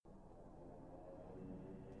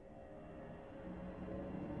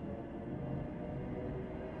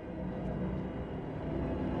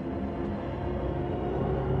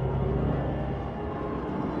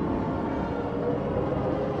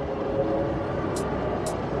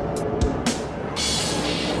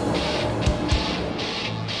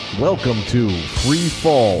Welcome to Free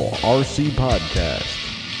Fall RC Podcast.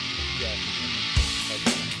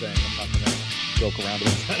 I'm not going to joke around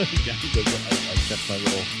about that again because I checked my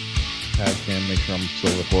little pad cam, make sure I'm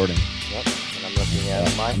still recording. Yep, and I'm looking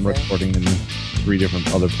at I'm thing. recording in 3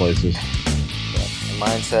 different other places. Yep. And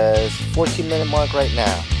mine says 14-minute mark right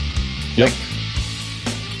now. Yep.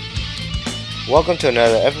 Welcome to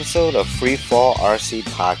another episode of Free Fall RC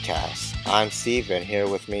Podcast. I'm Steve, and here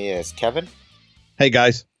with me is Kevin. Hey,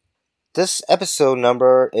 guys. This episode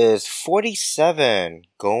number is 47,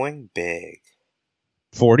 going big.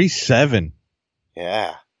 47.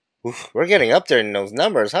 Yeah. Oof, we're getting up there in those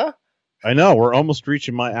numbers, huh? I know. We're almost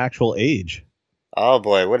reaching my actual age. Oh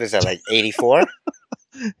boy, what is that, like 84?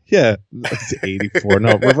 Yeah, it's 84.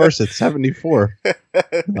 No, reverse it. 74.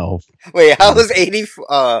 No. Wait, how was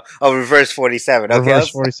 84? Reverse 47. Okay, Reverse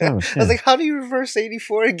 47. I was like, how do you reverse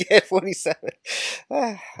 84 and get 47?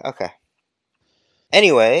 Okay.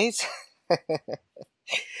 Anyways.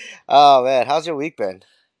 Oh, man. How's your week been?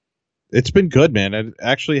 It's been good, man. It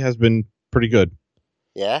actually has been pretty good.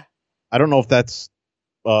 Yeah? I don't know if that's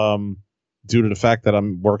due to the fact that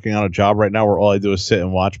I'm working on a job right now where all I do is sit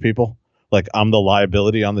and watch people. Like, I'm the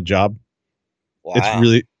liability on the job. Wow.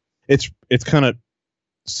 It's kind of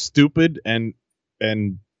stupid and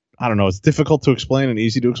I don't know. It's difficult to explain and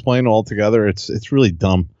easy to explain all together. It's really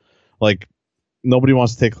dumb. Like, nobody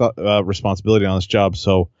wants to take responsibility on this job,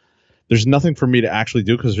 so there's nothing for me to actually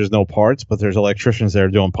do because there's no parts, but there's electricians there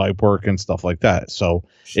doing pipe work and stuff like that. So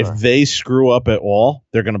Sure. if they screw up at all,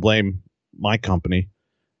 they're going to blame my company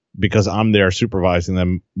because I'm there supervising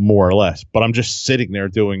them more or less. But I'm just sitting there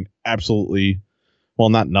doing absolutely, well,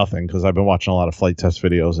 not nothing because I've been watching a lot of flight test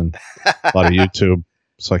videos and a lot of YouTube.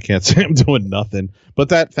 So I can't say I'm doing nothing. But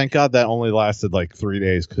that, thank God, that only lasted like 3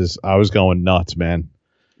 days because I was going nuts, man.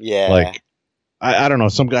 Yeah. Like, I don't know.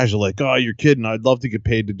 Some guys are like, oh, you're kidding. I'd love to get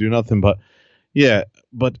paid to do nothing. But yeah,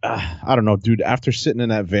 but I don't know, dude. After sitting in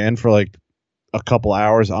that van for like a couple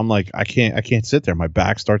hours, I'm like, I can't sit there. My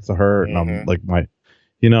back starts to hurt. And I'm like, my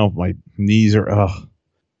knees are,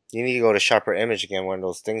 You need to go to Sharper Image again, one of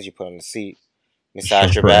those things you put on the seat.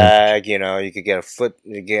 Massage your Sharper bag, you could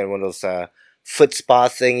get one of those foot spa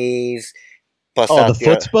thingies. Bust oh, out the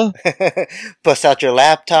foot spa? Bust out your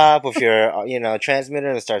laptop with your, transmitter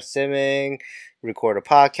and start simming. Record a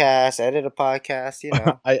podcast, edit a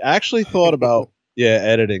podcast, I actually thought about,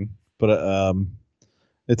 editing, but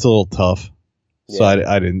it's a little tough. So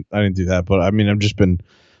Yeah. I didn't do that. But I mean, I've just been,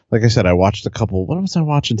 like I said, I watched a couple. What was I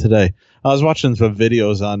watching today? I was watching some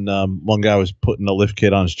videos on one guy was putting a lift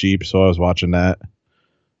kit on his Jeep, so I was watching that.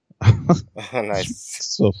 Nice.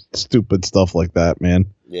 So stupid stuff like that,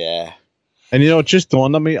 man. Yeah. And it just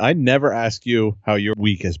dawned on me, I never asked you how your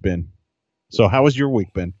week has been. So how has your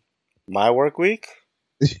week been? My work week?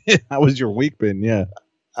 How has your week been? Yeah.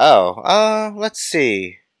 Oh, let's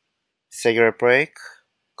see. Cigarette break,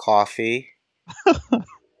 coffee,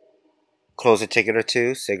 close a ticket or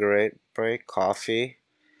two, cigarette break, coffee,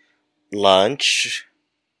 lunch,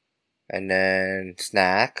 and then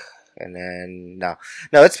snack, and then no,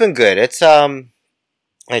 it's been good. It's I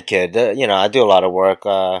kid, I do a lot of work.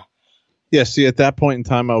 Yeah, see, at that point in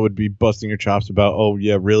time, I would be busting your chops about, oh,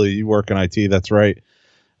 yeah, really, you work in IT, that's right.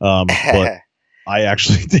 But I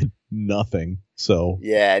actually did nothing. So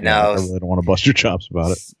yeah, I no, really don't want to bust your chops about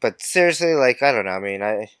it. But seriously, like, I don't know. I mean,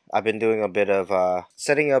 I've been doing a bit of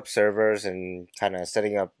setting up servers and kind of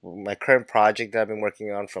setting up my current project that I've been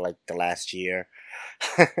working on for like the last year.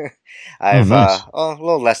 I've nice. a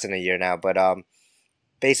little less than a year now, but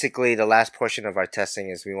basically the last portion of our testing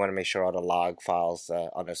is we want to make sure all the log files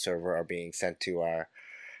on the server are being sent to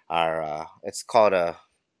our it's called a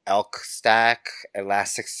Elk Stack,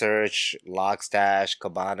 Elasticsearch, Logstash,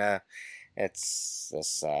 Kibana. It's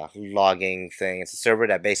this logging thing. It's a server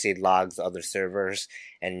that basically logs other servers,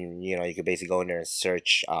 and you can basically go in there and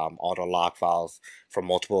search all the log files from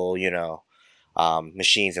multiple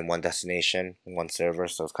machines in one destination, in one server.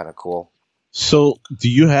 So it's kind of cool. So do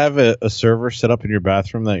you have a server set up in your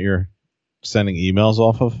bathroom that you're sending emails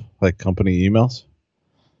off of, like company emails?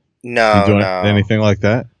 No, you doing no, anything like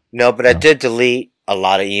that? No, but I did delete a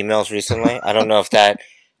lot of emails recently. I don't know if that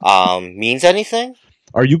means anything.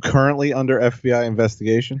 Are you currently under FBI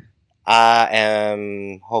investigation? I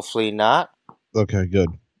am hopefully not. Okay, good.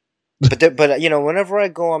 But whenever I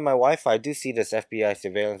go on my Wi-Fi, I do see this FBI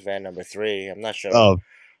surveillance van number 3. I'm not sure. Oh,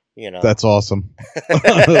 that's awesome.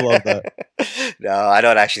 I love that. No, I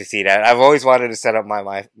don't actually see that. I've always wanted to set up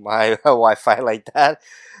my Wi-Fi like that.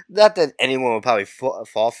 Not that anyone would probably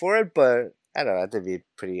fall for it, but I don't know. That'd be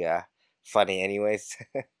pretty funny, anyways.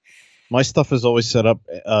 My stuff is always set up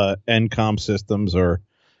NCOM systems or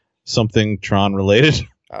something Tron related.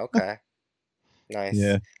 Okay. Nice.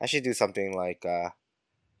 Yeah. I should do something like I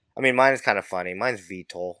mean mine is kind of funny. Mine's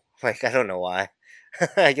VTOL. Like I don't know why.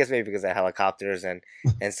 I guess maybe because of helicopters and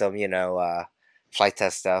some, flight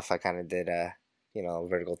test stuff. I kind of did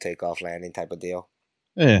vertical takeoff landing type of deal.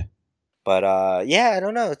 Yeah. But yeah, I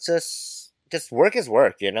don't know. It's just work is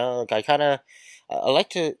work, you know. Like, I kind of I like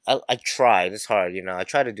to I try. It's hard, you know. I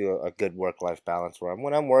try to do a good work life balance where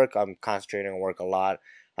when I'm work, I'm concentrating on work a lot.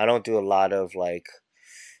 I don't do a lot of like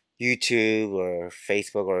YouTube or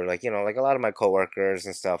Facebook or like like a lot of my coworkers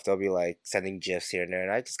and stuff. They'll be like sending gifs here and there,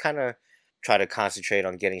 and I just kind of try to concentrate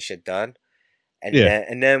on getting shit done. And Yeah.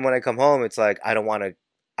 then when I come home, it's like I don't want to.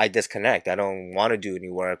 I disconnect. I don't want to do any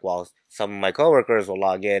work. While some of my coworkers will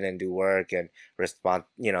log in and do work and respond.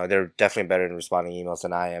 You know, they're definitely better in responding emails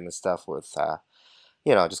than I am and stuff with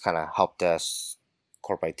just kind of help desk,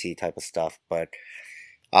 corp IT type of stuff. But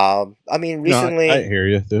I mean, No, I recently, hear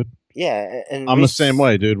you, dude. yeah, and I'm the same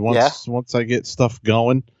way, dude. yeah. Once I get stuff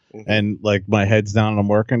going Hmm. and like my head's down and I'm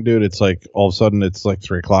working, dude, it's like all of a sudden it's like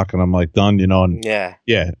 3 o'clock and I'm like done, and Yeah.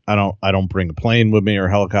 yeah, I don't bring a plane with me or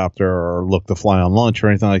a helicopter or look to fly on lunch or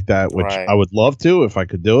anything like that, which Right. I would love to if I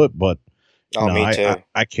could do it, but Oh, me too.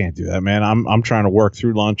 I can't do that, man. I'm trying to work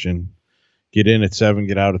through lunch and get in at 7,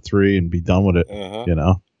 get out at 3 and be done with it, Hmm. you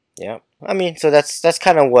know? Yeah. I mean, so that's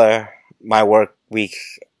kind of where my work week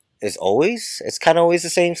is always. It's kind of always the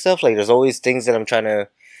same stuff. Like there's always things that I'm trying to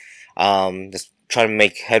just trying to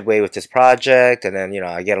make headway with this project, and then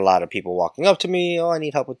I get a lot of people walking up to me. Oh, I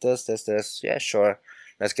need help with this. Yeah, sure.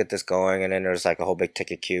 Let's get this going. And then there's like a whole big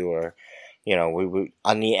ticket queue, or we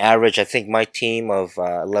on the average, I think my team of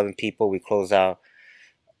 11 people, we close out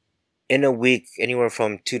in a week anywhere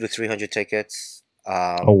from 2 to 300 tickets.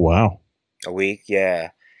 Oh, wow. A week, yeah.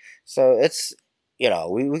 So it's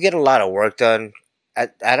we get a lot of work done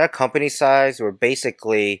at our company size. We're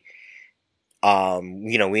basically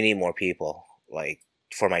we need more people like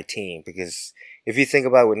for my team because if you think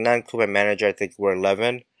about it, with non-include my manager, I think we're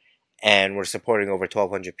 11 and we're supporting over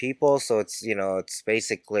 1,200 people. So it's it's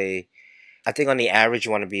basically I think on the average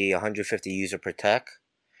you want to be 150 user per tech.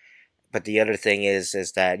 But the other thing is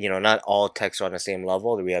that not all techs are on the same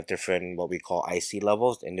level. We have different what we call IC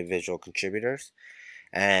levels, individual contributors.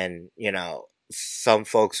 And some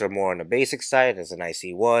folks are more on the basic side as an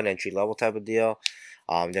IC1 entry level type of deal.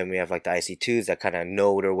 Then we have like the IC2s that kind of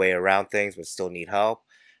know their way around things but still need help.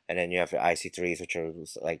 And then you have the IC3s, which are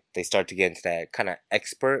like they start to get into that kind of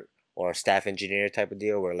expert or staff engineer type of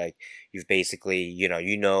deal where like you've basically you're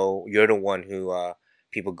the one who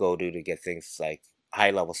people go to get things like high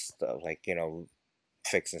level stuff like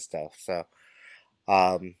fix and stuff. So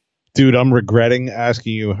um Dude, I'm regretting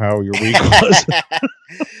asking you how your week was.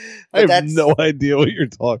 I but have no idea what you're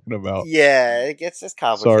talking about. yeah, it's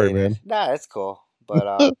complicated. Sorry, man. Nah, it's cool.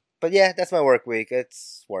 But but yeah, that's my work week.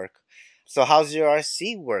 It's work. So how's your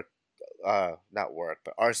RC work? Not work,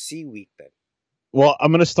 but RC week then. Well,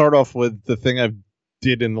 I'm gonna start off with the thing I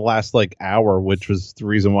did in the last like hour, which was the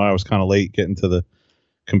reason why I was kind of late getting to the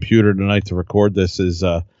computer tonight to record this. Is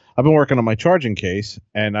I've been working on my charging case,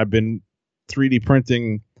 and I've been 3D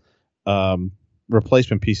printing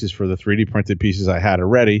replacement pieces for the 3D printed pieces I had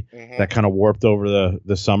already Mm-hmm. that kind of warped over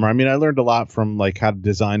the summer. I mean, I learned a lot from like how to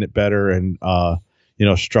design it better and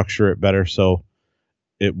structure it better so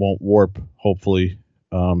it won't warp. Hopefully,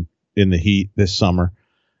 in the heat this summer.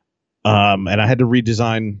 And I had to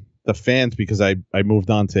redesign the fans because I moved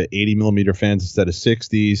on to 80 millimeter fans instead of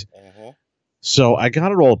 60s. Mm-hmm. So I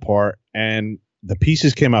got it all apart and the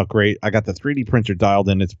pieces came out great. I got the 3D printer dialed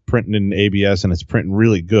in. It's printing in ABS and it's printing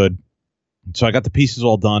really good. So I got the pieces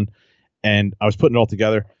all done and I was putting it all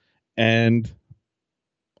together and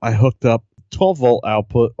I hooked up 12 volt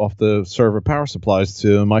output off the server power supplies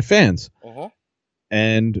to my fans Mm-hmm.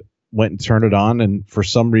 and went and turned it on. And for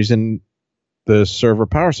some reason, the server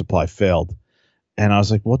power supply failed. And I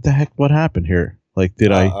was like, what the heck? What happened here? Like,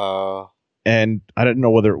 did I? And I didn't know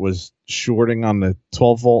whether it was shorting on the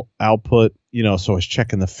 12 volt output, so I was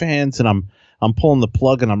checking the fans and I'm pulling the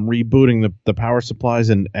plug and I'm rebooting the power supplies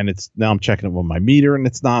and it's now I'm checking it with my meter and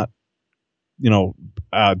it's not,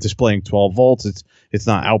 displaying 12 volts. It's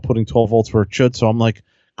not outputting 12 volts where it should. So I'm like,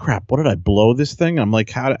 crap, what did I blow this thing? I'm like,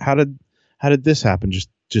 how did this happen?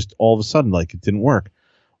 Just all of a sudden, like it didn't work.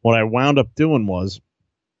 What I wound up doing was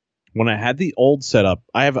when I had the old setup,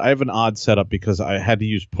 I have an odd setup because I had to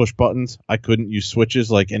use push buttons. I couldn't use switches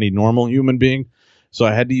like any normal human being. So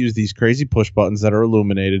I had to use these crazy push buttons that are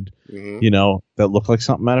illuminated, Mm-hmm. that look like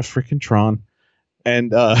something out of freaking Tron.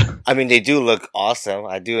 And I mean, they do look awesome.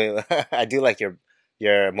 I do I do like your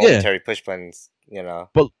momentary push buttons.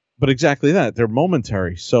 but exactly that. They're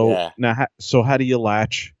momentary. So Yeah. now, so how do you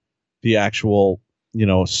latch the actual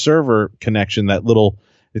server connection,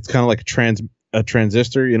 it's kind of like a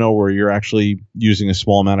transistor, where you're actually using a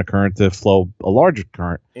small amount of current to flow a larger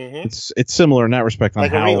current. Mm-hmm. It's similar in that respect on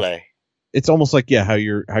Like a relay. it's almost like, how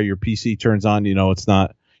your PC turns on, it's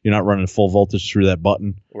not, you're not running full voltage through that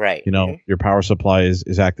button. Right. Your power supply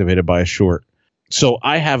is activated by a short. So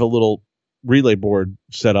I have a little relay board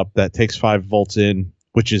set up that takes 5 volts in,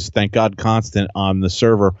 which is, thank God, constant on the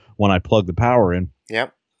server when I plug the power in.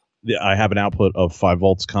 Yep. I have an output of 5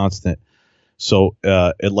 volts constant. So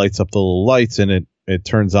it lights up the little lights, and it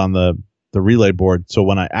turns on the relay board. So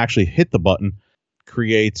when I actually hit the button,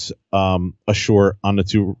 creates a short on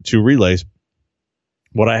the two relays.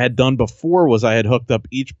 What I had done before was I had hooked up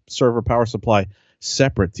each server power supply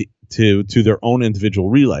separate to their own individual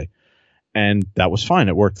relay, and that was fine.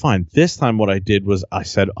 It worked fine. This time what I did was I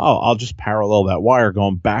said, I'll just parallel that wire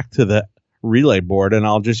going back to the relay board, and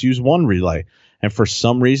I'll just use one relay. And for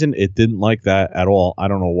some reason, it didn't like that at all. I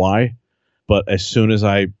don't know why. But as soon as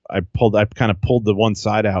I kind of pulled the one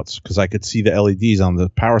side out, because I could see the LEDs on the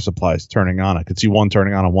power supplies turning on. I could see one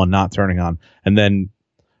turning on and one not turning on. And then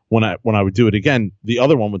when I would do it again, the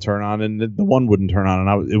other one would turn on and the one wouldn't turn on.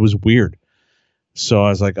 And it was weird. So I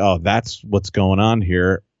was like, oh, that's what's going on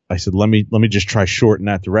here. I said, let me just try shorting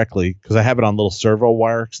that directly, because I have it on little servo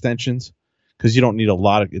wire extensions, because it doesn't need a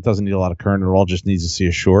lot of current at all. Just needs to see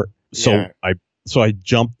a short. So I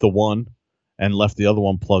jumped the one and left the other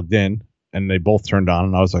one plugged in, and they both turned on,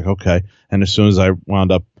 and I was like, okay. And as soon as I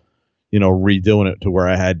wound up, redoing it to where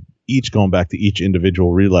I had each going back to each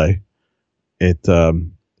individual relay, it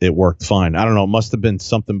worked fine. I don't know. It must have been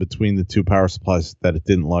something between the two power supplies that it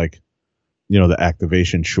didn't like, the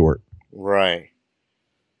activation short. Right.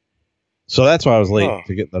 So that's why I was late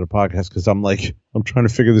to get into the podcast, because I'm trying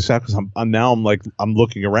to figure this out, because I'm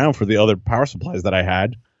looking around for the other power supplies that I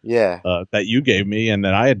had. Yeah. That you gave me and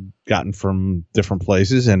that I had gotten from different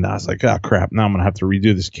places, and I was like, oh crap, now I'm gonna have to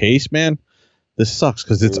redo this case, man. This sucks,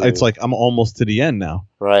 because it's like I'm almost to the end now.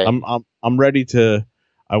 Right. I'm ready to.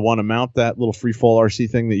 I want to mount that little free fall RC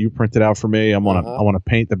thing that you printed out for me. I want to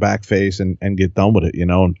paint the back face and get done with it,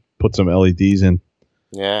 and put some LEDs in.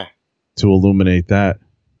 Yeah. To illuminate that.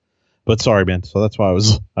 But sorry, man. So that's why I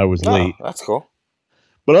was late. That's cool.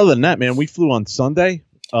 But other than that, man, we flew on Sunday.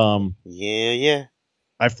 Yeah.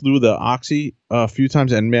 I flew the Oxy a few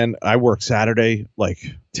times, and man, I worked Saturday like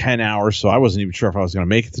 10 hours, so I wasn't even sure if I was going to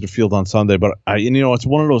make it to the field on Sunday. But it's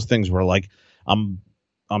one of those things where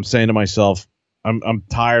I'm saying to myself, I'm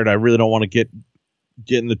tired. I really don't want to get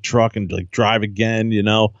in the truck and drive again,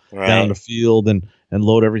 down the field and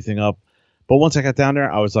load everything up. But once I got down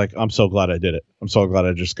there, I was like, I'm so glad I did it. I'm so glad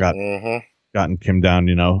I just gotten Kim down,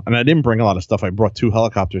 And I didn't bring a lot of stuff. I brought 2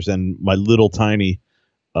 helicopters and my little tiny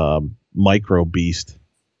micro beast.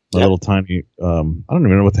 Little tiny, I don't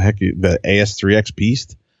even know what the heck, the AS3X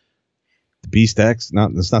Beast? The Beast X?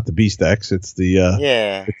 It's not the Beast X. It's the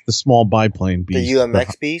it's the small biplane Beast. The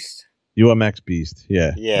UMX Beast? UMX Beast,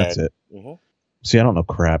 yeah. That's it. Mm-hmm. See, I don't know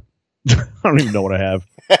crap. I don't even know what I have.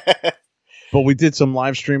 But we did some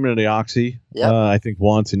live streaming of the Oxy, I think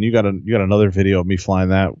once, and you got another video of me flying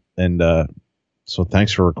that, and so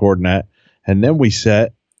thanks for recording that. And then we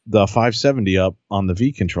set the 570 up on the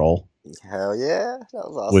V control. Hell yeah, that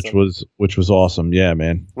was awesome. Which was awesome, yeah,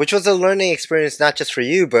 man. Which was a learning experience, not just for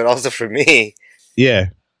you, but also for me. Yeah,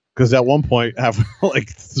 because at one point, after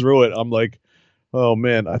through it, I'm like, oh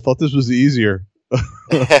man, I thought this was easier.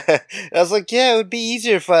 I was like, yeah, it would be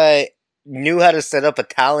easier if I knew how to set up a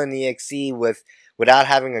Talon EXE without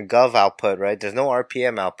having a gov output, right? There's no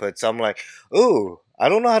RPM output, so I'm like, ooh, I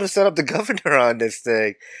don't know how to set up the governor on this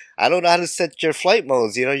thing. I don't know how to set your flight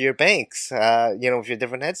modes, your banks, with your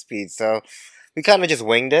different head speeds. So we kind of just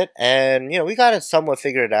winged it, and we got it somewhat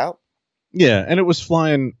figured out. Yeah, and it was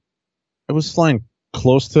flying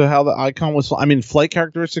close to how the Icon was. I mean, flight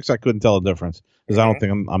characteristics, I couldn't tell the difference, because I don't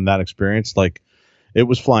think I'm that experienced. It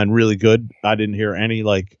was flying really good. I didn't hear any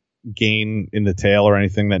gain in the tail or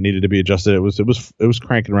anything that needed to be adjusted. It was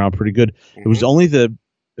cranking around pretty good. Mm-hmm. It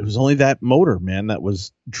was only that motor, man, that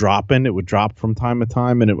was dropping. It would drop from time to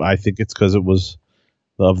time, and I think it's because it was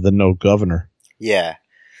of the no governor. Yeah,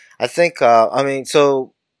 I think.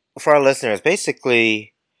 So for our listeners,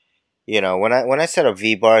 basically, when I set up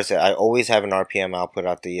V bars, I always have an RPM output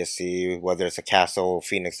out the ESC, whether it's a Castle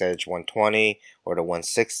Phoenix Edge 120 or the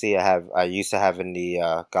 160. I used to have in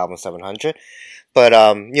the Goblin 700. But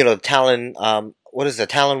the Talon, what is it?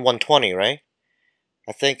 Talon 120, right?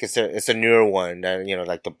 I think it's a newer one, that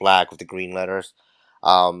like the black with the green letters.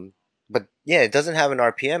 But yeah, it doesn't have an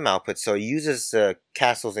RPM output, so it uses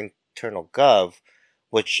Castle's internal gov,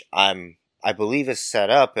 which I'm I believe is set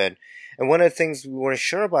up, and one of the things we weren't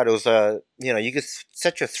sure about it was you could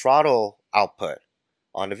set your throttle output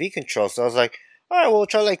on the V control. So I was like, all right, well, we'll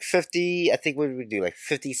try like 50. I think what did we do, like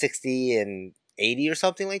 50, 60, and 80 or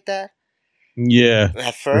something like that Yeah. at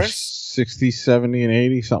Or first. 60, 70, and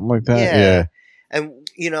 80, something like that. Yeah. Yeah. And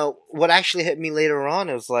what actually hit me later on,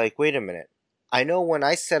 it was like, wait a minute. I know when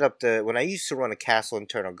I set up when I used to run a Castle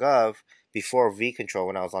internal gov before V control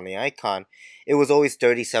when I was on the Icon, it was always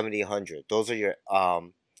 30, 70, 100. Those are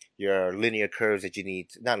your linear curves that you need,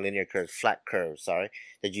 not linear curves, flat curves, sorry,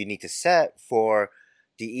 that you need to set for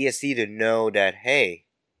the ESC to know that, hey,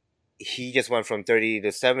 he just went from 30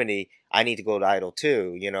 to 70, I need to go to idle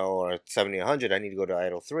 2, or 70, 100, I need to go to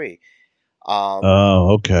idle 3.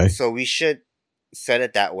 Oh, okay. So we should set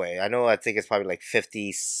it that way. I think it's probably like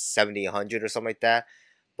 50, 70, 100 or something like that.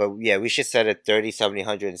 But yeah, we should set it 30, 70,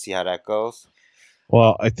 100 and see how that goes.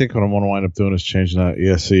 Well, I think what I'm going to wind up doing is changing that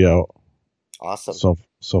ESC out. Awesome.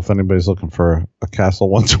 So if anybody's looking for a Castle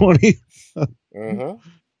 120, Mm-hmm.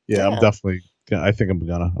 yeah, I'm definitely. I think I'm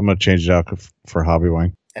gonna change it out for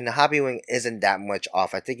Hobbywing. And the Hobbywing isn't that much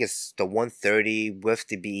off. I think it's the 130 with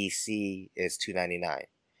the BEC is $299.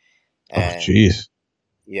 Oh, jeez.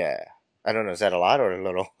 Yeah. I don't know. Is that a lot or a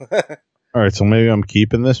little? All right, so maybe I'm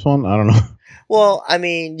keeping this one. I don't know. Well, I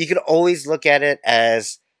mean, you could always look at it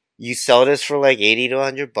as you sell this for like $80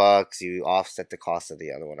 to $100. You offset the cost of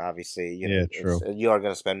the other one. Obviously, Yeah, true. You are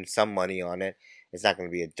going to spend some money on it. It's not going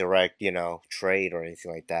to be a direct, trade or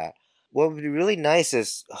anything like that. What would be really nice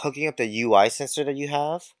is hooking up the UI sensor that you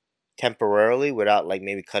have temporarily without like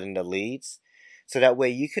maybe cutting the leads. So that way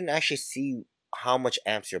you can actually see how much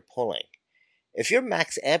amps you're pulling. If your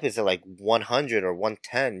max amp is at like 100 or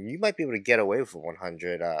 110, you might be able to get away with a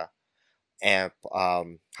 100 amp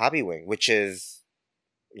Hobbywing, which is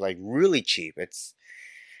like really cheap.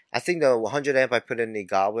 I think the 100 amp I put in the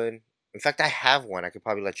Goblin, in fact I have one I could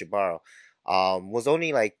probably let you borrow, was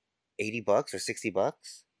only like $80 or $60.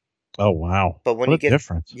 Oh wow! But when what you a get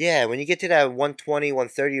difference. yeah, when you get to that 120,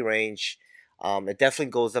 130 range, it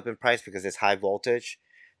definitely goes up in price because it's high voltage.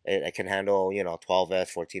 It can handle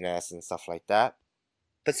 12S, 14S, and stuff like that.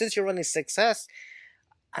 But since you're running 6S,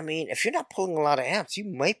 I mean, if you're not pulling a lot of amps, you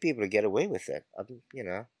might be able to get away with it.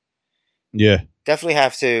 Yeah. Definitely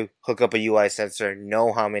have to hook up a UI sensor,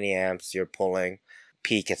 know how many amps you're pulling,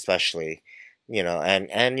 peak especially,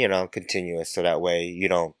 and continuous, so that way you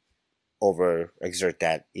don't overexert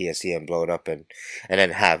that ESC and blow it up and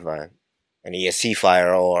then have an ESC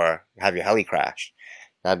fire or have your heli crash.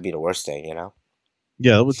 That'd be the worst thing,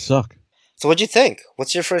 Yeah, that would suck. So what'd you think?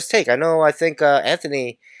 What's your first take? I think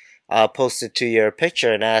Anthony posted to your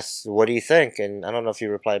picture and asked, what do you think? And I don't know if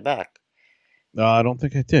you replied back. No, I don't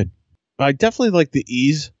think I did. I definitely like the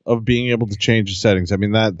ease of being able to change the settings. I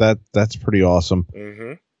mean, that's pretty awesome.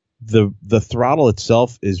 Mm-hmm. The throttle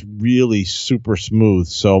itself is really super smooth.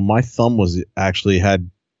 So my thumb was actually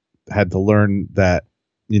had to learn that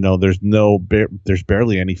there's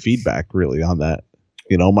barely any feedback really on that.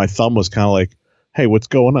 My thumb was kind of like, hey, what's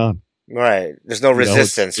going on? Right. There's no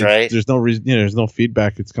resistance, right? There's no reason. There's no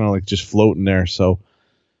feedback. It's kind of like just floating there. So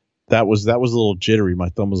that was a little jittery. My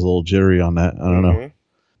thumb was a little jittery on that. I don't know.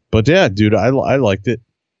 But yeah, dude, I liked it.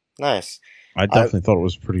 Nice. I definitely thought it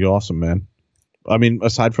was pretty awesome, man. I mean,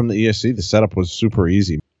 aside from the ESC, the setup was super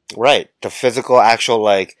easy. Right. The physical, actual,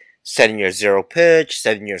 like setting your zero pitch,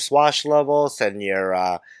 setting your swash level, setting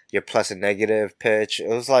your plus and negative pitch. It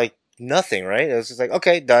was like nothing, right? It was just like,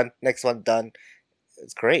 okay, done. Next one, done.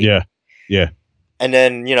 It's great. Yeah. Yeah. And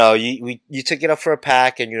then you took it up for a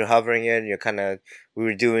pack and you're hovering it. And you're we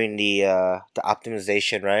were doing the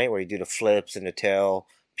optimization, right, where you do the flips and the tail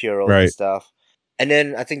puros right. and stuff. And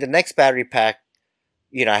then I think the next battery pack,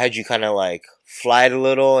 I had you kind of like fly it a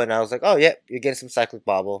little, and I was like, oh yeah, you're getting some cyclic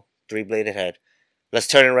bobble, 3-bladed head. Let's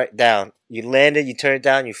turn it right down. You landed, you turned it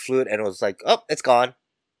down, you flew it, and it was like, oh, it's gone.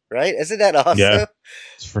 Right? Isn't that awesome? Yeah,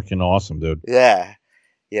 it's freaking awesome, dude. Yeah.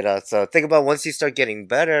 So think about once you start getting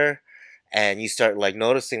better and you start like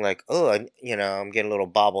noticing like, oh, I'm getting a little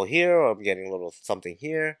bobble here or I'm getting a little something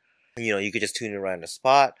here. You could just tune it right on the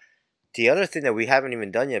spot. The other thing that we haven't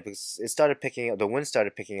even done yet, because the wind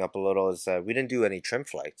started picking up a little, is we didn't do any trim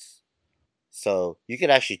flights. So you could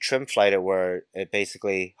actually trim flight it where it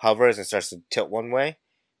basically hovers and starts to tilt one way,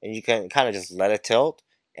 and you can kind of just let it tilt,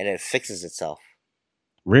 and it fixes itself.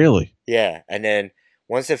 Really? Yeah, and then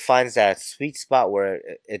once it finds that sweet spot where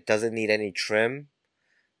it doesn't need any trim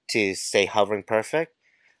to stay hovering perfect,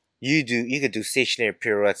 you could do stationary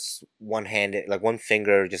pirouettes one-handed, like one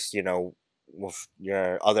finger, just with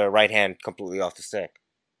your other right hand completely off the stick.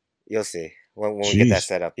 You'll see when we get that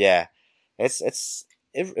set up. Yeah, it's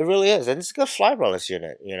It really is, and it's a good flybarless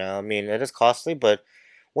unit. You know, I mean, it is costly, but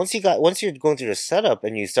once you're going through the setup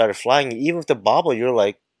and you started flying, even with the bobble, you're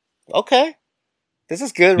like, okay, this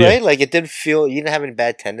is good, Yeah. right? Like it didn't feel, you didn't have any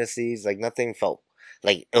bad tendencies. Like nothing felt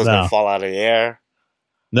like it was gonna No. fall out of the air.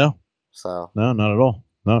 No. So, No, not at all.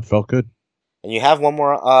 No, it felt good. and you have one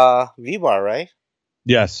more V bar, right?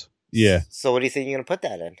 Yes. Yeah. So what do you think you're gonna put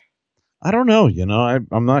that in? I don't know.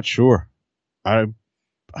 I'm not sure.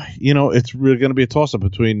 It's really going to be a toss up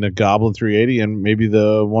between the Goblin 380 and maybe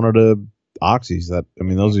the one of the Oxys.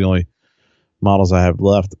 Those are the only models I have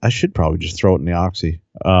left. I should probably just throw it in the Oxy.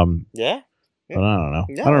 Yeah. But I don't know.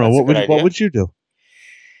 Yeah, I don't know. that's a good What idea. would you do?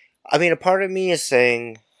 I mean, a part of me is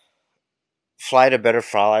saying fly the better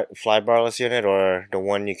flybarless unit or the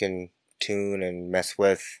one you can tune and mess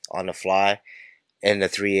with on the fly in the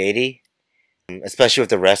 380, especially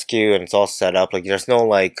with the rescue and it's all set up. Like there's no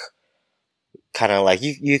like kind of like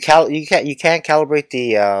you can't calibrate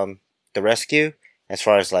the rescue as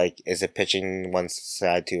far as like is it pitching one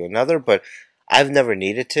side to another, but I've never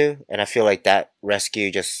needed to, and I feel like that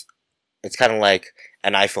rescue just it's kind of like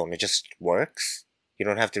an iPhone. It just works. You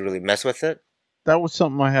don't have to really mess with it. That was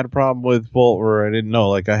something I had a problem with, well, or I didn't know.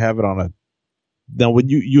 Like I have it on a. Now, when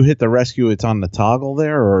you hit the rescue, it's on the toggle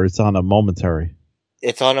there, or it's on a momentary.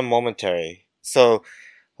 It's on a momentary. So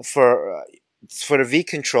for for the V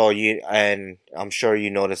control, you and I'm sure you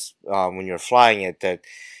noticed when you're flying it that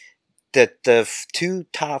the two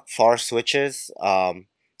top far switches,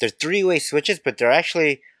 they're three-way switches, but they're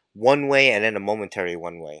actually one way and then a momentary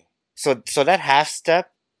one way. So that half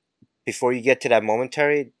step before you get to that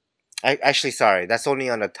momentary, actually sorry, that's only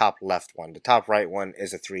on the top left one. The top right one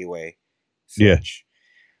is a three-way switch.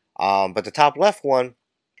 Yeah. But the top left one,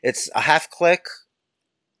 it's a half click,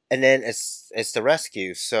 and then it's the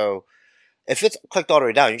rescue. So if it's clicked all the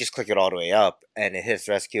way down, you just click it all the way up, and it hits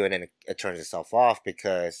rescue, and then it turns itself off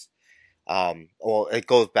because, well, it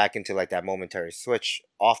goes back into like that momentary switch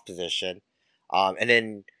off position, and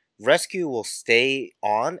then rescue will stay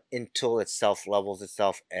on until it self levels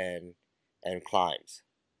itself and climbs.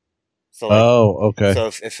 So like, Okay. so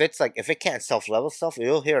if it's like if it can't self level itself,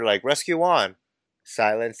 you'll hear like rescue on,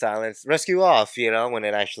 silence, rescue off. You know when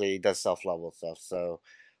it actually does self level stuff. So,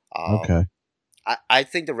 Okay. I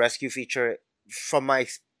think the rescue feature, from my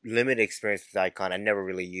limited experience with Icon, I never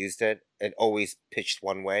really used it. It always pitched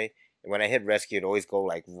one way. And when I hit rescue, it always go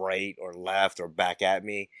like right or left or back at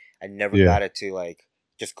me. I never got it to like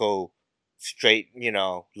just go straight,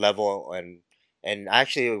 level and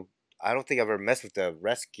actually I don't think I've ever messed with the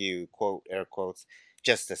rescue quote air quotes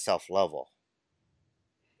just the self level.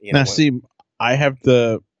 See, I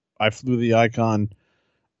flew the Icon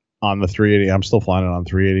on the 380. I'm still flying it on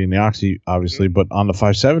 380 and the Oxy, obviously, but on the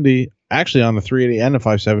 570, actually on the 380 and the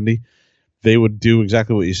 570, they would do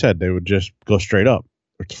exactly what you said. They would just go straight up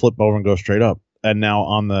or flip over and go straight up. And now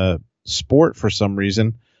on the Sport, for some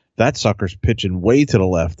reason, that sucker's pitching way to the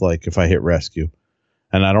left. Like if I hit rescue,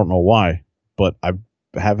 and I don't know why, but I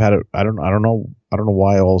have had it. I don't know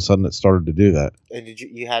why all of a sudden it started to do that. And did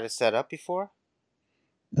you had it set up before?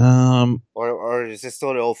 Or is this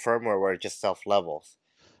still the old firmware where it just self levels?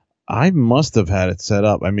 I must have had it set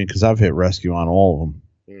up. I mean, because I've hit rescue on all of them.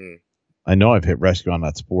 Mm. I know I've hit rescue on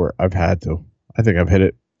that Sport. I've had to. I think I've hit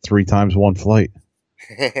it 3 times one flight.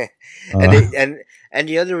 and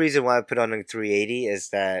the other reason why I put on the 380 is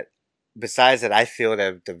that besides that I feel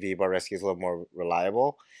that the V-Bar Rescue is a little more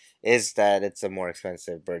reliable, is that it's a more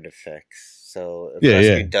expensive bird to fix. So if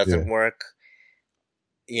rescue doesn't work,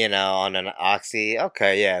 on an Oxy,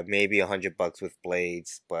 okay, maybe $100 with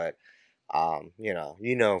blades, but from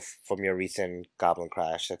your recent Goblin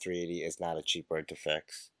crash, the 380 is not a cheap bird to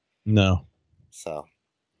fix. No. So,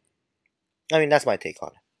 I mean, that's my take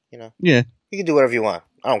on it. Yeah. You can do whatever you want.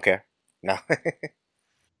 I don't care. No.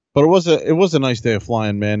 But it was a nice day of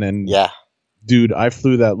flying, man. And yeah, dude, I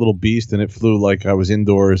flew that little beast, and it flew like I was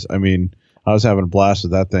indoors. I mean, I was having a blast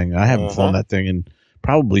with that thing. I haven't flown that thing in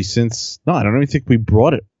probably since. No, I don't even think we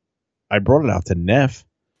brought it. I brought it out to Neff.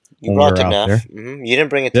 You brought it to Neff. Mm-hmm. You didn't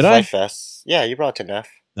bring it to Flight Fest. Yeah, you brought it to Neff.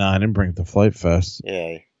 No, I didn't bring it to Flight Fest.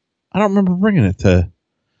 Yeah. I don't remember bringing it to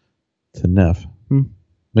Neff.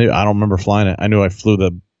 Maybe I don't remember flying it. I knew I flew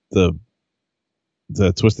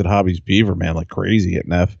the Twisted Hobbies Beaver, man, like crazy at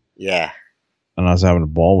Neff. Yeah. And I was having a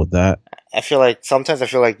ball with that. Sometimes I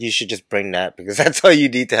feel like you should just bring that because that's all you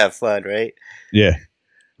need to have fun, right? Yeah.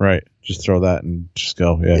 Right. Just throw that and just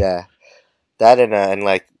go. Yeah. Yeah. That and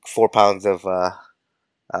like 4 pounds of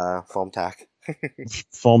foam tack.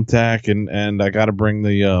 Foam tack and I got to bring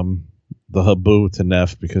the Habu to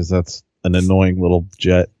Neff because that's an annoying little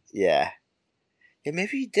jet. Yeah. Yeah,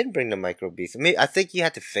 maybe you didn't bring the Micro Beast. I think you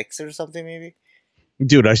had to fix it or something, maybe.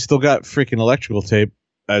 Dude, I still got freaking electrical tape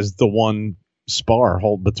as the one spar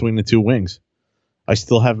hold between the two wings. I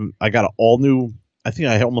still haven't. I got an all new. I think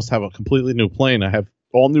I almost have a completely new plane. I have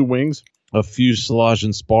all new wings, a fuselage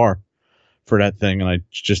and spar for that thing, and I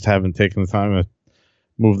just haven't taken the time to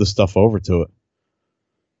move the stuff over to it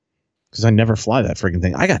because I never fly that freaking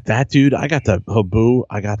thing. I got that, dude. I got the Habu.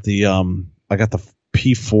 I got the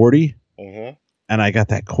P40, Mm-hmm. and I got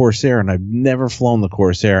that Corsair, and I've never flown the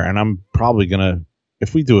Corsair, and I'm probably gonna,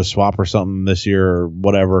 if we do a swap or something this year or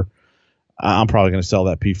whatever, I'm probably gonna sell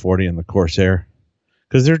that P40 and the Corsair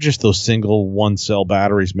because they're just those single one cell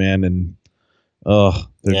batteries, man, and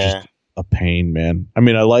they're Yeah. just a pain, man. I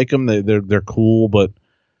mean, I like them; they're cool, but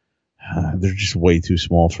they're just way too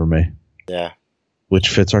small for me. Yeah. Which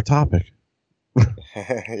fits our topic.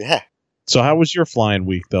 Yeah. So, how was your flying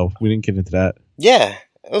week, though? We didn't get into that. Yeah.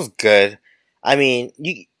 It was good. I mean,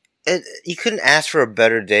 you couldn't ask for a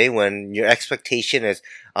better day when your expectation is,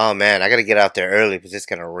 oh man, I gotta get out there early because it's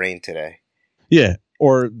gonna rain today. Yeah,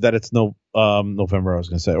 or that it's November. I was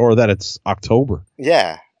gonna say, or that it's October.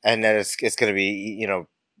 Yeah, and then it's gonna be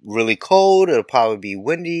really cold. It'll probably be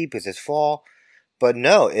windy because it's fall. But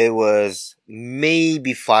no, it was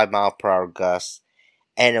maybe 5 mile per hour gusts,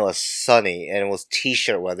 and it was sunny, and it was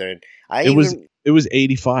t-shirt weather. And I It was even it was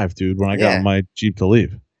 85, dude, when I got in yeah, my Jeep to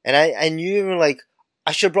leave. and I knew even like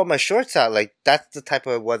I should have brought my shorts out. Like that's the type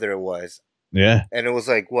of weather it was. Yeah, And it was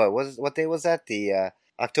like what day was that? The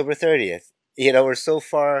October 30th. We're so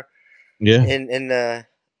far yeah.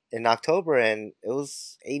 in October, and it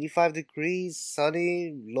was 85 degrees,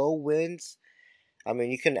 sunny, low winds. I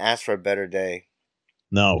mean, you couldn't ask for a better day.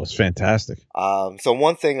 No, it was fantastic. So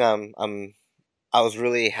one thing I was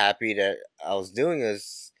really happy that I was doing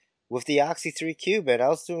is with the Oxy 3 Cube, and I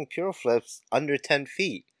was doing pure flips under 10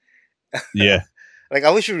 feet. Yeah, Like, I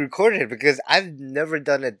wish we recorded it because I've never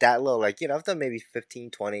done it that low. Like, I've done maybe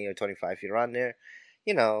 15, 20, or 25 feet around there.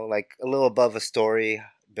 Like a little above a story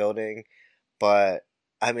building. But,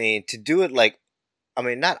 I mean, to do it like, I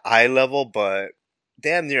mean, not eye level, but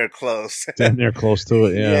damn near close. damn near close to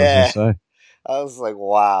it. Yeah, I was Yeah. gonna say. I was like,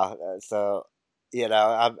 wow. So,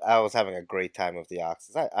 I was having a great time with the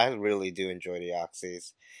Oxys. I really do enjoy the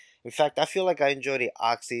Oxys. In fact, I feel like I enjoy the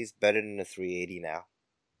Oxys better than the 380 now.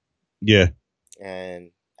 Yeah,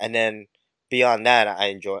 And then beyond that,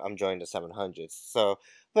 I'm enjoying the 700s. So,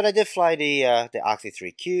 but I did fly the Oxy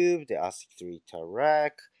 3 Cube, the Oxy 3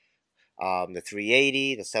 Tarek, the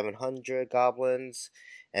 380, the 700 Goblins,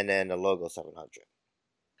 and then the Logo 700.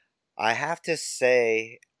 I have to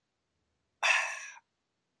say,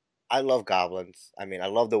 I love Goblins. I mean, I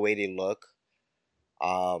love the way they look.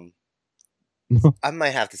 Um, I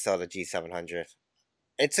might have to sell the G700.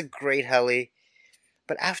 It's a great heli,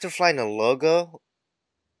 but after flying the Logo,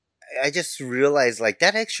 I just realized like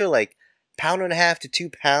that extra like pound and a half to 2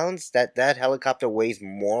 pounds that helicopter weighs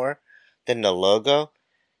more than the Logo.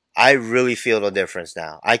 I really feel the difference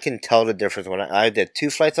now. I can tell the difference when I did 2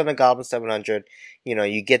 flights on the Goblin 700.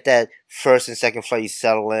 You get that first and second flight, you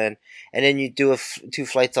settle in, and then you do 2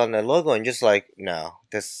 flights on the Logo, and just like no,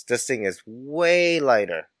 this thing is way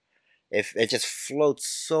lighter. If it just floats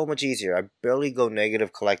so much easier. I barely go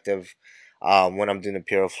negative collective when I'm doing the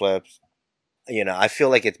puro flips. I feel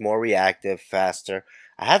like it's more reactive, faster.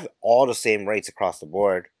 I have all the same rates across the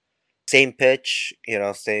board. Same pitch,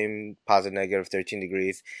 same positive negative 13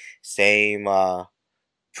 degrees, same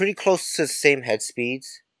pretty close to the same head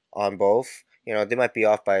speeds on both. They might be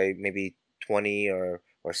off by maybe 20 or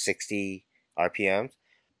 60 RPMs.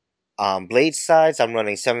 Blade size, I'm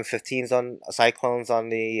running 715s on Cyclones on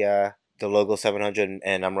the Logo 700,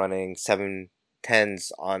 and I'm running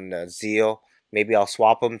 710s on the Zeal. Maybe I'll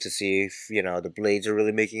swap them to see if the blades are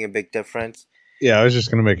really making a big difference. yeah. I was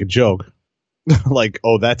just gonna make a joke, like,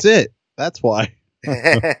 oh, that's it. That's why.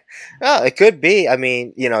 Oh, it could be. I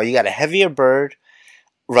mean, you got a heavier bird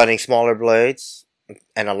running smaller blades,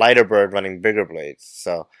 and a lighter bird running bigger blades.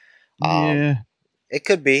 So, um, Yeah, it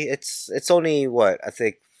could be. It's only what I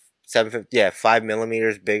think 750. Yeah, 5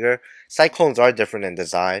 millimeters bigger. Cyclones are different in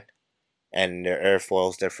design, and their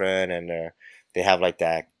airfoil's different, and they have like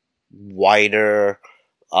that wider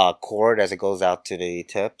cord as it goes out to the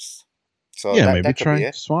tips. So yeah. that Maybe that could be try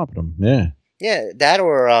it. swapping them. Yeah. Yeah, that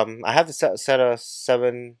or I have to set a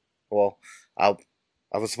seven. Well, I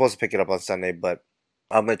I was supposed to pick it up on Sunday, but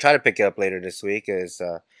I'm gonna try to pick it up later this week. Is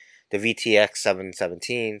the VTX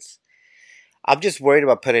 717s. I'm just worried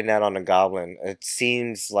about putting that on the Goblin. It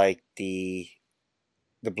seems like the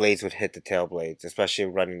blades would hit the tail blades, especially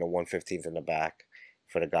running the 115s in the back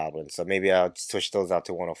for the Goblin. So maybe I'll switch those out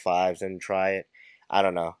to 105s and try it. I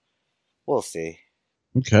don't know. We'll see.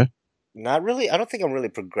 Okay. Not really. I don't think I'm really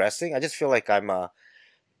progressing. I just feel like I'm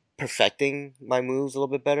perfecting my moves a little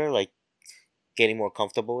bit better, like getting more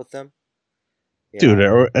comfortable with them. Dude,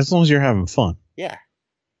 as long as you're having fun. Yeah.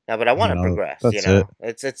 No, but I want to progress. That's it.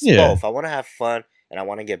 It's both. I want to have fun and I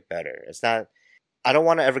want to get better. It's not. I don't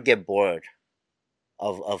want to ever get bored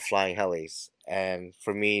of flying helis. And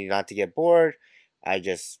for me not to get bored, I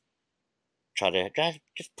just try to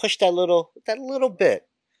just push that little bit.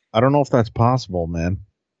 I don't know if that's possible, man.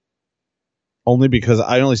 Only because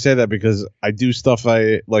I only say that because I do stuff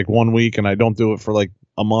I like 1 week and I don't do it for like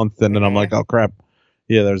a month, and then I'm like, oh crap,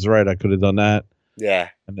 yeah, that's right, I could have done that. Yeah,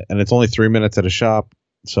 and it's only 3 minutes at a shop,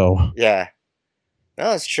 so yeah,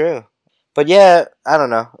 no, it's true. But yeah, I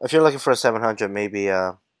don't know. If you're looking for a 700, maybe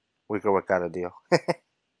we could work out a deal.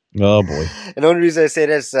 Oh boy. And the only reason I say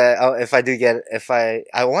this, if I do get,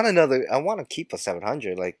 I want to keep a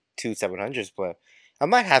 700, like 2 700s, but I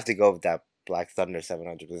might have to go with that Black Thunder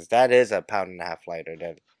 700 because that is a pound and a half lighter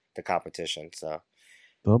than the competition. So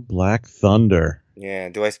the Black Thunder. Yeah.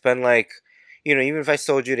 Do I spend like, even if I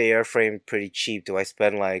sold you the airframe pretty cheap, do I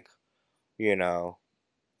spend like,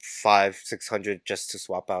 500-600 just to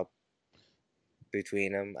swap out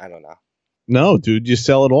between them? I don't know. No, dude, you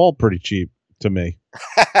sell it all pretty cheap to me.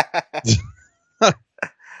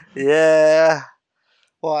 Yeah.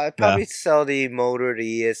 Well, I'd probably sell the motor,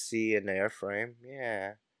 the ESC, and the airframe.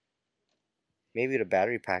 Yeah. Maybe the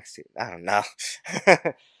battery packs too. I don't know.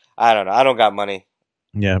 I don't know. I don't got money.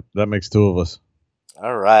 Yeah, that makes 2 of us.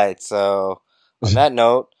 All right. So, on that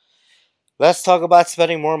note, let's talk about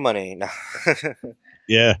spending more money.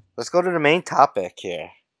 Yeah. Let's go to the main topic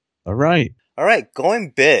here. All right.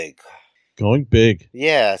 Going big. Going big.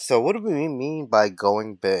 Yeah. So, what do we mean by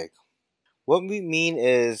going big? What we mean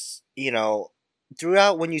is,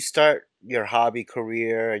 throughout when you start your hobby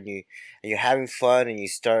career and you're having fun and you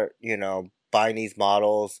start, buying these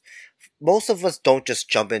models, most of us don't just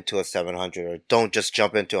jump into a 700 or don't just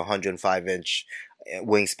jump into a 105-inch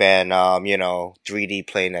wingspan, 3D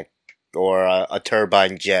plane or a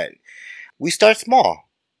turbine jet. We start small,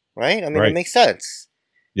 right? I mean, It makes sense.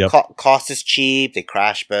 Yep. Cost is cheap. They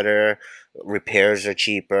crash better. Repairs are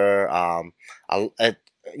cheaper. At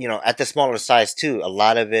the smaller size too, a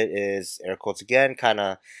lot of it is, air quotes again, kind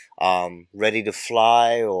of ready to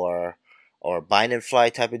fly or bind and fly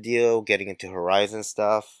type of deal, getting into Horizon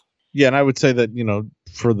stuff. Yeah, and I would say that,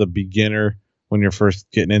 for the beginner, when you're first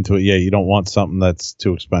getting into it, you don't want something that's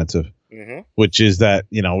too expensive. Mm-hmm. Which is that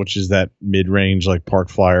mid-range, like Park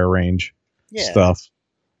Flyer range stuff,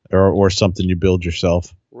 or something you build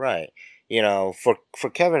yourself. Right. For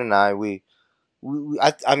Kevin and I,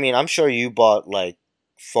 I mean, I'm sure you bought like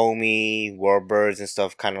foamy warbirds and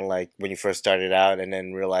stuff, kind of like when you first started out, and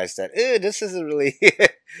then realized that this isn't really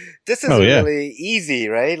really easy,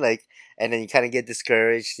 right? Like, and then you kind of get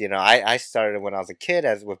discouraged. I started when I was a kid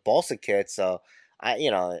with balsa kits, so I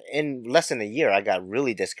in less than a year I got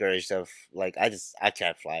really discouraged of like I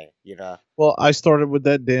can't fly it. Well, I started with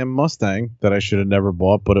that damn Mustang that I should have never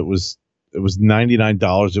bought, but it was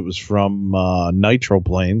 $99. It was from Nitro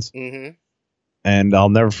Planes. Mm-hmm. And I'll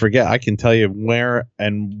never forget. I can tell you where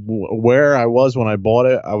I was when I bought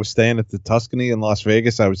it. I was staying at the Tuscany in Las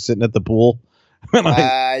Vegas. I was sitting at the pool.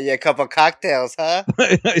 A couple cocktails, huh?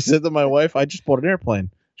 I said to my wife, I just bought an airplane.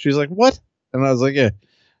 She was like, what? And I was like, yeah,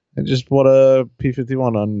 I just bought a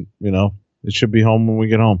P-51 on, it should be home when we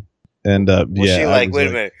get home. And was she like, wait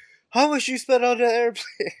a minute, how much you spent on that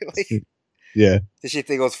airplane? Yeah. Did she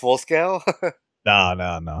think it was full scale?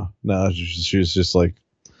 No. She was just like,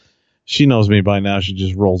 she knows me by now. She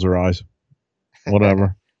just rolls her eyes.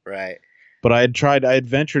 Whatever. Right. But I had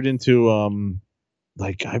ventured into,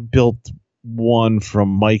 I built one from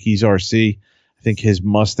Mikey's RC. I think his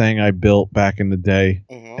Mustang I built back in the day.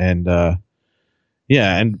 Mm-hmm. And,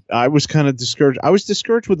 and I was kind of discouraged. I was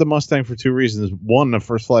discouraged with the Mustang for 2 reasons. One, the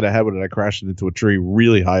first flight I had with it, I crashed it into a tree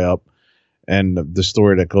really high up. And the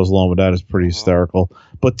story that goes along with that is pretty hysterical.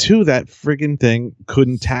 But 2, that friggin' thing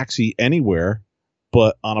couldn't taxi anywhere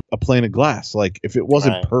but on a plane of glass. Like, if it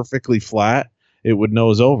wasn't perfectly flat, it would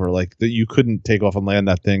nose over. Like, you couldn't take off and land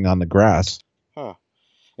that thing on the grass. Huh.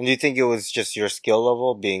 And do you think it was just your skill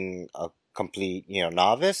level being a complete,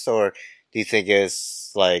 novice? Or do you think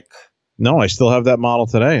it's like... No, I still have that model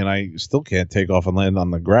today, and I still can't take off and land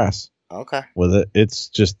on the grass. Okay. With it. It's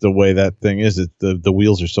just the way that thing is. The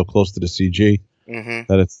wheels are so close to the CG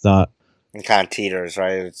that it's not... It kind of teeters,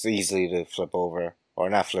 right? It's easy to flip over. Or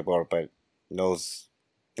not flip over, but nose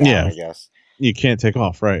down, I guess. You can't take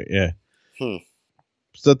off, right? Yeah.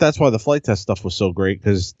 So that's why the flight test stuff was so great,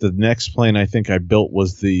 because the next plane I think I built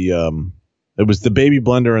was the Baby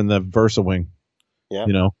Blender and the Versa Wing.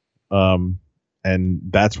 Yeah. And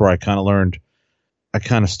that's where I kind of learned I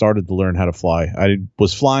kind of started to learn how to fly. I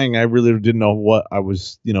was flying. I really didn't know what I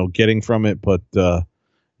was, getting from it. But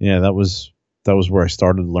yeah, that was where I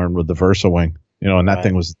started to learn with the VersaWing. And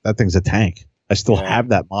Right. that thing's a tank. I still Yeah. have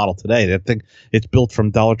that model today. That thing, it's built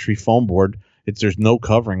from Dollar Tree foam board. There's no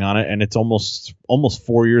covering on it, and it's almost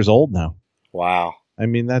 4 years old now. Wow. I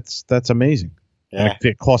mean, that's amazing. Yeah. And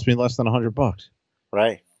it cost me less than $100.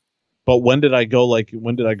 Right. But when did I go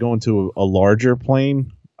into a larger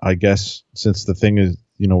plane? I guess since the thing is,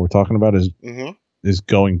 we're talking about Mm-hmm. is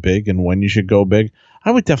going big and when you should go big.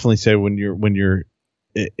 I would definitely say when you're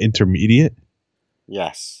intermediate.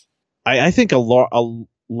 Yes. I think a lot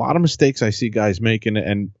of mistakes I see guys making,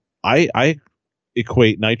 and I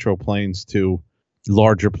equate nitro planes to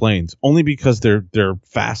larger planes only because they're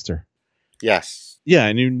faster. Yes. Yeah,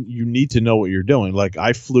 and you need to know what you're doing. Like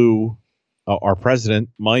I flew our president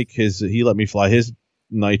Mike, he let me fly his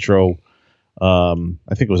nitro. I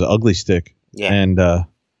think it was an ugly stick. Yeah. And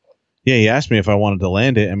he asked me if I wanted to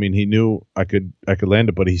land it. I mean, he knew I could land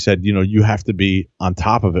it, but he said, you have to be on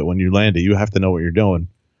top of it when you land it. You have to know what you're doing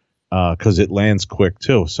because it lands quick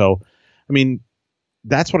too. So, I mean,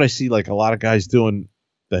 that's what I see like a lot of guys doing.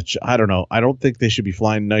 I don't know. I don't think they should be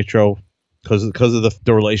flying nitro because of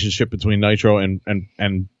the relationship between nitro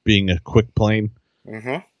and being a quick plane.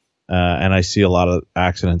 Mm-hmm. And I see a lot of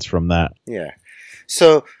accidents from that. Yeah.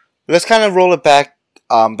 So let's kind of roll it back.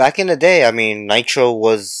 Back in the day, I mean, nitro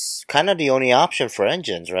was kind of the only option for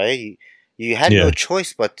engines, right? You had no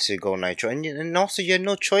choice but to go nitro, and also you had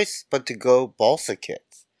no choice but to go balsa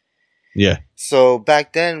kits. Yeah. So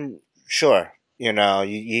back then, sure,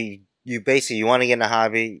 you basically you want to get in a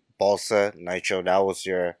hobby, balsa, nitro, that was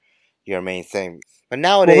your main thing. But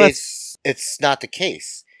nowadays, it's not the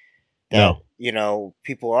case. No.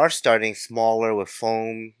 People are starting smaller with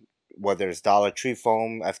foam, whether it's Dollar Tree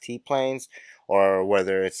foam FT planes or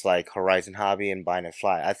whether it's like Horizon Hobby and Bind and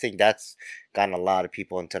Fly. I think that's gotten a lot of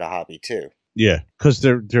people into the hobby too. Yeah, because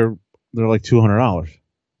they're like $200.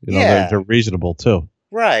 They're reasonable too.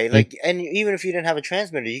 Right, and even if you didn't have a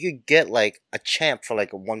transmitter, you could get like a Champ for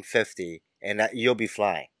like a 150, and you'll be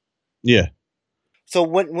flying. Yeah. So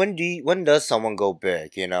when does someone go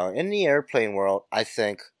big? In the airplane world, I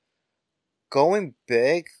think going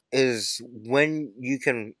big is when you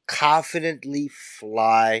can confidently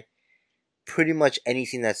fly pretty much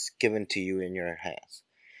anything that's given to you in your hands.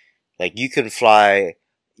 Like you can fly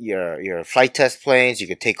your flight test planes, you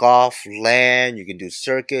can take off, land, you can do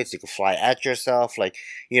circuits, you can fly at yourself, like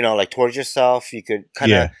towards yourself. You could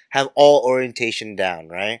kind of have all orientation down,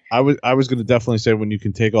 right? I was going to definitely say when you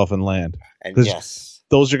can take off and land. And yes.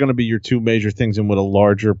 Those are going to be your two major things. And with a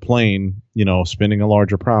larger plane, spinning a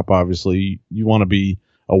larger prop, obviously, you want to be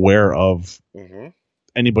aware of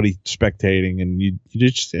anybody spectating, and you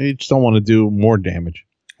just don't want to do more damage.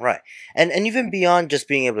 Right. And even beyond just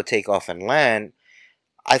being able to take off and land,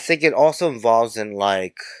 I think it also involves in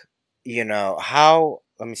let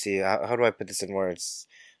me see, how do I put this in words?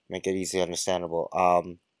 Make it easy understandable. I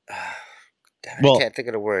can't think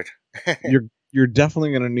of the word. You're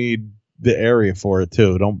definitely going to need the area for it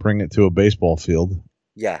too. Don't bring it to a baseball field.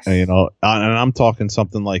 Yes. And, and I'm talking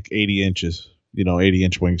something like 80 inches,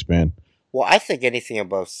 80-inch wingspan. Well, I think anything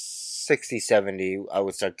above 60, 70, I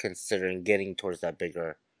would start considering getting towards that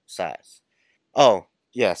bigger size. Oh,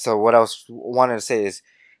 yeah. So what I wanted to say is,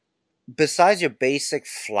 besides your basic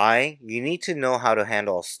flying, you need to know how to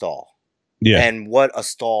handle a stall. Yeah. And what a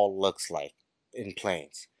stall looks like in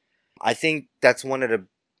planes. I think that's one of the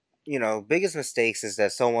biggest mistakes is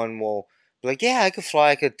that someone will be like, yeah, I could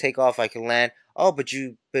fly, I could take off, I can land. Oh, but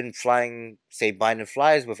you've been flying, say, Bind and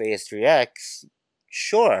Flies with AS3X.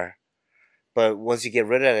 Sure. But once you get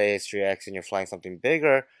rid of AS3X and you're flying something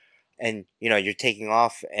bigger and, you're taking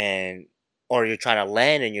off or you're trying to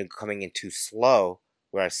land and you're coming in too slow,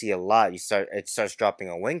 where I see a lot, it starts dropping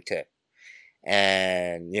a wingtip.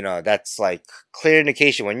 And, that's like clear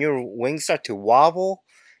indication. When your wings start to wobble,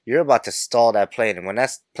 you're about to stall that plane. And when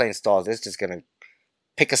that plane stalls, it's just going to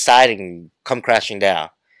pick a side and come crashing down.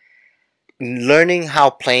 Learning how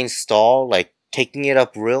planes stall, like taking it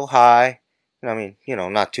up real high. I mean,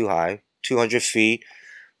 not too high, 200 feet.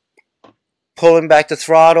 Pulling back the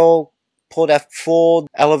throttle, pull that full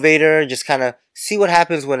elevator, just kind of see what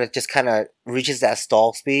happens when it just kind of reaches that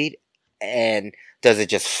stall speed. And does it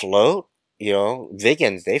just float?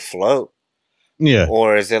 Vigans, they float. Yeah.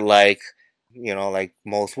 Or is it like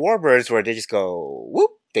most warbirds where they just go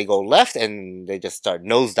whoop, they go left and they just start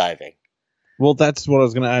nosediving. Well, that's what I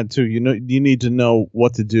was going to add too. You need to know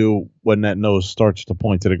what to do when that nose starts to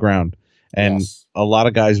point to the ground. And a lot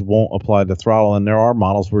of guys won't apply the throttle, and there are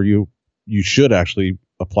models where you should actually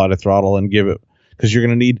apply the throttle and give it, because you're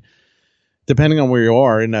going to need, depending on where you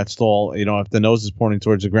are in that stall, if the nose is pointing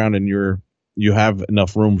towards the ground and you have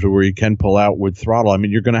enough room to where you can pull out with throttle, I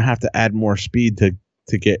mean, you're going to have to add more speed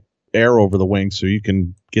to get air over the wing so you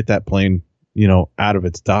can get that plane, out of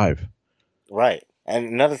its dive. Right. And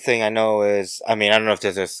another thing I know is, I mean, I don't know if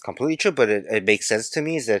this is completely true, but it makes sense to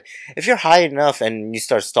me, is that if you're high enough and you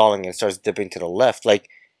start stalling and it starts dipping to the left, like,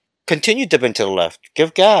 continue dipping to the left.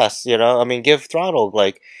 Give gas, I mean, give throttle.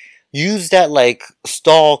 Like, use that, like,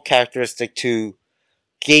 stall characteristic to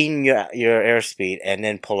gain your airspeed and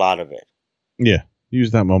then pull out of it. Yeah.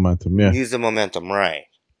 Use that momentum. Yeah. Use the momentum, right.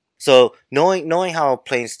 So, knowing how a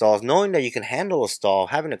plane stalls, knowing that you can handle a stall,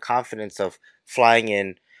 having the confidence of flying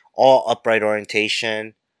in all upright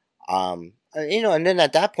orientation, and then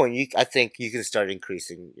at that point, I think you can start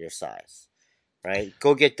increasing your size, right?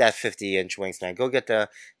 Go get that 50-inch wingspan. Go get the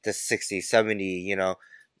 60, 70,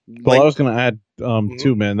 Well, I was going to add,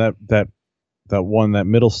 too, man, that one, that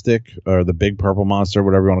middle stick, or the big purple monster,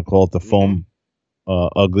 whatever you want to call it, the foam,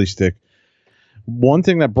 ugly stick. One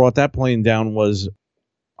thing that brought that plane down was,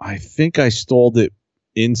 I think I stalled it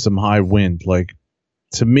in some high wind. Like,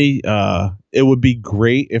 to me, it would be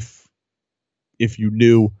great if you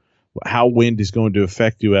knew how wind is going to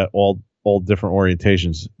affect you at all different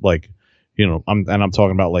orientations. Like, I'm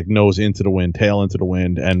talking about like nose into the wind, tail into the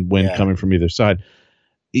wind, and wind coming from either side.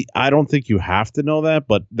 I don't think you have to know that,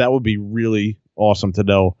 but that would be really awesome to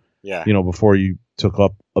know. Yeah. Before you took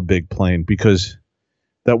up a big plane, because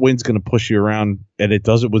that wind's going to push you around, and it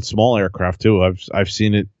does it with small aircraft too. I've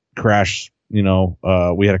seen it crash. We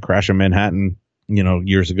had a crash in Manhattan,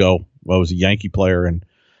 years ago. I was a Yankee player, and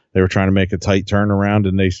they were trying to make a tight turnaround,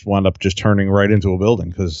 and they wound up just turning right into a building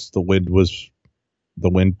because the wind pushed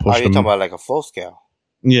them. Are you talking about like a full scale?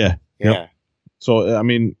 Yeah. Yeah. Yep. So, I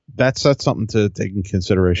mean, that's something to take in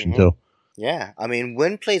consideration too. Yeah. I mean,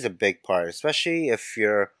 wind plays a big part, especially if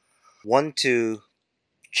you're one to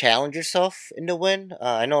challenge yourself in the wind.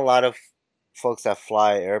 I know a lot of folks that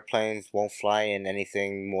fly airplanes won't fly in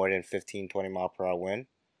anything more than 15, 20 mile per hour wind.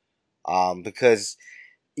 Because,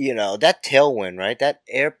 that tailwind, right?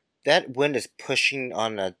 That wind is pushing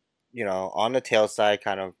on the tail side,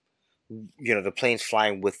 kind of, the plane's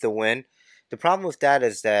flying with the wind. The problem with that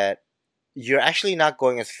is that you're actually not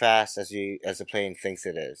going as fast as the plane thinks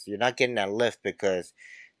it is. You're not getting that lift because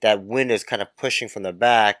that wind is kind of pushing from the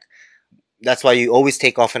back. That's why you always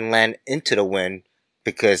take off and land into the wind,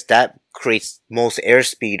 because that creates most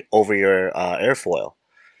airspeed over your airfoil.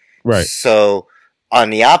 Right. So on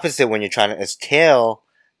the opposite, when you're trying to tail,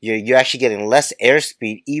 you're actually getting less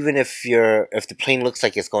airspeed, even if the plane looks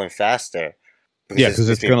like it's going faster. Because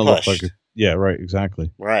it's going to look like it. Yeah, right,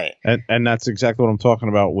 exactly. Right. And that's exactly what I'm talking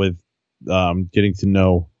about with getting to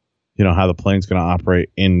know, how the plane's going to operate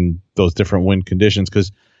in those different wind conditions,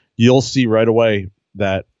 because you'll see right away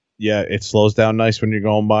that, yeah, it slows down nice when you're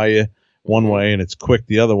going by you one way and it's quick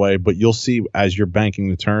the other way, but you'll see as you're banking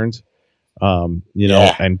the turns,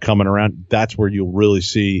 and coming around, that's where you'll really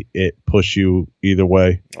see it push you either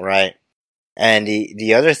way. Right. And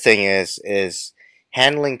the other thing is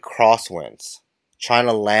handling crosswinds, trying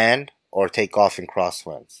to land or take off in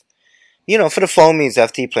crosswinds. For the foamies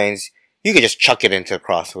FT planes, you could just chuck it into a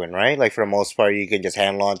crosswind, right? Like, for the most part, you can just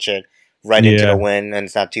hand launch it right into the wind, and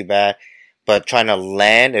it's not too bad. But trying to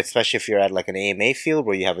land, especially if you're at like an AMA field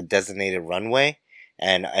where you have a designated runway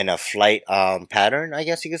and a flight pattern, I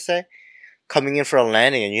guess you could say, coming in for a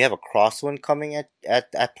landing and you have a crosswind coming at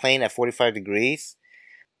that plane at 45 degrees,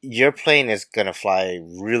 your plane is going to fly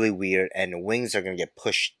really weird, and the wings are going to get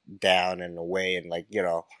pushed down and away and, like,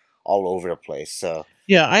 all over the place. So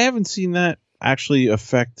yeah, I haven't seen that actually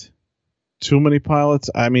affect too many pilots.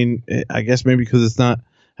 I mean, I guess maybe because it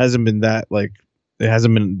hasn't been that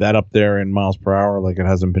up there in miles per hour. Like, it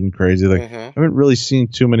hasn't been crazy. Like, I haven't really seen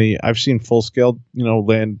too many. I've seen full scale,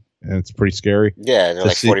 land, and it's pretty scary. Yeah, they're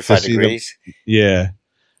like 45 degrees.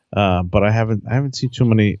 But I haven't seen too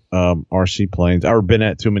many RC planes, or been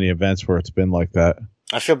at too many events where it's been like that.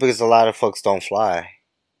 I feel because a lot of folks don't fly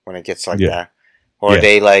when it gets like that, or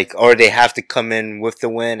they have to come in with the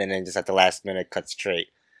wind and then just at the last minute cut straight.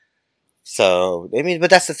 So, I mean,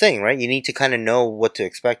 but that's the thing, right? You need to kind of know what to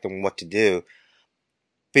expect and what to do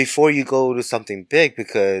before you go to something big,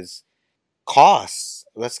 because costs.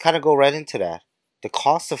 Let's kind of go right into that. The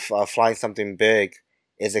cost of flying something big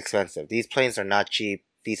is expensive. These planes are not cheap.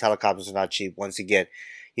 These helicopters are not cheap once you get,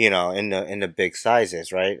 in the big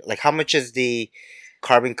sizes, right? Like, how much is the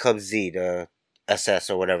Carbon Cub Z, the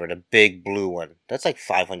SS or whatever, the big blue one? That's like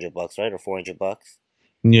 $500, right? Or $400?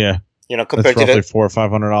 Yeah. Compared to roughly $400 or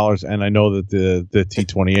 $500, and I know that the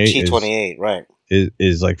T-28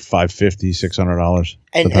 is like $550, $600,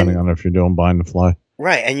 depending on if you're doing bind to fly.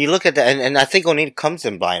 Right, and you look at that, and I think only it comes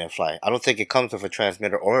in Blind and Fly. I don't think it comes with a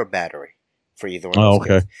transmitter or a battery for either one of Oh, those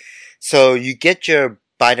okay. kits. So you get your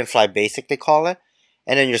Blind and Fly Basic, they call it,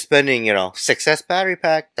 and then you're spending, 6S battery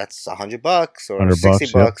pack. That's $100 or 60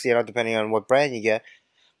 $100. Yep. bucks, depending on what brand you get.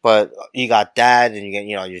 But you got that, and you get,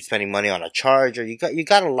 you're spending money on a charger. You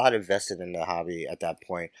got a lot invested in the hobby at that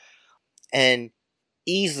point, and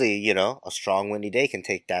easily, a strong windy day can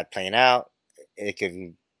take that plane out. It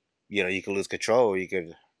can, you can lose control. You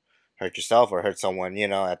could hurt yourself or hurt someone,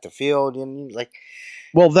 at the field. And like,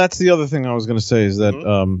 Well, that's the other thing I was going to say is that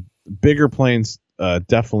Mhm. bigger planes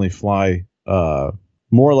definitely fly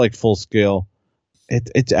more like full scale.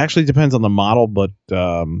 It actually depends on the model, but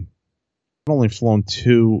I've only flown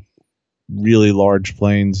two really large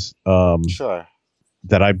planes Sure.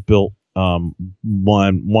 that I built. Both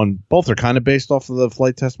are kind of based off of the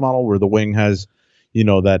flight test model, where the wing has,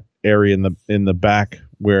 that area in the back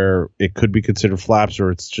where it could be considered flaps,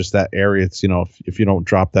 or it's just that area. It's if you don't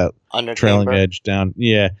drop that Under trailing camber. edge down,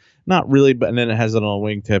 yeah, not really. But and then it has it on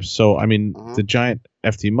wingtips. So I mean, Mhm. the giant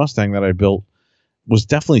FT Mustang that I built was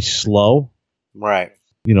definitely slow. Right.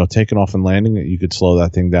 Taking off and landing, you could slow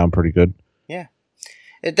that thing down pretty good. Yeah.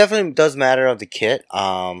 It definitely does matter of the kit.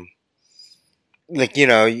 Like,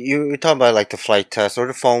 you're talking about like the flight test or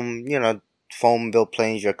the foam built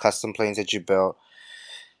planes, your custom planes that you built.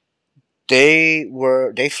 They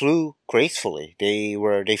flew gracefully.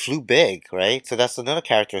 They flew big, right? So that's another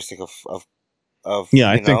characteristic of Yeah,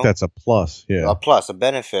 I think that's a plus. Yeah, a plus, a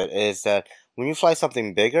benefit is that when you fly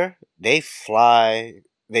something bigger, they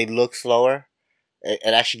look slower. It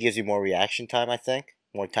actually gives you more reaction time, I think.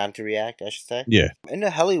 More time to react, I should say. yeah. In the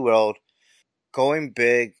heli world, going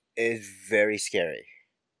big is very scary.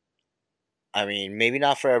 I mean, maybe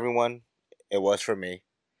not for everyone. It was for me.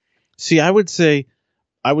 See, I would say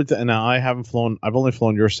now I haven't flown. I've only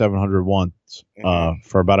flown your 700 once Mhm.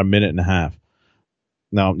 for about a minute and a half.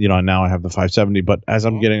 Now now I have the 570, but as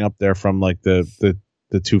I'm Mhm. getting up there from like the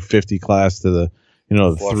 250 class to the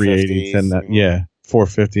the 380 and 450s. that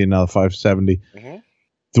 450 and now the 570. Hmm.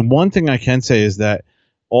 The one thing I can say is that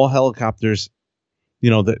all helicopters,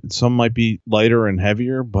 that some might be lighter and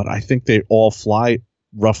heavier, but I think they all fly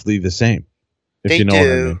roughly the same. If They you know what I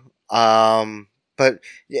do. mean. But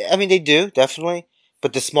yeah, I mean, they do definitely.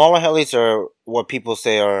 But the smaller helis are what people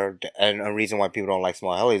say are, and a reason why people don't like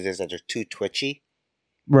small helis is that they're too twitchy.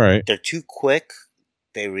 Right. They're too quick.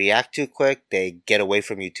 They react too quick. They get away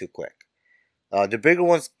from you too quick. The bigger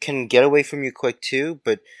ones can get away from you quick too,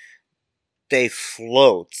 but they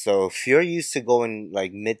float. So if you're used to going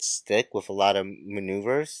like mid stick with a lot of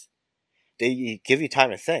maneuvers, they give you time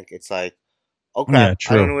to think. It's like, oh Yeah. crap, I don't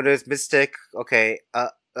True. know what it is. Mid stick. Okay.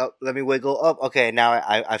 Let me wiggle up. Okay. Now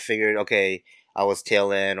I figured. Okay, I was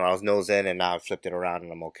tail in or I was nose in, and now I flipped it around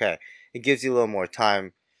and I'm okay. It gives you a little more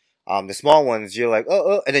time. The small ones, you're like,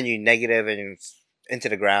 oh, and then you negative and it's into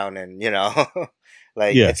the ground, and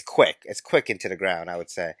like Yeah. it's quick. It's quick into the ground, I would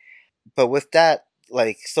say. But with that,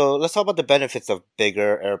 like, so let's talk about the benefits of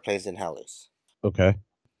bigger airplanes than helis. Okay.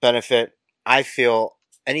 Benefit, I feel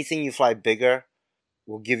anything you fly bigger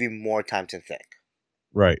will give you more time to think.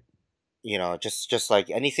 Right. Just like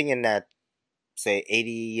anything in that, say,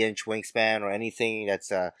 80-inch wingspan or anything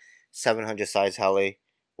that's a 700 size heli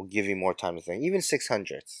will give you more time to think. Even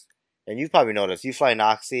 600s. And you've probably noticed, you fly an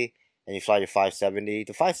Oxy and you fly your 570.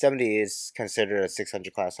 The 570 is considered a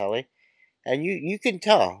 600 class heli. And you can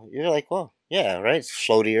tell. You're like, well, yeah, right? It's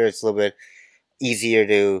floatier. It's a little bit easier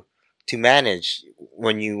to manage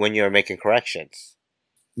when you're making corrections.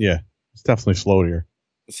 Yeah. It's definitely floatier.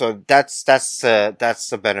 So that's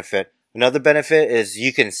a benefit. Another benefit is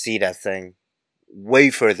you can see that thing way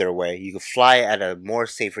further away. You can fly at a more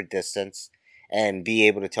safer distance and be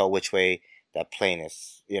able to tell which way that plane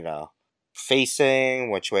is, facing,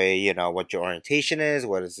 which way, what your orientation is,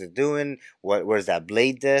 what is it doing, where's that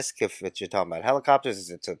blade disc? If you're talking about helicopters, is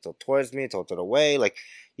it tilted towards me, tilted away? Like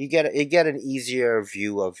you get an easier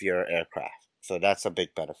view of your aircraft. So that's a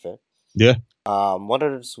big benefit. Yeah. What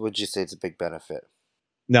else would you say is a big benefit?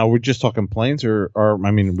 Now we're just talking planes, or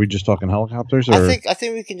I mean, we're just talking helicopters, I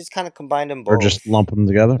think we can just kind of combine them or both. just lump them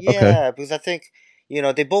together. Okay. Yeah, because I think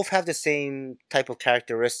they both have the same type of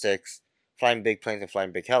characteristics, flying big planes and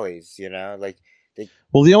flying big helis. Like they.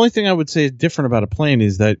 Well, the only thing I would say is different about a plane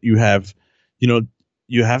is that you have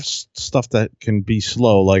stuff that can be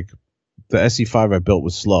slow. Like the SE5 I built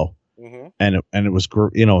was slow, Hmm. and it was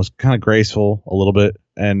it was kind of graceful a little bit,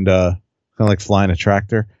 and kind of like flying a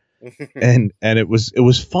tractor, and it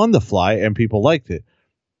was fun to fly, and people liked it.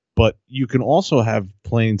 But you can also have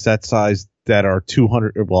planes that size that are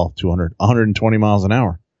 120 miles an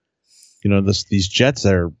hour. These jets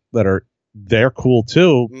that are they're cool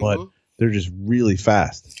too, but Hmm. they're just really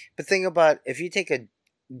fast. But think about if you take a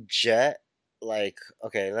jet, like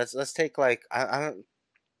okay, let's take like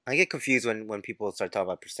I get confused when people start talking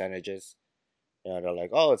about percentages. You know, they're like,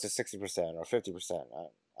 oh, it's a 60% or 50%.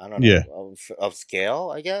 I don't Yeah, know of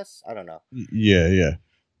scale. I guess I don't know. yeah, yeah.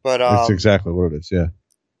 But It's exactly what it is. Yeah,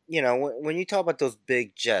 you know, when you talk about those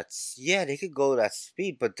big jets, yeah, they could go that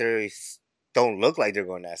speed, but don't look like they're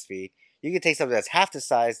going that speed. You could take something that's half the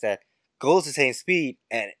size that goes the same speed,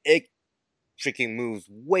 and it freaking moves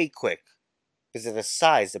way quick because of the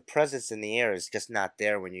size. The presence in the air is just not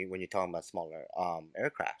there when you're talking about smaller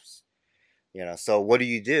aircrafts. You know, so what do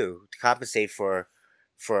you do to compensate for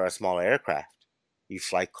a smaller aircraft? You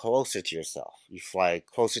fly closer to yourself. You fly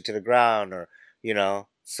closer to the ground, or you know,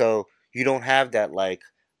 so you don't have that like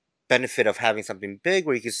benefit of having something big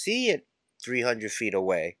where you can see it 300 feet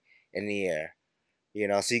away in the air. You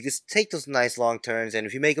know, so you can take those nice long turns, and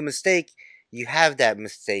if you make a mistake, you have that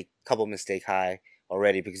couple mistake high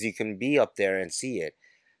already because you can be up there and see it.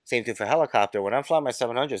 Same thing for helicopter. When I'm flying my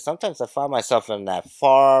 700, sometimes I find myself in that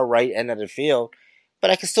far right end of the field, but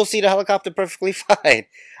I can still see the helicopter perfectly fine.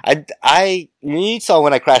 You saw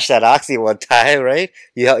when I crashed that Oxy one time, right?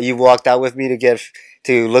 You walked out with me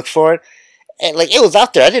to look for it, and like it was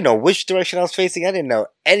out there. I didn't know which direction I was facing. I didn't know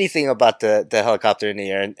anything about the helicopter in the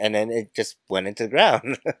air, and then it just went into the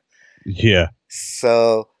ground. yeah,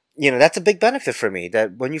 So you know that's a big benefit for me.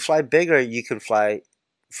 That when you fly bigger, you can fly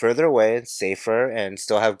further away and safer, and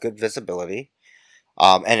still have good visibility.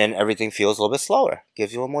 And then everything feels a little bit slower.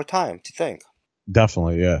 Gives you a little more time to think.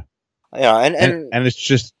 definitely. Yeah, You know, and and and it's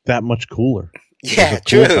just that much cooler. There's yeah, a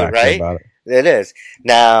cool true, factor right? about it. It is.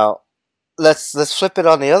 Now let's flip it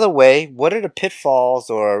on the other way. What are the pitfalls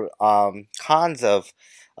or cons of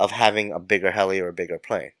having a bigger heli or a bigger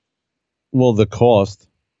plane? Well, the cost,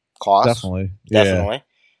 Cost, definitely. Yeah, definitely.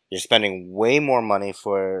 You're spending way more money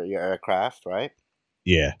for your aircraft, right?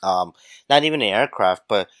 yeah, Um, Not even the aircraft,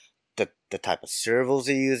 but the type of servos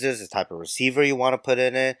it uses, the type of receiver you want to put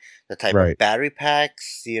in it, the type of right. battery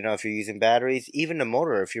packs. You know, if you're using batteries, even the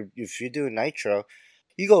motor. If you're doing nitro,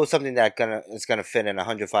 you go with something that is gonna fit in a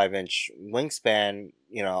 105-inch wingspan.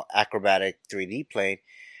 You know, acrobatic 3D plane.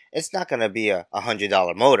 It's not gonna be a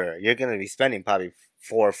 $100 motor. You're gonna be spending probably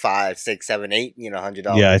four, five, six, seven, eight. You know, hundred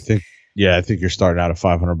Yeah, I dollars. think. Yeah, I think you're starting out at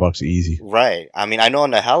 $500 easy. Right. I mean, I know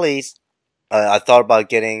on the helis, I thought about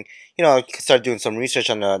getting, start doing some research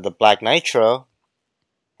on the Black Nitro,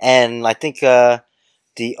 and I think the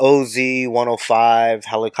OZ 105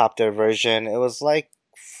 helicopter version, it was like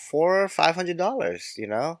 $400 or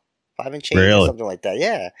 $500, 5 and change or Really? something like that.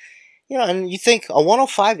 Yeah. And you think a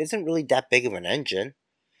 105 isn't really that big of an engine,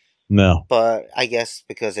 No. but I guess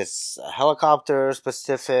because it's helicopter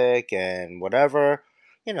specific and whatever,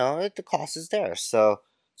 the cost is there. So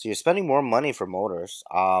you're spending more money for motors.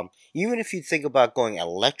 Even if you think about going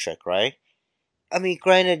electric, right? I mean,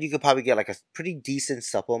 granted, you could probably get like a pretty decent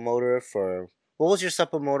supple motor for what was your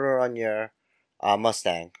supple motor on your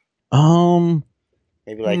Mustang? Um.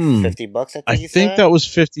 Maybe like Hmm. $50, I I think you think said. that was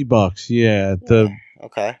 $50. Yeah. Yeah. The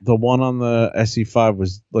Okay. the one on the SE5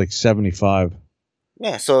 was like 75,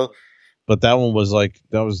 Yeah. So but that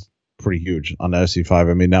was pretty huge on the SE5.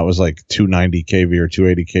 I mean, that was like 290 kV or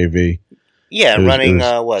 280 kV. yeah, It running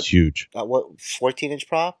was what huge. what 14-inch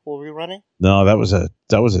prop were we running? No, that was a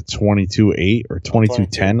 22.8 or Oh, 22.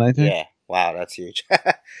 2210, I think. Yeah. Wow, that's huge.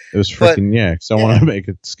 It was But freaking, yeah, because I want yeah. to make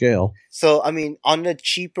it scale. So I mean, on the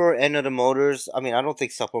cheaper end of the motors, I mean, I don't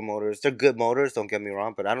think supple motors. They're good motors. Don't get me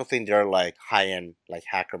wrong, but I don't think they're like high end, like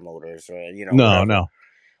hacker motors or No, whatever. no.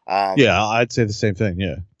 Um, Yeah, I'd say the same thing.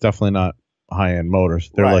 Yeah, definitely not high end motors.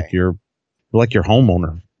 They're right. like your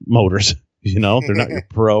homeowner motors. They're not your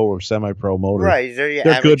pro or semi pro motors. Right, they're your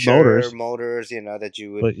They're good amateur motors, motors, that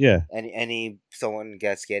you would but yeah, any someone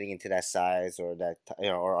gets getting into that size or that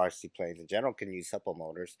or RC planes in general can use supple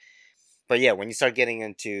motors. But yeah, when you start getting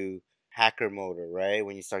into hacker motor, right?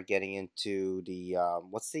 When you start getting into the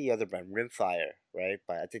what's the other brand? Rimfire, right?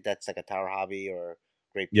 But I think that's like a Tower Hobby or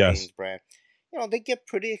Great yes, Plains brand. They get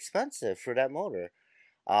pretty expensive for that motor.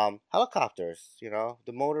 Helicopters, the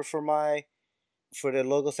motor for the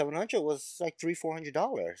Logo 700 was like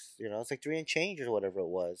 $300-$400. It's like three and change or whatever it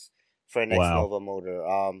was for an X wow, Nova motor.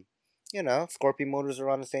 Scorpion motors are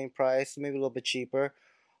around the same price, maybe a little bit cheaper.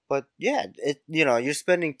 But yeah, you're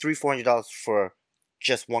spending $300-$400 for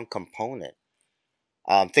just one component.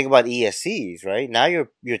 Think about ESCs, right? Now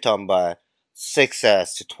you're talking about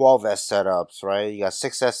 6S to 12S setups, right? You got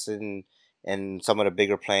 6S in some of the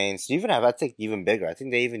bigger planes. You even have, I think, even bigger. I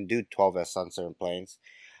think they even do 12S on certain planes.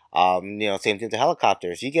 Same thing to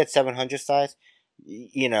helicopters. You get 700 size,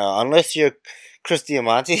 unless you're Chris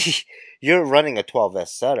Diamante, you're running a 12S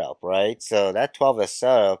setup, right? So that 12S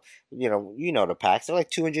setup, you know the packs are like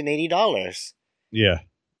 $280 Yeah,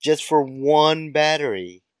 just for one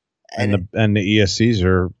battery, and and the ESCs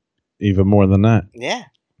are even more than that. yeah,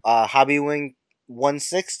 Hobbywing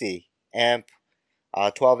 160 amp,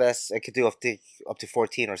 12S. It could do up to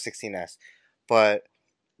 14 or 16S, but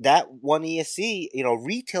that one ESC,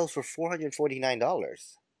 retails for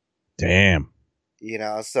 $449. Damn.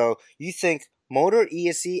 So you think motor,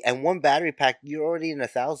 ESC, and one battery pack, you're already in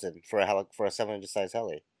 1,000 for a 700 size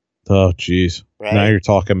heli, Oh, jeez. Now right? you're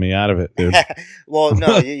talking me out of it, dude. Well,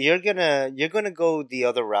 no, you're gonna go the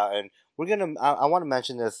other route, and we're gonna. I want to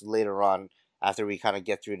mention this later on after we kind of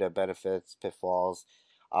get through the benefits, pitfalls.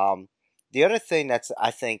 Um, the other thing that's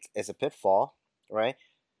I think is a pitfall, right,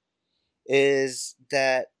 is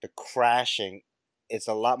that the crashing is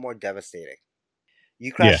a lot more devastating. You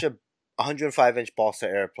Yeah. crash a 105-inch balsa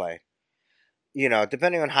airplane.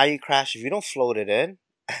 Depending on how you crash, if you don't float it in,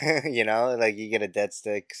 like you get a dead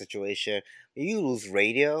stick situation, you lose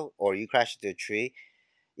radio or you crash into a tree,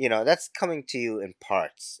 that's coming to you in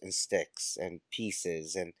parts and sticks and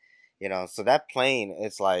pieces. And, so that plane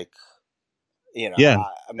is like, Yeah. I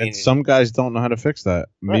And mean, some guys don't know how to fix that.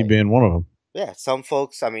 Me right. being one of them. Yeah. Some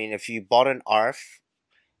folks, I mean, if you bought an ARF,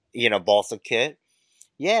 balsa kit,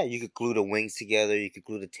 yeah, you could glue the wings together, you could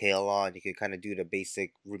glue the tail on, you could kind of do the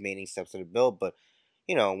basic remaining steps of the build. But,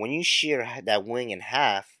 when you shear that wing in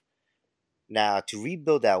half, now to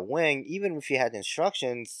rebuild that wing, even if you had the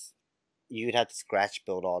instructions, you'd have to scratch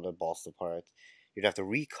build all the balsa parts. You'd have to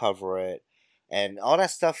recover it, and all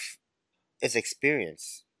that stuff is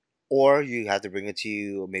experience. Or you have to bring it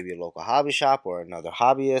to maybe a local hobby shop or another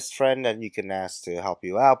hobbyist friend that you can ask to help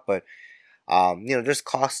you out. But there's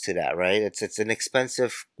cost to that, right? It's an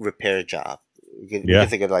expensive repair job. We can Yeah.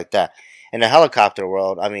 think of it like that. In the helicopter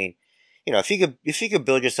world, I mean, if you could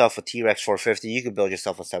build yourself a T-Rex 450, you could build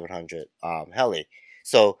yourself a 700 heli.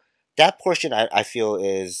 So that portion I feel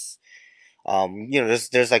is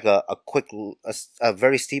there's like a quick a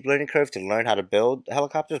very steep learning curve to learn how to build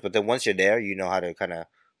helicopters, but then once you're there, you know how to kind of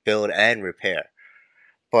build and repair.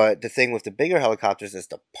 But the thing with the bigger helicopters is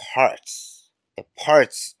the parts. The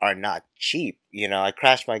parts are not cheap. I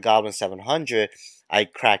crashed my Goblin 700. I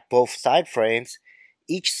cracked both side frames.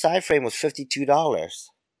 Each side frame was $52.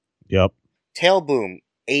 Yep. Tail boom,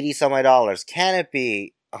 80 some odd dollars.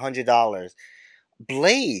 Canopy, $100.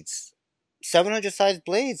 Blades, 700 size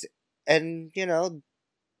blades, and they're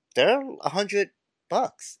 $100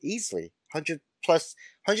 easily. 100 plus,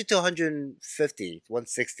 100 to 150,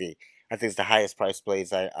 160. I think is the highest price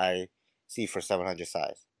blades I see for 700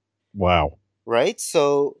 size. Wow. Right?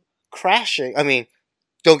 So crashing. I mean,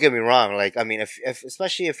 don't get me wrong. Like, I mean, if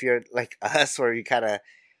especially if you're like us, where you kind of,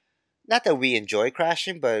 not that we enjoy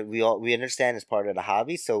crashing, but we understand it's part of the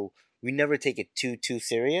hobby, so we never take it too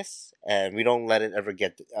serious, and we don't let it ever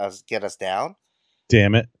get us down.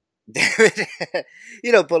 Damn it.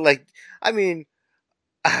 But like, I mean,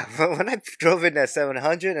 when I drove in that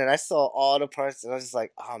 700 and I saw all the parts, and I was just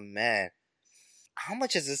like, oh man, how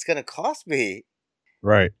much is this gonna cost me?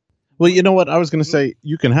 Right. Well, you know what? I was going to say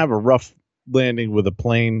you can have a rough landing with a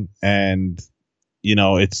plane, and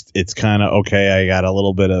it's kind of okay. I got a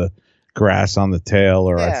little bit of grass on the tail,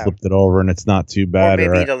 or I Yeah. flipped it over, and it's not too Or bad.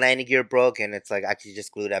 maybe the landing gear broke, and it's like I could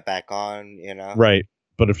just glue that back on. Right.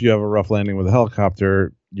 But if you have a rough landing with a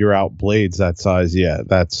helicopter, you're out blades that size. Yeah,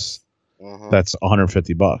 that's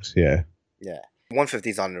 $150. Yeah. Yeah.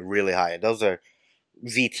 150's on the really high. Those are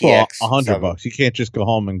Well, VTX. $100. You can't just go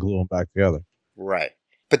home and glue them back together. Right.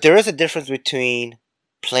 But there is a difference between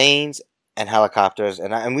planes and helicopters,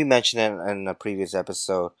 and we mentioned it in a previous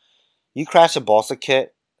episode. You crash a balsa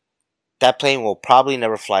kit, that plane will probably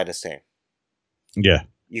never fly the same. Yeah.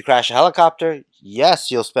 You crash a helicopter, yes,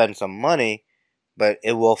 you'll spend some money, but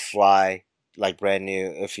it will fly like brand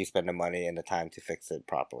new if you spend the money and the time to fix it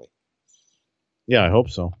properly. Yeah, I hope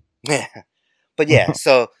so. But yeah,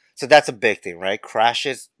 so that's a big thing, right?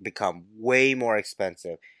 Crashes become way more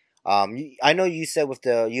expensive. I know you said with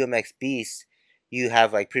the UMX Beast, you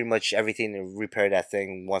have like pretty much everything to repair that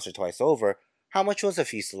thing once or twice over. How much was a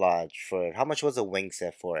fuselage for it? How much was a wing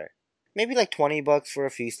set for it? Maybe like $20 for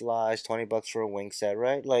a fuselage, $20 for a wing set,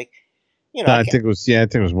 right? Like, I think it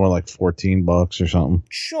was more like $14 or something.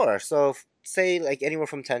 Sure. So say like anywhere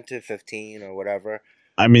from 10 to 15 or whatever.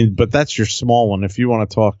 I mean, but that's your small one. If you want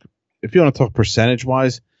to talk percentage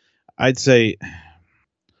wise, I'd say,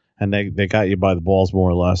 and they got you by the balls more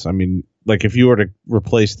or less. I mean, like if you were to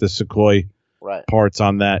replace the Sukhoi Right. parts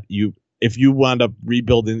on that, if you wound up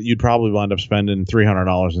rebuilding, you'd probably wind up spending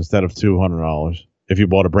 $300 instead of $200 if you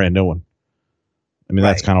bought a brand new one. I mean,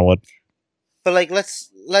 that's kind of what. But like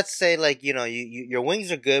let's say like your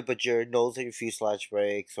wings are good, but your nose or your fuselage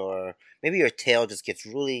breaks, or maybe your tail just gets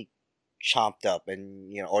really chomped up,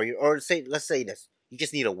 and or say let's say this, you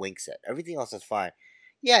just need a wing set. Everything else is fine.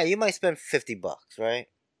 Yeah, you might spend $50, right?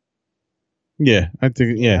 Yeah, I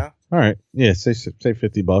think. You Yeah. know? All right. Yeah. Say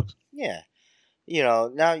 $50. Yeah.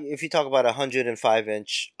 Now if you talk about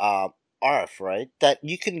 105-inch RF, right? That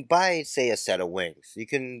you can buy, say, a set of wings. You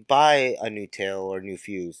can buy a new tail or new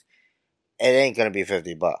fuse. It ain't gonna be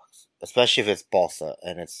 $50, especially if it's balsa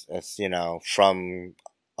and it's from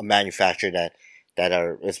a manufacturer that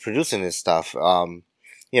is producing this stuff.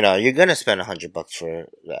 You're gonna spend $100 for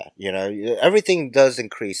that. Everything does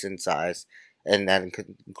increase in size, and that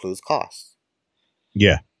includes costs.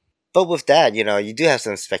 Yeah. But with that, you do have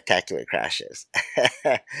some spectacular crashes.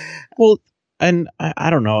 Well, and I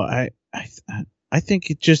don't know. I think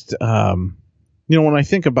it just when I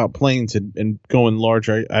think about planes and going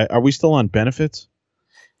larger, are we still on benefits?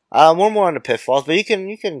 We're more on the pitfalls, but you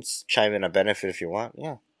can chime in a benefit if you want.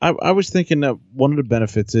 Yeah. I was thinking that one of the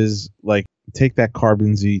benefits is like take that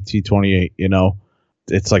Carbon Z T28.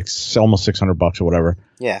 It's like almost $600 or whatever.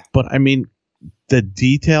 Yeah. But I mean, the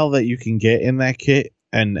detail that you can get in that kit,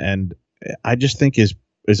 and I just think is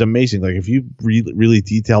amazing. Like if you really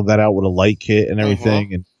detailed that out with a light kit and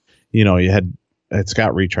everything, and it's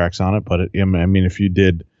got retracts on it, but I mean, if you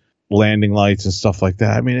did landing lights and stuff like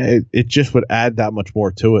that, I mean, it just would add that much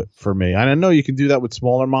more to it for me. And I know you can do that with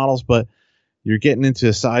smaller models, but you're getting into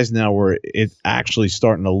a size now where it's actually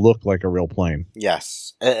starting to look like a real plane.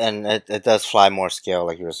 Yes, and it does fly more scale,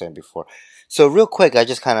 like you were saying before. So real quick, I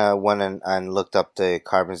just kind of went and looked up the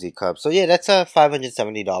Carbon Z Cub. So yeah, that's a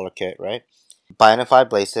 $570 kit, right? Buying a 5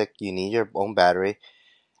 basic, you need your own battery.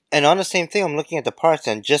 And on the same thing, I'm looking at the parts,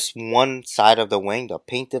 and just one side of the wing, the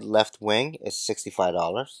painted left wing, is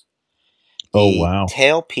 $65. Oh, The wow.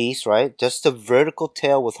 tail piece, right? Just the vertical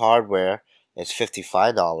tail with hardware is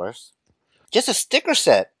 $55. Just a sticker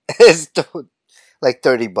set is like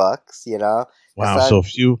 $30, Wow.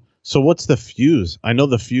 So what's the fuse? I know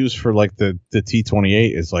the fuse for like the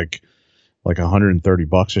T28 is like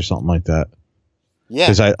 $130 or something like that. Yeah.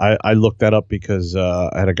 Because I looked that up because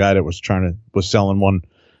I had a guy that was selling one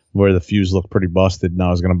where the fuse looked pretty busted, and I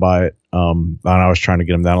was gonna buy it. And I was trying to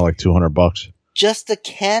get him down to like $200. Just the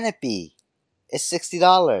canopy is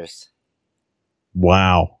 $60.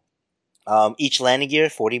 Wow. Each landing gear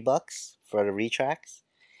 $40 for the retracts.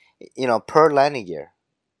 Per landing gear.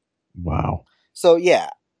 Wow. So yeah,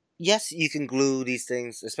 yes, you can glue these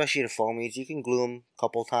things, especially the foamies. You can glue them a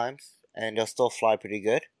couple times, and they'll still fly pretty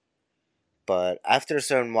good. But after a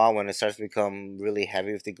certain while, when it starts to become really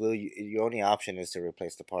heavy with the glue, your only option is to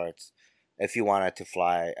replace the parts if you want it to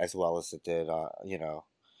fly as well as it did. Well,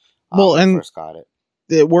 when and you first got it.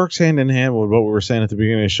 It works hand in hand with what we were saying at the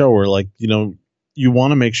beginning of the show, where like you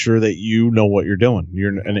want to make sure that you know what you're doing.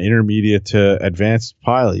 You're an intermediate to advanced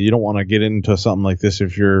pilot. You don't want to get into something like this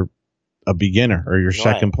if you're a beginner or your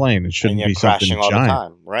second plane. It shouldn't be something all giant. The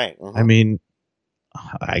time. Right. Mm-hmm. I mean,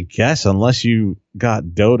 I guess unless you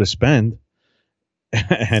got dough to spend,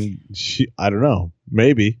 and I don't know,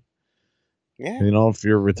 maybe. Yeah. If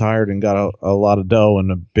you're retired and got a lot of dough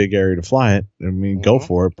and a big area to fly it, I mean, go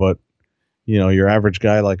for it. But your average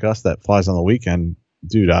guy like us that flies on the weekend,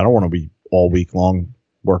 dude, I don't want to be all week long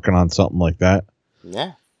working on something like that.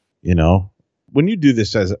 Yeah. When you do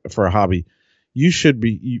this for a hobby, you should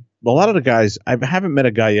be. A lot of the guys, I haven't met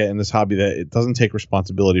a guy yet in this hobby that it doesn't take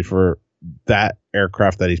responsibility for that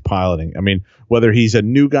aircraft that he's piloting. I mean, whether he's a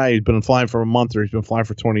new guy who's been flying for a month or he's been flying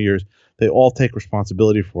for 20 years, they all take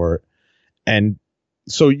responsibility for it. And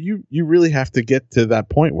so you really have to get to that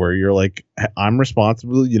point where you're like, I'm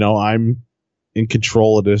responsible. I'm in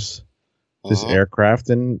control of this aircraft,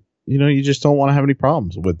 and you just don't want to have any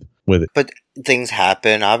problems with it. But things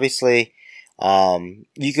happen. Obviously,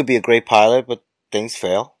 you could be a great pilot, but things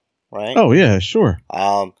fail, right? Oh yeah, sure.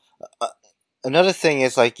 Another thing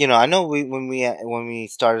is like I know when we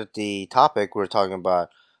started the topic, we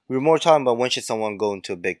were more talking about when should someone go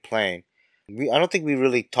into a big plane. I don't think we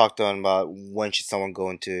really talked about when should someone go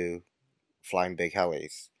into flying big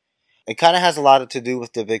helis. It kind of has a lot to do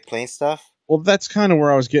with the big plane stuff. Well, that's kind of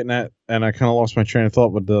where I was getting at, and I kind of lost my train of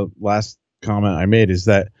thought with the last comment I made. Is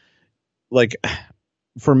that like,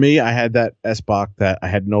 for me, I had that SBOC that I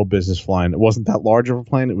had no business flying. It wasn't that large of a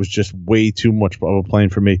plane. It was just way too much of a plane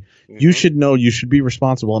for me. Mm-hmm. You should know. You should be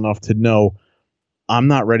responsible enough to know I'm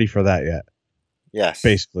not ready for that yet. Yes,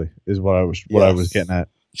 basically is what I was getting at.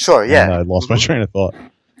 Sure, yeah. And I lost my train of thought.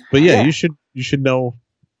 But yeah, you should know,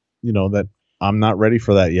 that I'm not ready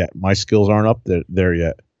for that yet. My skills aren't up there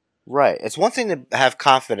yet. Right. It's one thing to have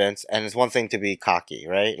confidence, and it's one thing to be cocky,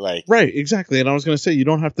 right? Like, Right, exactly. And I was going to say, you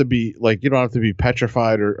don't have to be like, you don't have to be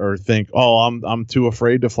petrified or think, oh, I'm too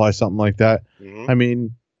afraid to fly something like that. mhm. I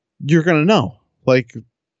mean, you're going to know. Like,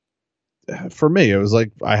 for me, it was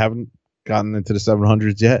like, I haven't gotten into the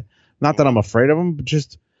 700s yet. Not that I'm afraid of them, but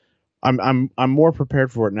just I'm more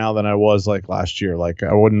prepared for it now than I was like last year. Like,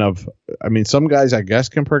 I wouldn't have. I mean, some guys I guess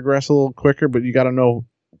can progress a little quicker, but you got to know,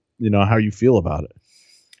 how you feel about it.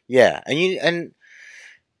 Yeah, and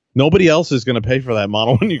Nobody else is going to pay for that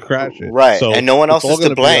model when you crash it, right, so and no one it's else all is to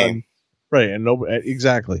gonna be blame. right, and no,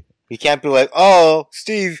 exactly. You can't be like, "Oh,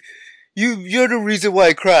 Steve, you're the reason why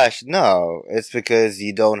I crashed." No, it's because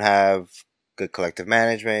you don't have good collective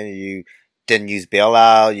management. You didn't use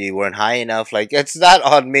bailout. You weren't high enough. Like, it's not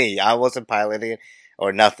on me. I wasn't piloting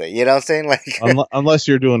or nothing. You know what I'm saying? Like, Unless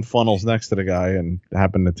you're doing funnels next to the guy and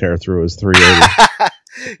happen to tear through his 380.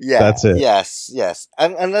 yeah, That's it. yes.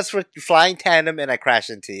 Unless we're flying tandem and I crash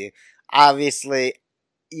into you, obviously,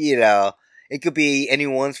 it could be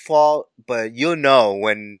anyone's fault, but you'll know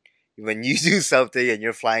when you do something and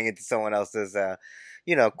you're flying into someone else's,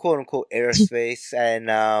 quote unquote airspace,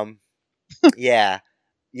 and yeah,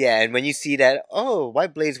 and when you see that, oh, my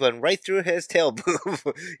blades went right through his tail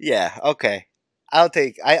boob. Yeah, okay, I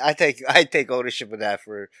take ownership of that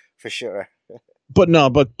for sure. But no,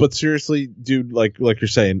 but seriously, dude, like you're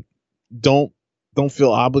saying, don't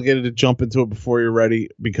feel obligated to jump into it before you're ready,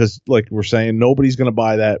 because like we're saying, nobody's going to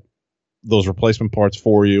buy those replacement parts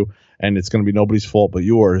for you, and it's going to be nobody's fault but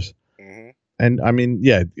yours. Mm-hmm. And I mean,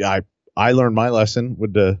 yeah, I learned my lesson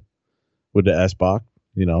with the S-Bach,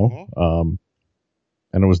 Mm-hmm.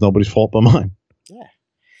 And it was nobody's fault but mine. Yeah,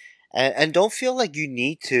 and don't feel like you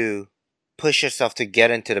need to push yourself to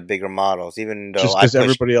get into the bigger models, even though Just because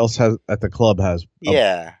everybody else has at the club has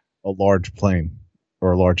a large plane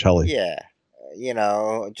or a large heli. Yeah.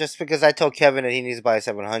 Just because I told Kevin that he needs to buy a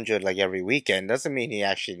 700 like every weekend doesn't mean he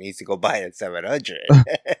actually needs to go buy a 700.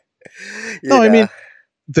 No, I mean,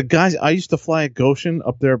 the guys I used to fly at Goshen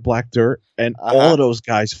up there at Black Dirt, and all of those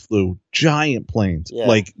guys flew giant planes. Yeah.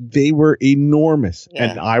 Like, they were enormous. Yeah.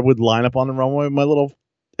 And I would line up on the runway with my little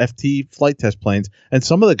FT flight test planes, and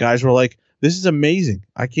some of the guys were like, this is amazing.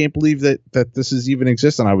 I can't believe that this is even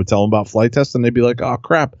exists. And I would tell them about flight tests, and they'd be like, oh,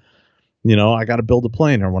 crap. I got to build a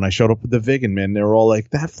plane. Or when I showed up with the Vigan, man, they were all like,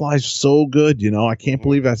 that flies so good. I can't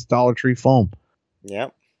believe that's Dollar Tree foam.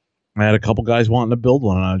 Yep. I had a couple guys wanting to build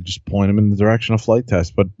one, and I just point them in the direction of flight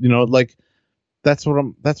test. But, like, that's what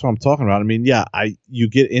I'm talking about. I mean, yeah, you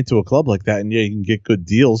get into a club like that, and yeah, you can get good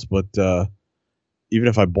deals. But even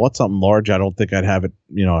if I bought something large, I don't think I'd have it.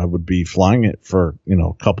 I would be flying it for,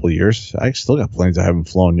 a couple of years. I still got planes I haven't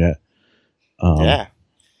flown yet. Yeah.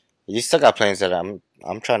 You still got planes that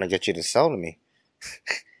I'm trying to get you to sell to me.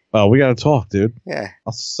 Oh, we got to talk, dude. Yeah.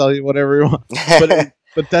 I'll sell you whatever you want.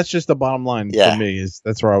 But that's just the bottom line for me. Is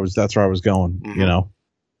that's where I was going. Mm-hmm.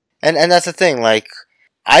 And that's the thing. Like,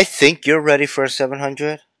 I think you're ready for a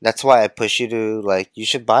 700. That's why I push you to, like, you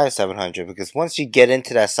should buy a 700, because once you get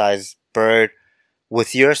into that size bird,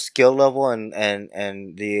 with your skill level and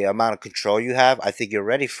the amount of control you have, I think you're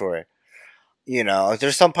ready for it.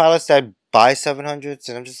 There's some pilots that buy 700s,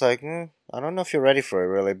 and I'm just like, I don't know if you're ready for it,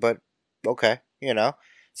 really, but okay,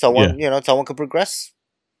 someone could progress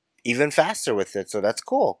even faster with it, so that's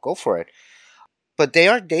cool. Go for it. But they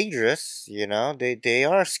are dangerous, they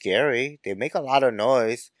are scary. They make a lot of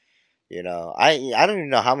noise. I don't even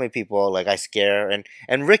know how many people like I scare,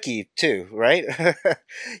 and Ricky too, right?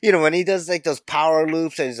 When he does like those power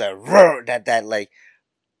loops and he's like roar, that like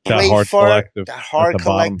that hard collective, that hard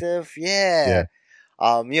collective, yeah.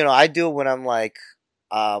 I do it when I'm like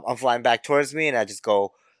I'm flying back towards me, and I just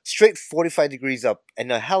go straight 45 degrees up,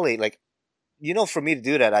 and the heli, like, for me to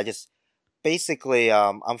do that, I just basically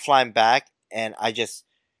I'm flying back, and I just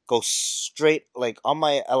go straight, like, on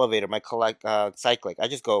my elevator, my cyclic. I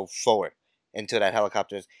just go forward into that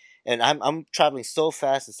helicopter, and I'm traveling so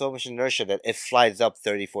fast and so much inertia that it flies up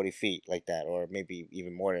 30, 40 feet like that, or maybe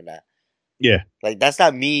even more than that. Yeah. Like, that's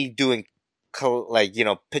not me doing,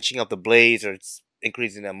 pitching up the blades or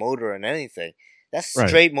increasing the motor and anything. That's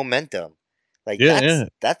straight momentum. Like,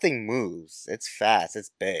 that thing moves. It's fast.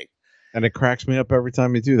 It's big. And it cracks me up every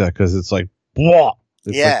time you do that, because it's like, whoa!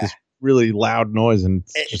 It's like this really loud noise, and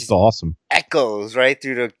it's just awesome. Echoes right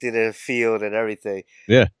through the field and everything.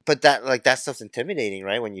 Yeah. But that stuff's intimidating,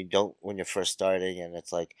 right? When you're first starting, and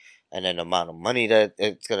it's like, and then the amount of money that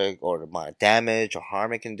it's gonna, or the amount of damage or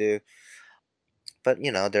harm it can do. But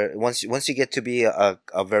once you get to be a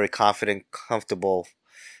very confident, comfortable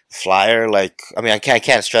flyer, like, I mean, I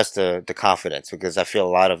can't stress the confidence, because I feel a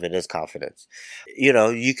lot of it is confidence.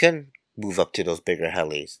 You can move up to those bigger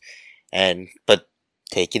helis. But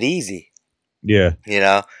take it easy. Yeah. You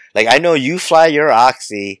know, like I know you fly your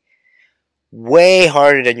Oxy way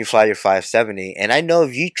harder than you fly your 570, and I know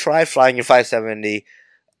if you try flying your 570,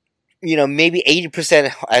 you know, maybe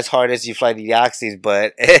 80% as hard as you fly the Oxys,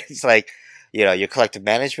 but it's like, you know, your collective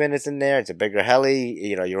management is in there. It's a bigger heli.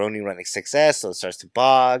 You know, you're only running 6S, so it starts to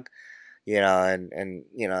bog. You know, and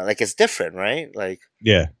you know, like it's different, right? Like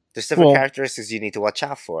Yeah. there's different Well, characteristics you need to watch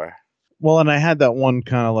out for. well, and I had that one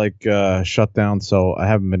kind of like shut down, so I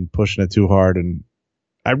haven't been pushing it too hard, and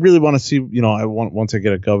I really want to see, you know, I want once I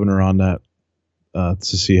get a governor on that to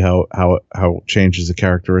see how it changes the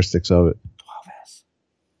characteristics of it.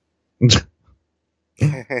 12S.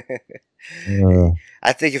 Uh,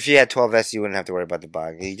 I think if you had 12S, you wouldn't have to worry about the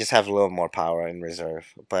bug. You just have a little more power in reserve.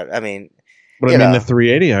 But I mean, but I you mean, know, the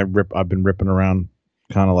 380, I've been ripping around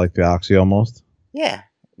kind of like the Oxy almost. yeah,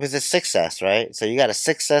 it was a 6S, right? So you got a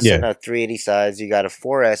 6S Yeah. in a 380 size. You got a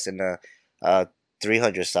 4S in a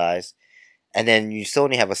 300 size. And then you still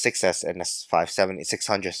only have a 6S in a 570,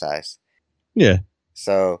 600 size. Yeah.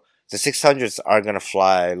 So the 600s are going to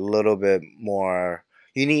fly a little bit more.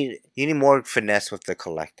 You need more finesse with the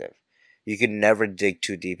collective. You can never dig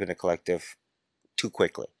too deep in the collective too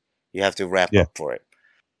quickly. You have to wrap Yeah. up for it.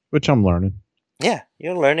 Which I'm learning. Yeah,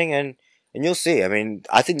 you're learning and you'll see. I mean,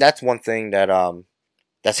 I think that's one thing that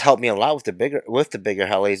that's helped me a lot with the bigger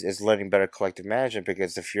helis is learning better collective management,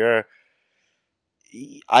 because if you're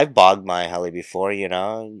I've bogged my heli before, you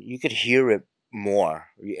know, you could hear it more.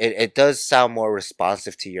 It does sound more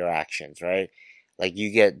responsive to your actions, right? Like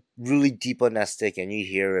you get really deep on that stick and you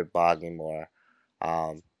hear it bogging more.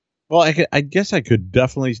 Um, Well, I guess I could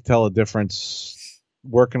definitely tell a difference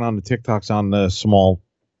working on the TikToks on the small,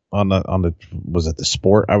 on the was it the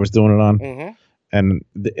sport I was doing it on, mhm. and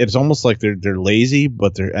it's almost like they're lazy,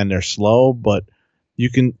 but they're slow, but you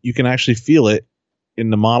can actually feel it in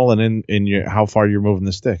the model and in your how far you're moving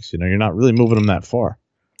the sticks. You know, you're not really moving them that far.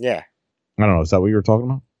 Yeah. I don't know. Is that what you were talking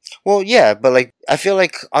about? Well, yeah, but like I feel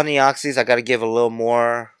like on the oxys, I got to give a little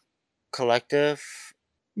more collective.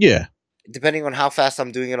 Yeah. Depending on how fast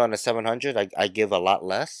I'm doing it on the 700, I give a lot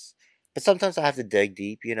less. But sometimes I have to dig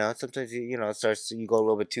deep, you know. Sometimes you know it starts you go a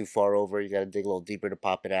little bit too far over. You got to dig a little deeper to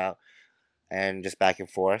pop it out, and just back and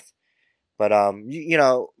forth. But you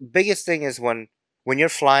know, biggest thing is when you're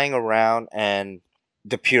flying around and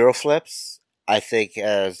the puro flips, I think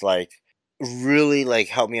as like really like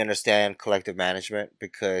help me understand collective management,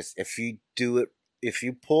 because if you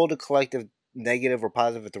pull the collective negative or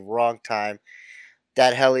positive at the wrong time,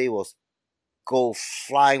 that heli will go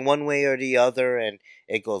flying one way or the other, and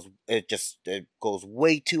it goes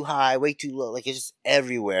way too high, way too low, like it's just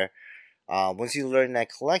everywhere. Once you learn that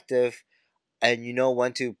collective and you know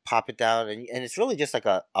when to pop it down, and it's really just like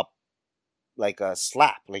a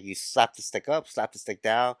slap, like you slap the stick up, slap the stick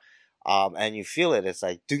down, and you feel it. It's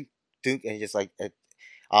like dunk dunk, and just like it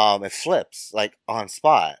flips like on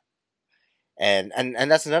spot. And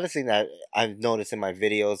that's another thing that I've noticed in my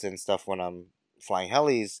videos and stuff when I'm flying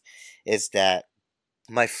helis, is that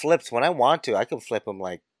my flips, when I want to, I can flip them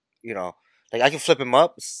like, you know, like I can flip them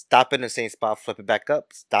up, stop in the same spot, flip it back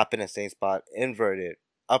up, stop in the same spot, invert it,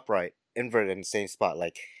 upright, invert it in the same spot.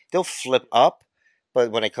 Like they'll flip up,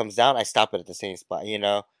 but when it comes down, I stop it at the same spot, you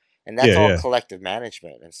know? And that's Yeah. all Yeah. collective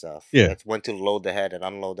management and stuff. Yeah. That's when to load the head and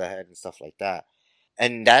unload the head and stuff like that.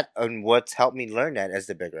 And what's helped me learn that is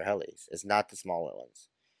the bigger helis. It's not the smaller ones.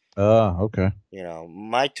 Okay. You know,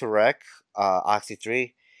 my Turek, Oxy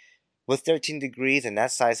 3, with 13 degrees and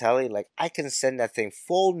that size heli, like I can send that thing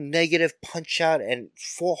full negative punch out and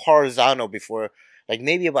full horizontal before, like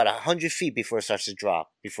maybe about 100 feet before it starts to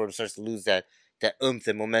drop, before it starts to lose that oomph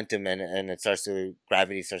and momentum, and it starts to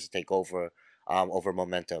gravity starts to take over, over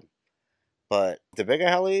momentum. But the bigger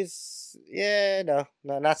helis, yeah, no,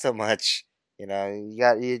 not so much. You know,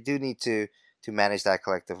 you do need to manage that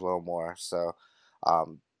collective a little more. So,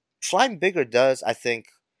 um, flying bigger does, I think,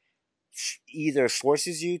 either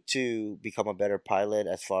forces you to become a better pilot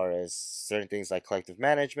as far as certain things like collective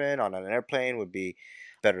management on an airplane would be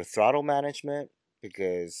better throttle management,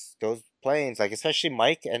 because those planes, like especially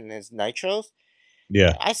Mike and his nitros,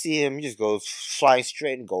 Yeah. I see him, he just goes flying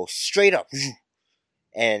straight and goes straight up,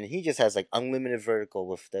 and he just has like unlimited vertical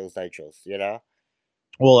with those nitros, you know.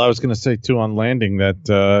 Well, I was going to say too on landing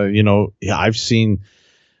that you know, yeah, I've seen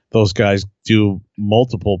those guys do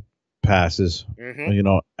multiple passes, Mm-hmm. you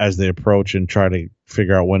know, as they approach and try to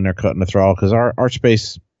figure out when they're cutting the throttle, because our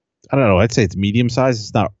space, I don't know, I'd say it's medium size.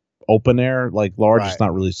 It's not open air like large. Right. It's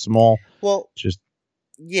not really small. Well, Just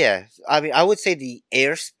yeah, I mean, I would say the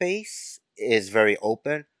airspace is very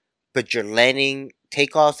open, but your landing,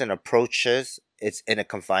 takeoffs, and approaches, it's in a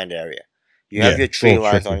confined area. You have Yeah, your it's a tree little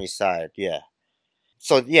lines on tricky. your side. Yeah.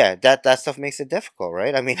 So yeah, that stuff makes it difficult,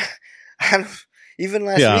 right? I mean, I don't, even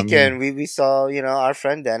last Yeah, I weekend mean, we saw our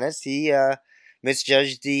friend Dennis. He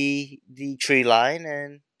misjudged the tree line,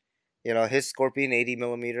 and his Scorpion 80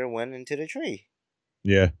 millimeter went into the tree.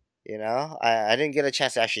 yeah, I didn't get a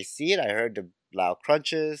chance to actually see it. I heard the loud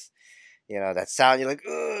crunches. That sound. You're like,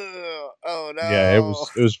 ugh, oh yeah. no.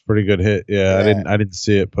 It was a pretty good hit. Yeah, Yeah. I didn't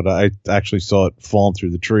see it, but I actually saw it falling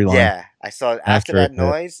through the tree line Yeah, I saw it after after it that hit.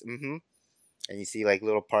 noise. And you see like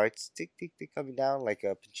little parts tick tick tick coming down like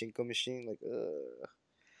a pachinko machine. Like, ugh.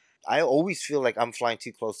 I always feel like I'm flying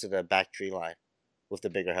too close to the back tree line with the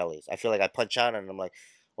bigger helis. I feel like I punch out and I'm like,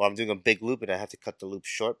 or I'm doing a big loop and I have to cut the loop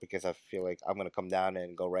short because I feel like I'm gonna come down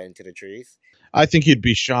and go right into the trees. I think you'd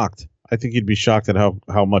be shocked. I think you'd be shocked at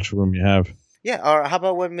how much room you have. Yeah, or how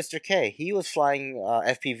about when Mr. K? He was flying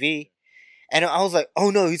FPV, and I was like, oh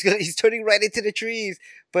no, he's turning right into the trees.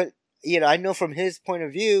 But I know from his point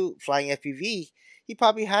of view, flying FPV, he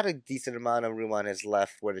probably had a decent amount of room on his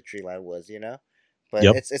left where the tree line was. But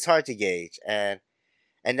Yep. it's hard to gauge, and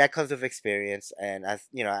that comes with experience. And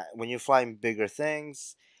when you're flying bigger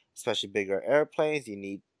things, especially bigger airplanes, you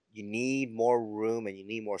need more room and you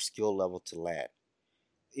need more skill level to land.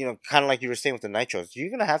 Kind of like you were saying with the nitros, you're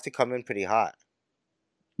gonna have to come in pretty hot.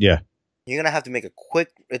 Yeah. You're gonna have to make a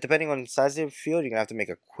quick, depending on the size of the field. You're gonna have to make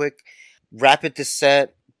a quick, rapid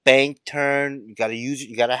descent, bank turn. You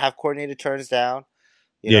gotta have coordinated turns down.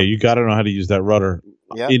 Yeah, you got to know how to use that rudder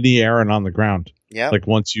Yep. in the air and on the ground. Yep. Like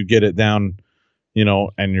once you get it down,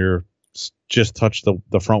 and you're just touch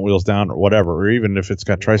the front wheels down or whatever, or even if it's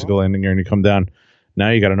got tricycle landing gear and you come down, now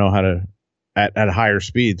you got to know how to at higher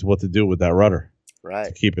speeds what to do with that rudder to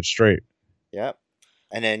Right. keep it straight. Yep.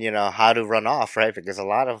 And then how to run off, right? Because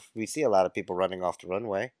we see a lot of people running off the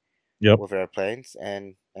runway Yep. with airplanes,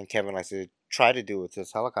 and Kevin likes to try to do with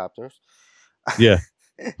his helicopters. Yeah.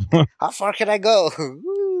 How far can I go?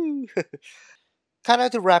 Kind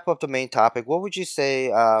of to wrap up the main topic, what would you say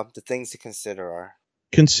the things to consider are?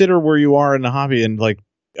 Consider where you are in the hobby and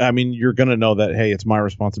you're going to know that, hey, it's my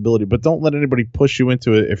responsibility, but don't let anybody push you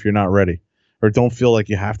into it if you're not ready, or don't feel like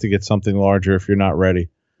you have to get something larger if you're not ready.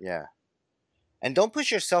 Yeah. And don't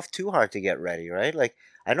push yourself too hard to get ready, right? Like,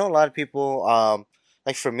 I know a lot of people,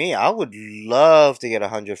 like for me, I would love to get a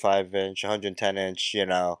 105-inch, 110-inch,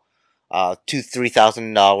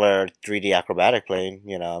 $2,000-$3,000 3D acrobatic plane.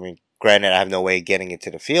 I mean, granted, I have no way of getting it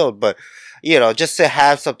to the field, but, just to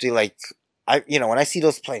have something like, when I see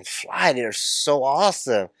those planes fly, they're so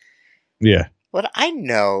awesome. Yeah. But I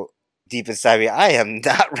know deep inside me, I am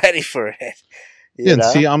not ready for it. Yeah, and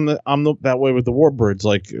see, I'm that way with the Warbirds.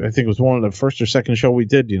 Like, I think it was one of the first or second show we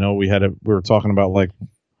did. We were talking about like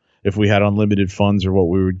if we had unlimited funds or what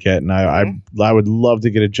we would get, and I would love to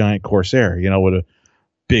get a giant Corsair, with a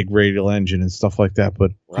big radial engine and stuff like that.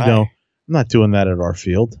 But I'm not doing that at our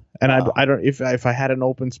field, and I don't. If I had an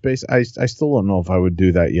open space, I still don't know if I would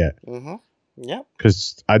do that yet. Mm-hmm. Yep.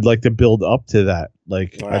 Because I'd like to build up to that.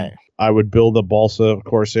 Like, I would build a Balsa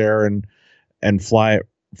Corsair and fly it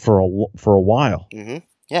for a while. Mm-hmm.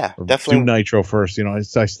 Yeah, or definitely. Do nitro first. I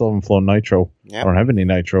still haven't flown nitro. Yep. I don't have any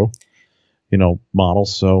nitro,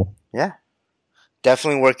 models. So yeah,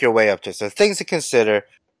 definitely work your way up to. So things to consider: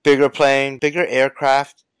 bigger plane, bigger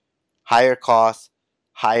aircraft, higher cost,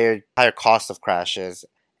 higher cost of crashes,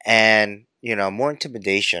 and more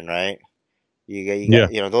intimidation. Right? You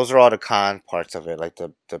got, those are all the con parts of it, like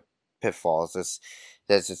the pitfalls.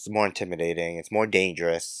 It's more intimidating. It's more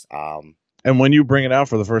dangerous. And when you bring it out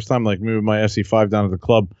for the first time, like me with my SE5 down at the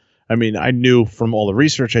club, I mean, I knew from all the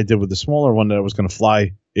research I did with the smaller one that it was going to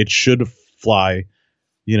fly. It should fly,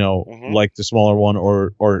 like the smaller one,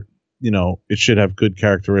 or it should have good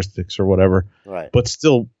characteristics or whatever. Right. But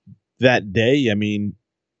still, that day, I mean,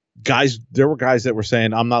 there were guys that were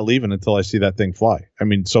saying, I'm not leaving until I see that thing fly. I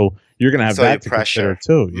mean, so you're going to have that to consider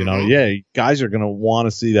too. Yeah, guys are going to want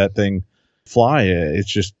to see that thing fly.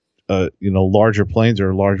 It's just, larger planes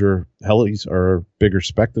or larger helis or bigger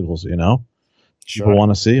spectacles, Sure. People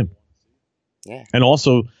want to see them. Yeah. And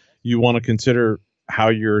also you want to consider how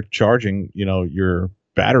you're charging, your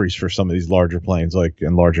batteries for some of these larger planes,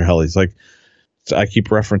 and larger helis. Like, I keep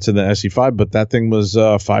referencing the SE5, but that thing was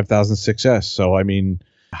 5006S. So, I mean,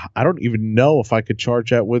 I don't even know if I could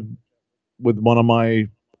charge that with one of my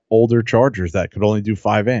older chargers that could only do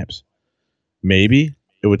 5 amps. Maybe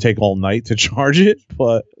it would take all night to charge it,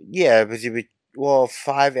 but yeah, but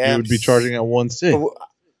 5 amps. You would be charging at 1 sig.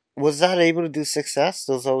 Was that able to do 6S,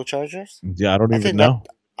 those old chargers? Yeah, I don't even know.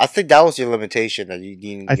 I think that was your limitation, that you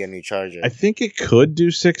needed to get a new charger. I think it could do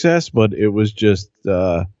 6S, but it was just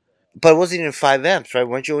But it wasn't even 5 amps, right?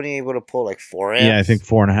 Weren't you only able to pull like 4 amps? Yeah, I think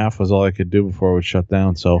 4.5 was all I could do before it would shut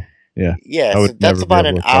down. So yeah, Yeah, I so would that's never be about able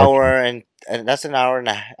an to charge them. hour, and that's an hour and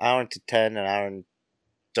hour to 10, an hour and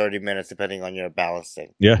 30 minutes, depending on your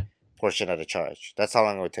balancing Yeah, portion of the charge. That's how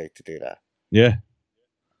long it would take to do that. yeah.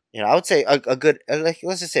 I would say a good, like,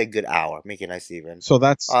 let's just say a good hour, make it nice even. So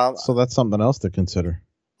that's Um, something else to consider.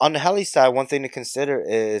 on the heli side, one thing to consider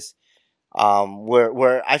is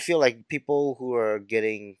where I feel like people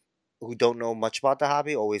who don't know much about the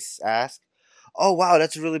hobby always ask, "Oh wow,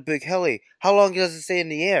 that's a really big heli. How long does it stay in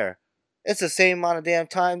the air?" It's the same amount of damn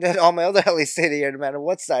time that all my other helis stay in the air, no matter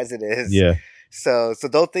what size it is. Yeah, So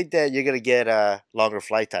don't think that you're gonna get longer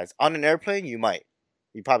flight times on an airplane. You might,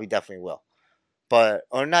 you probably definitely will, but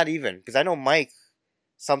or not even, because I know Mike.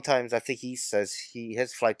 Sometimes I think he says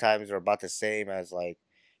his flight times are about the same as like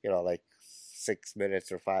 6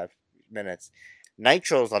 minutes or 5 minutes.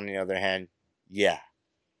 Nitros, on the other hand, yeah,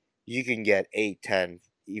 you can get 8, 10,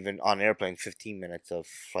 even on airplane, 15 minutes of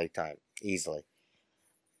flight time easily.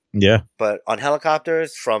 yeah, But on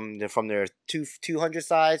helicopters, from their 200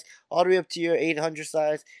 size all the way up to your 800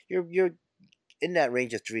 size, you're in that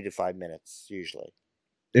range of 3 to 5 minutes usually.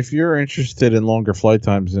 if you're interested in longer flight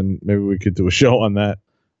times, and maybe we could do a show on that,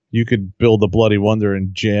 you could build a Bloody Wonder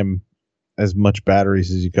and jam as much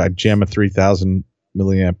batteries as you got. Jam a 3,000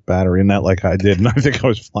 milliamp battery in that, like I did, and I think I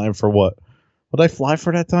was flying for what? What did I fly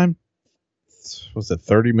for that time? Was it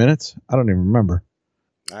 30 minutes? I don't even remember.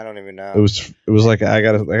 I don't even know. It was like I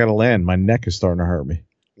gotta land. My neck is starting to hurt me.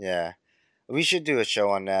 Yeah. We should do a show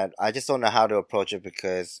on that. I just don't know how to approach it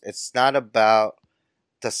because it's not about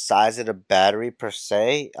the size of the battery per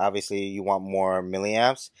se. Obviously, you want more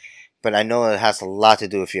milliamps, but I know it has a lot to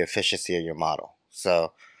do with your efficiency of your model.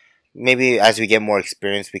 So maybe as we get more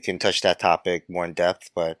experience, we can touch that topic more in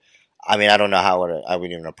depth. But I mean, I don't know how I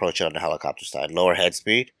would even approach it on the helicopter side. Lower head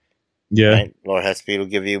speed, Yeah, right? Lower head speed will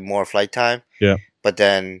give you more flight time, yeah. but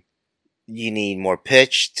then you need more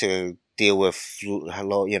pitch to deal with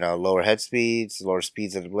lower head speeds, lower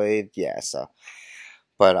speeds of the blade. Yeah, so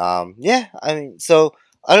but yeah, I mean, so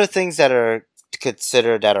other things that are to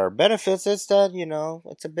consider that are benefits is that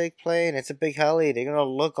it's a big plane, it's a big heli. They're gonna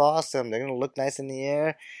look awesome. They're gonna look nice in the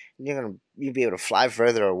air. You'll be able to fly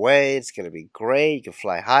further away. It's gonna be great. You can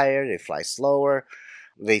fly higher. They fly slower.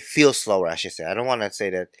 They feel slower, I should say. I don't want to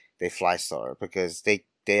say that they fly slower because they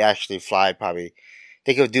actually fly probably.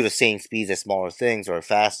 They could do the same speeds as smaller things or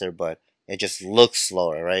faster, but it just looks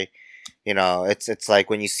slower, right? It's like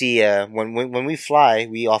when you see when we fly,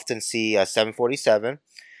 we often see a 747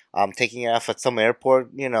 taking off at some airport,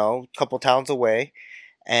 a couple towns away,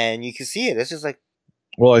 and you can see it. It's just like,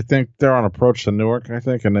 Well, I think they're on approach to Newark. I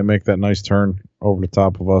think, and they make that nice turn over the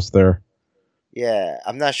top of us there. yeah,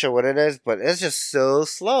 I'm not sure what it is, but it's just so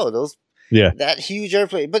slow. Yeah, That huge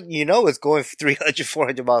airplane, but it's going 300,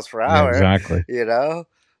 400 miles per yeah, hour, exactly.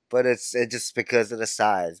 but it's just because of the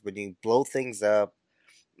size. When you blow things up,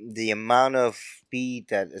 the amount of speed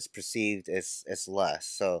that is perceived is less.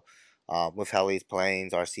 So, with helis,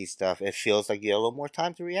 planes, RC stuff, it feels like you have a little more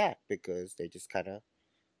time to react because they just kind of,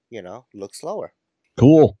 look slower.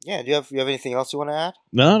 Cool. Yeah. Do you have anything else you want to add?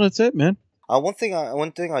 No, that's it, man. One thing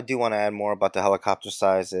I do want to add more about the helicopter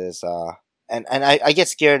size is and I get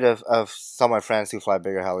scared of some of my friends who fly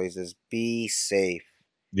bigger helis is be safe.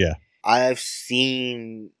 Yeah. I've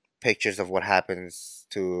seen pictures of what happens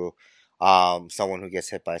to someone who gets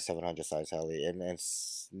hit by a 700 size heli, and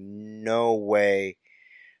it's no way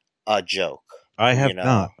a joke. I have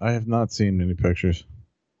not. I have not seen any pictures.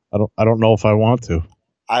 I don't know if I want to.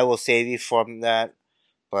 I will save you from that,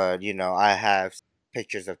 but I have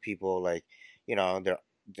pictures of people like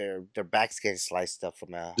their backs getting sliced up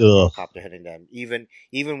from a Ugh. helicopter hitting them,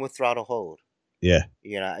 even with throttle hold. Yeah.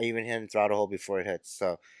 Even hitting throttle hold before it hits.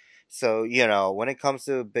 So when it comes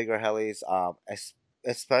to bigger helis,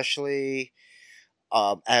 especially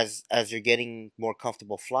as you're getting more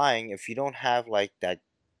comfortable flying, if you don't have like that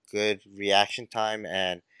good reaction time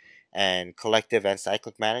and collective and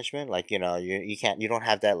cyclic management, like you don't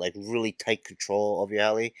have that like really tight control of your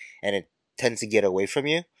heli, and it tends to get away from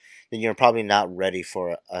you, then you're probably not ready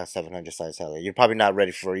for a 700 size heli. You're probably not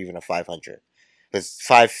ready for even a 500, because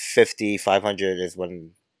 550, 500 is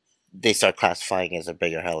when they start classifying as a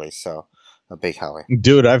bigger heli. So a big heli.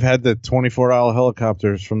 Dude, I've had the $24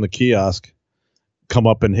 helicopters from the kiosk come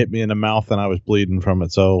up and hit me in the mouth, and I was bleeding from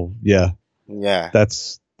it. So yeah,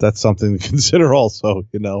 that's something to consider also.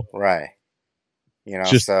 Right.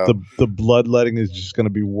 Just so the bloodletting is just going to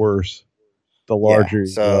be worse the larger. Yeah,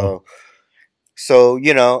 so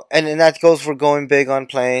and that goes for going big on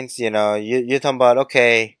planes. You're talking about,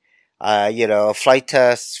 okay, Flight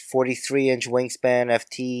test, 43-inch wingspan,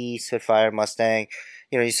 FT, Spitfire, Mustang.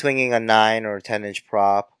 You're swinging a 9 or 10-inch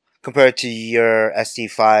prop compared to your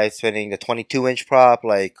ST5 spinning the 22-inch prop.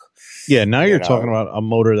 Like, Yeah, now you're talking about a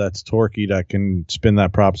motor that's torquey that can spin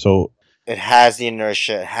that prop. So it has the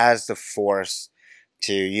inertia, it has the force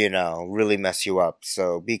to, really mess you up.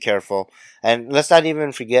 So be careful. And let's not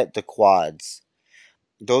even forget the quads.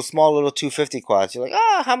 Those small little 250 quads, you're like,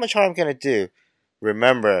 how much harm can it do?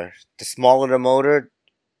 Remember, the smaller the motor,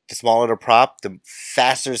 the smaller the prop, the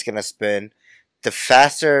faster it's going to spin. The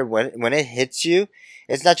faster, when it hits you,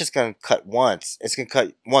 it's not just going to cut once. It's going to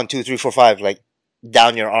cut 1, 2, 3, 4, 5, like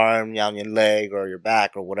down your arm, down your leg, or your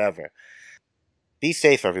back, or whatever. Be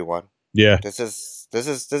safe, everyone. yeah, This is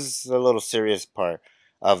a little serious part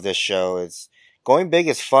of this show. It's going big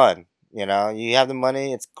is fun. You have the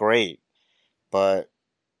money, it's great, but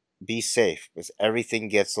be safe because everything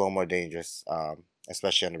gets a little more dangerous,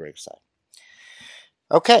 especially on the bigger side.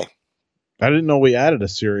 Okay. I didn't know we added a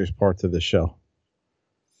serious part to the show.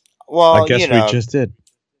 Well, I guess we just did.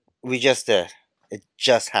 We just did. It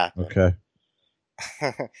just happened. Okay.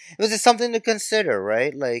 It was just something to consider,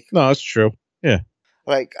 right? Like, no, it's true. Yeah.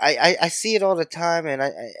 Like I see it all the time, and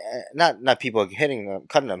I not people hitting them,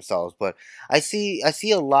 cutting themselves, but I see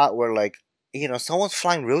a lot where like someone's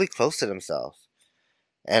flying really close to themselves,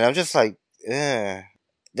 and I'm just like, eh.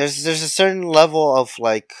 There's a certain level of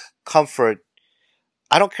like comfort.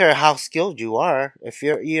 I don't care how skilled you are. If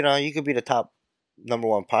you're you could be the top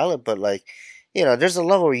 #1 pilot, but like there's a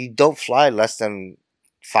level where you don't fly less than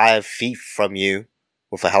 5 feet from you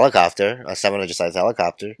with a helicopter, a 700 size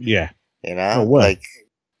helicopter. Yeah. No way. Like,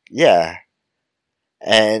 yeah.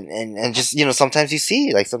 And just, sometimes you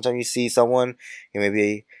see someone,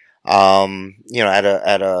 maybe, at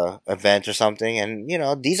a event or something,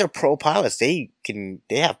 and, these are pro pilots. They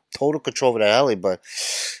have total control of the heli, but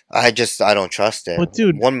I don't trust it. But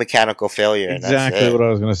dude, one mechanical failure. Exactly what I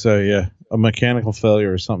was going to say. Yeah. A mechanical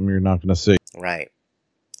failure is something you're not going to see. Right.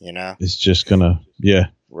 It's just going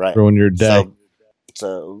to, right. ruin your day.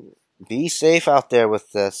 So be safe out there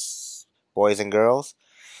with this, boys and girls.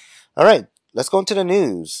 All right. Let's go into the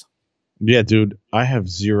news. Yeah, dude. I have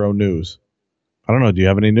zero news. I don't know. Do you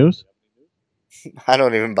have any news? I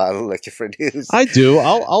don't even bother looking for news. I do.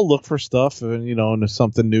 I'll look for stuff, and and if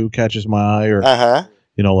something new catches my eye, or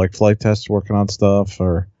like flight tests working on stuff,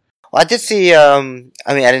 or. Well, I did see. I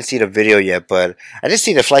didn't see the video yet, but I did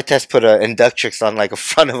see the flight test put a Inductrix on like a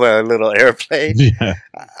front of a little airplane. Yeah.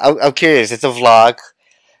 I'm curious. It's a vlog.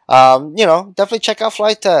 Definitely check out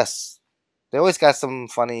flight tests. They always got some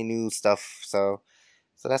funny new stuff, so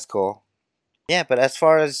that's cool. Yeah, but as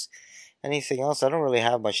far as anything else, I don't really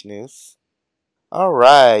have much news. All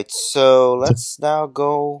right, so let's now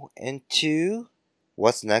go into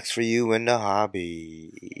what's next for you in the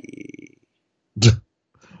hobby.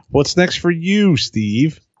 What's next for you,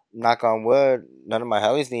 Steve? Knock on wood, none of my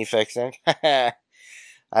helis need fixing. I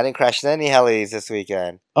didn't crash any helis this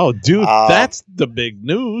weekend. Oh, dude, that's the big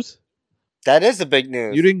news. That is the big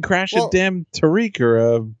news. You didn't crash a damn Tariq or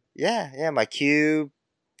a... Yeah, my Cube,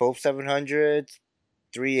 both 700s,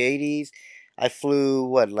 380s. I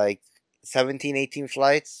flew, 17, 18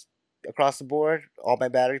 flights across the board, all my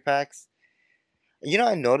battery packs.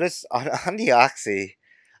 I noticed on the Oxy,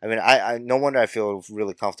 I no wonder I feel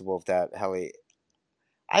really comfortable with that heli.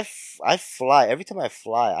 I fly, every time I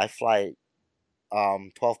fly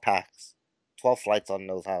 12 packs, 12 flights on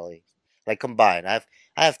those helis. Like combined, I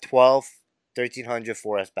have 12 1300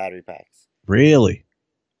 4S battery packs. Really?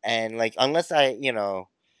 And like, unless I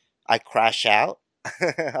crash out,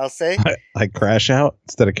 I'll say. I crash out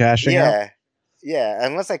instead of cashing out? Yeah.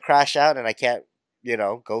 Unless I crash out and I can't,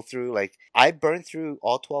 go through, like, I burned through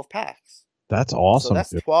all 12 packs. That's awesome. So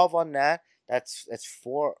that's 12 on that. That's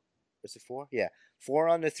 4. Is it 4? Yeah. 4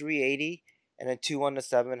 on the 380 and then 2 on the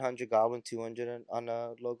 700 Goblin, 200 on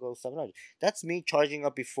the Logo 700. That's me charging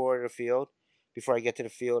up before I get to the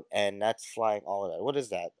field, and that's flying all of that. What is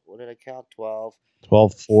that? What did I count? 12,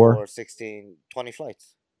 4, 16, 20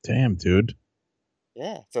 flights. Damn, dude.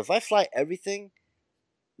 Yeah. So if I fly everything,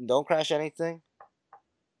 don't crash anything,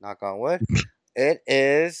 knock on wood, it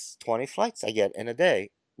is 20 flights I get in a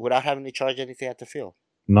day without having to charge anything at the field.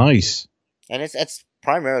 Nice. And it's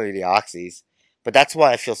primarily the Oxys. But that's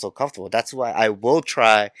why I feel so comfortable. That's why I will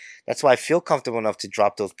try. That's why I feel comfortable enough to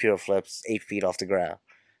drop those pure flips 8 feet off the ground.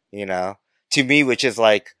 To me, which is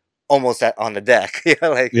like almost on the deck.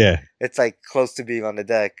 It's like close to being on the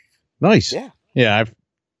deck. Nice. Yeah. Yeah, I've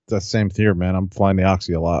the same theory, man. I'm flying the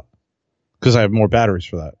Oxy a lot because I have more batteries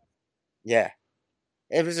for that. Yeah.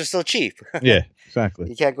 They're so cheap. Yeah, exactly.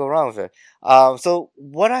 You can't go wrong with it. So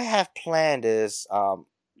what I have planned is,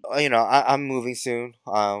 I'm moving soon.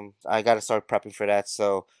 I got to start prepping for that.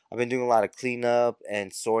 So I've been doing a lot of cleanup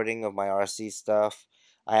and sorting of my RC stuff.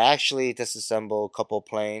 I actually disassembled a couple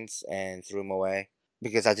planes and threw them away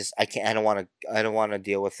because I can't I don't want to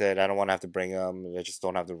deal with it. I don't want to have to bring them. I just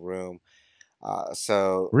don't have the room.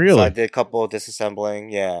 So I Really? did a couple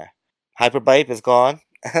disassembling. Yeah, Hyperbyte is gone.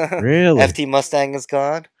 Really? FT Mustang is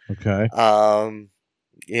gone. Okay. Um,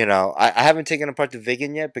 I haven't taken apart the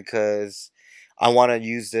Vigan yet because I want to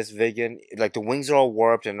use this Vigan. Like the wings are all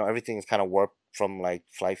warped and everything is kind of warped from like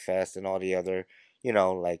Flight Fest and all the other,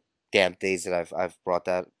 like damp days that I've brought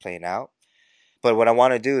that plane out. But what I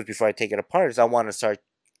want to do is before I take it apart is I want to start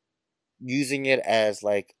using it as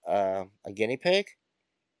like a guinea pig.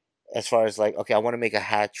 As far as like, okay, I want to make a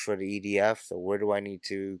hatch for the EDF. So where do I need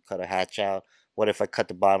to cut a hatch out? What if I cut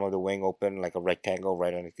the bottom of the wing open like a rectangle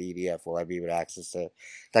right underneath the EDF? Will I be able to access it?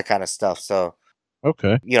 That kind of stuff. So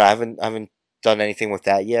Okay. I haven't done anything with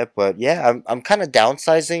that yet, but yeah, I'm kind of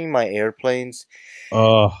downsizing my airplanes.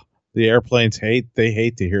 Uh, the airplanes hate to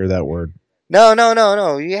hear that word. No, no, no,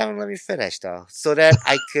 no. You haven't let me finish though, so that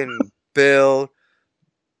I can build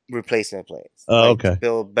replacement planes, like to Okay.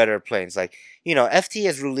 build better planes. Like FT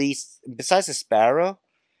has released besides the Sparrow.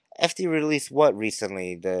 FT released what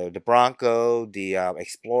recently? The Bronco, the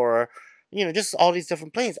Explorer, just all these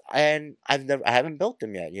different planes, and I haven't built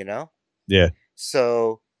them yet. Yeah.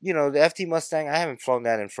 So the FT Mustang, I haven't flown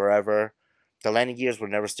that in forever. The landing gears were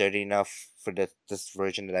never sturdy enough for this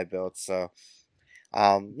version that I built. So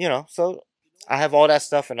I have all that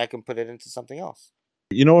stuff, and I can put it into something else.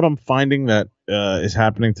 You know what I'm finding that is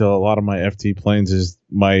happening to a lot of my FT planes is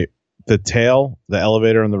the tail, the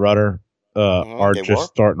elevator, and the rudder are They just work.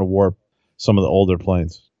 starting to warp some of the older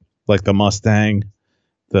planes, like the Mustang.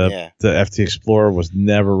 The Yeah. the FT Explorer was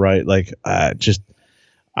never right. Like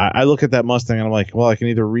I look at that Mustang and I'm like, well, I can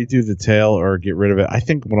either redo the tail or get rid of it. I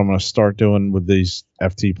think what I'm going to start doing with these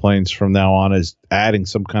FT planes from now on is adding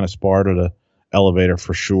some kind of spar to the elevator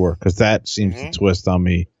for sure, because that seems to hmm twist on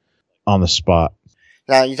me on the spot.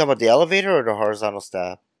 Now you talking about the elevator or the horizontal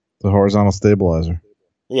stab? The horizontal stabilizer.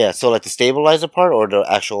 Yeah. So like the stabilizer part or the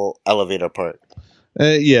actual elevator part?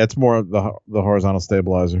 Yeah, it's more of the horizontal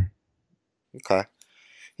stabilizer. Okay.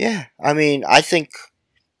 Yeah. I mean, I think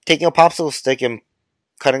taking a popsicle stick and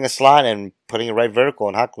cutting a slot and putting it right vertical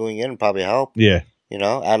and hot gluing it in would probably help. Yeah,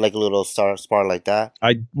 Add like a little spar like that.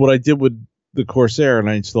 what I did with the Corsair, and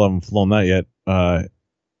I still haven't flown that yet.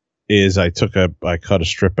 Is I cut a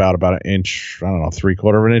strip out about an inch, I don't know,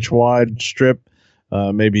 3/4 of an inch wide strip,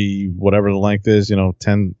 maybe whatever the length is,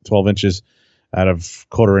 10, 12 inches out of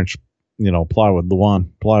 1/4 inch, plywood,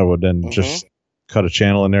 Luan plywood, and Mm-hmm. just cut a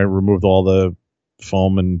channel in there, removed all the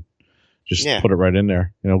foam, and just Yeah. put it right in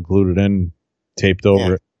there, glued it in, taped over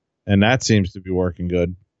Yeah. it. And that seems to be working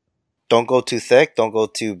good. Don't go too thick. Don't go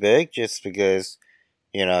too big, just because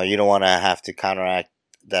you don't want to have to counteract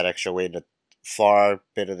that extra weight, the far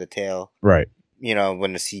bit of the tail. Right.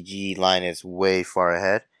 When the CG line is way far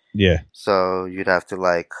ahead, Yeah. so you'd have to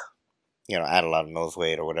like add a lot of nose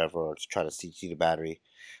weight or whatever, or to try to CG the battery.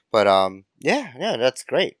 But yeah, yeah, that's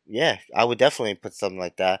great. Yeah, I would definitely put something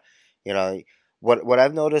like that. You know, what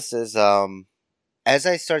I've noticed is as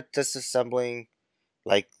I start disassembling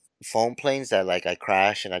like foam planes that like I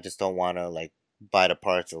crash and I just don't want to like buy the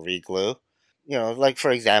parts or re-glue. Like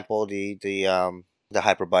for example, the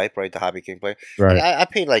Hyperbike, right, the Hobby King plane. Like Right. I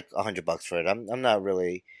paid like $100 for it. I'm not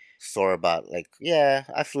really sore about like yeah,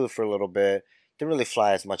 I flew for a little bit. Didn't really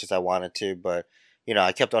fly as much as I wanted to, but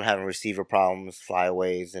I kept on having receiver problems,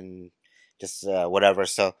 flyaways, and just whatever.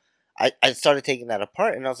 So I started taking that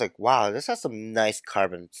apart, and I was like, wow, this has some nice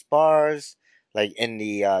carbon spars like in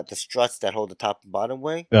the struts that hold the top and bottom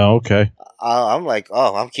wing. Oh, okay. I'm like,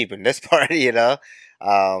 oh, I'm keeping this part,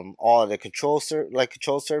 all of the control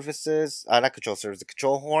surfaces, not control surfaces, the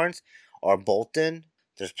control horns are bolted.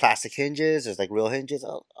 There's plastic hinges. There's like real hinges.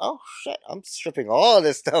 Oh shit! I'm stripping all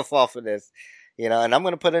this stuff off of this, and I'm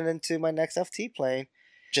gonna put it into my next FT plane,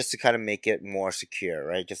 just to kind of make it more secure,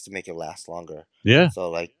 right? Just to make it last longer. Yeah. So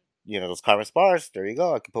like, those carbon spars. There you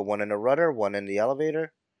go. I can put one in the rudder, one in the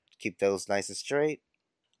elevator. Keep those nice and straight.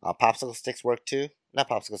 Popsicle sticks work too. Not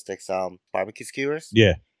popsicle sticks. Barbecue skewers.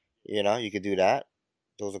 Yeah. You could do that.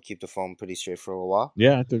 Those will keep the foam pretty straight for a little while.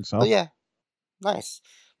 Yeah, I think But so. yeah, nice.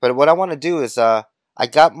 But what I want to do is, I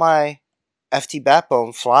got my FT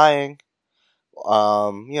backbone flying.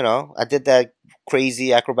 I did that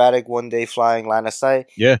crazy acrobatic 1 day flying line of sight.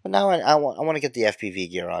 Yeah. But now I want to get the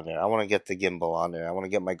FPV gear on there. I want to get the gimbal on there. I want to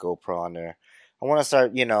get my GoPro on there. I want to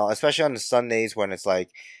start, especially on the Sundays when it's like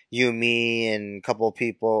you, me, and a couple of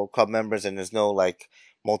people, club members, and there's no like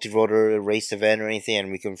multi-rotor race event or anything,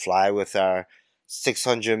 and we can fly with our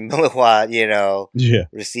 600 milliwatt, Yeah.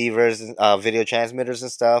 receivers and video transmitters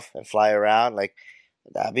and stuff, and fly around. Like,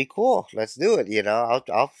 that'd be cool. Let's do it.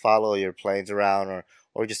 I'll follow your planes around,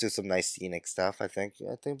 or just do some nice scenic stuff. I think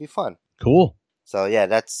it'd be fun. Cool. So yeah,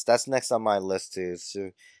 that's next on my list too, is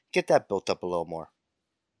to get that built up a little more.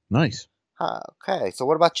 Nice. Okay, so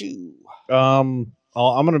what about you? I'm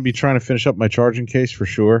going to be trying to finish up my charging case for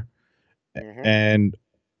sure. Mhm. And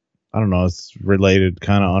I don't know, it's related,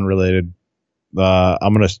 kind of unrelated. I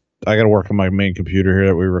got to work on my main computer here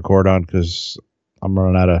that we record on because I'm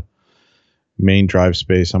running out of main drive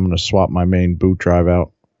space. I'm going to swap my main boot drive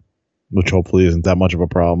out, which hopefully isn't that much of a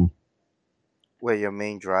problem. Wait, your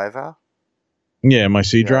main drive out? Yeah, my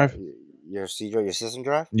C drive. Your C drive, your system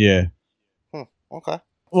drive? Yeah. Okay.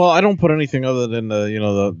 Well, I don't put anything other than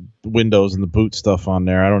the Windows and the boot stuff on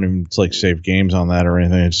there. I don't even save games on that or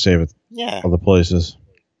anything. I just save it other places.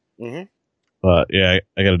 Mhm. But yeah,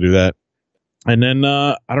 I got to do that. And then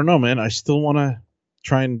I don't know, man. I still want to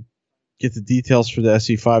try and get the details for the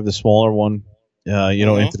SE5, the smaller one,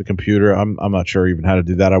 into the computer. I'm not sure even how to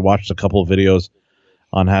do that. I watched a couple of videos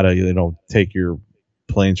on how to take your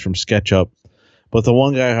planes from SketchUp. But the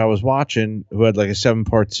one guy I was watching who had like a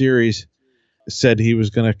 7-part series said he was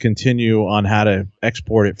going to continue on how to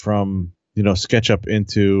export it from SketchUp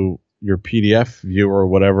into your PDF viewer or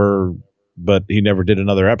whatever, but he never did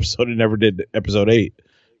another episode. He never did episode 8.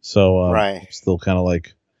 So right. I'm still kind of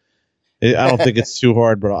like, I don't think it's too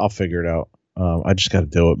hard, but I'll figure it out. I just got to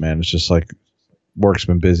do it, man. It's just like work's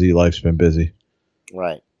been busy, life's been busy.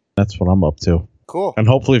 Right. That's what I'm up to. Cool. And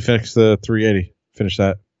hopefully fix the 380. Finish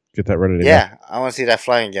that. Get that ready to go. Yeah, I want to see that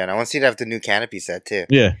flying again. I want to see that with the new canopy set too.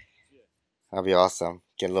 Yeah. That'll be awesome.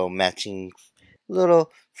 Get a little matching,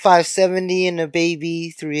 little 570 and a baby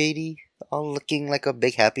 380, all looking like a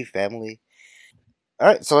big happy family. All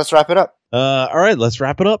right, so let's wrap it up. All right, let's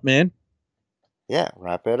wrap it up, man. Yeah,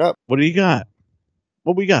 wrap it up. What do you got?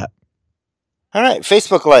 What we got? All right,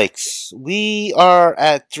 Facebook likes. We are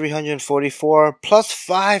at 344 plus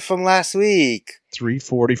 5 from last week.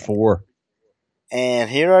 344. And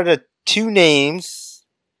here are the 2 names.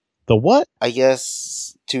 The what? I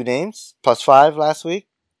guess 2 names. Plus 5 last week.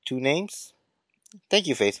 2 names. Thank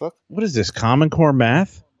you, Facebook. What is this? Common Core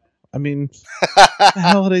math? I mean, what the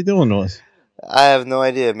hell are they doing to us? I have no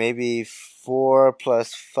idea. Maybe 4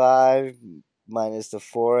 plus 5 minus the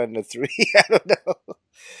 4 and the 3. I don't know.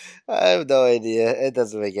 I have no idea. It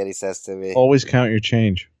doesn't make any sense to me. Always count your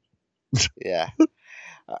change. Yeah.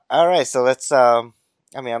 All right. So let's. I'm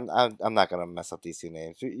not gonna mess up these 2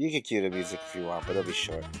 names. You can cue the music if you want, but it'll be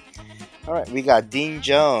short. All right. We got Dean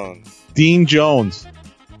Jones. Dean Jones.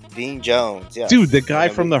 Dean Jones. Yeah. Dude, the guy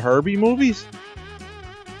from the Herbie movies.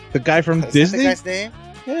 The guy from Is Disney. that the guy's name?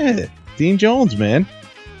 Yeah, Dean Jones, man.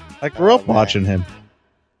 I grew up watching him.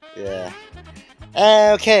 Yeah.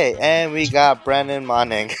 Okay, and we got Brandon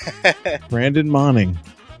Monning. Brandon Monning.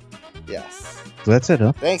 Yes. So that's it,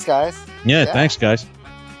 huh? Thanks, guys. Yeah, thanks, guys.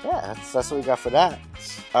 Yeah, that's what we got for that.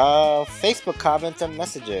 Facebook comments and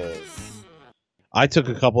messages. I took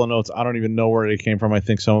a couple of notes. I don't even know where they came from. I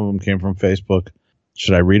think some of them came from Facebook.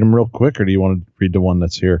 Should I read them real quick, or do you want to read the one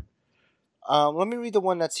that's here? Let me read the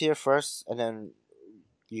one that's here first, and then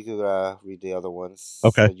you could read the other ones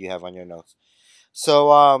Okay. that you have on your notes.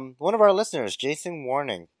 So, one of our listeners, Jason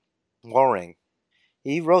Waring,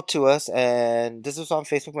 he wrote to us, and this was on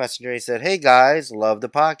Facebook Messenger. He said, "Hey guys, love the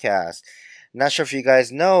podcast. Not sure if you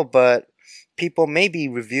guys know, but people may be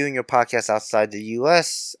reviewing your podcast outside the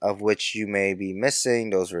U.S., of which you may be missing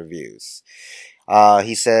those reviews."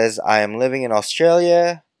 He says, "I am living in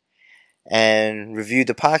Australia and reviewed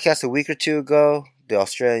the podcast a week or 2 ago, the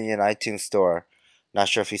Australian iTunes store. Not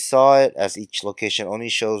sure if he saw it, as each location only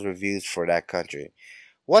shows reviews for that country."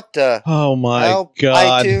 What the Oh my hell,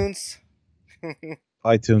 god. iTunes?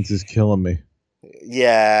 iTunes is killing me.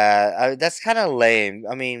 Yeah, that's kind of lame.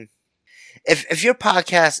 I mean, if your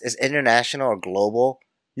podcast is international or global,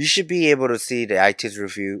 you should be able to see the iTunes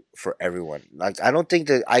review for everyone. Like, I don't think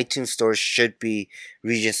the iTunes store should be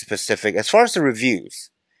region specific as far as the reviews.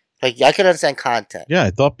 Like, I can understand content. Yeah,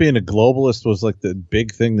 I thought being a globalist was like the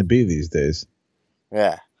big thing to be these days.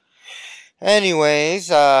 Yeah. Anyways,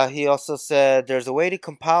 he also said there's a way to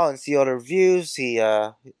compile and see all the reviews. He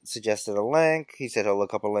suggested a link. He said he'll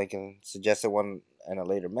look up a link and suggested one in a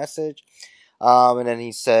later message. And then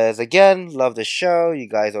he says, again, love the show. You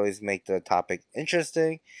guys always make the topic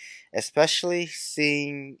interesting, especially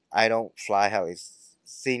seeing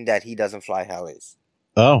seeing that he doesn't fly helis.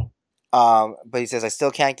 Oh. But he says, I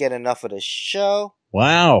still can't get enough of the show.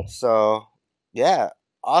 Wow. So, yeah,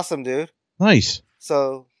 awesome, dude. Nice.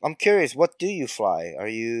 So, I'm curious, what do you fly? Are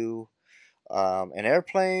you an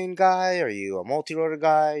airplane guy? Are you a multi-rotor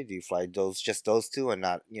guy? Do you fly just those two and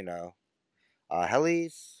not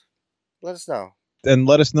helis? Let us know. And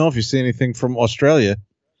let us know if you see anything from Australia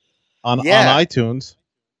on Yeah. iTunes.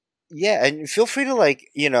 Yeah, and feel free to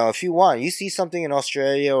if you want, you see something in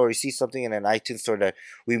Australia or you see something in an iTunes store that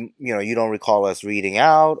you don't recall us reading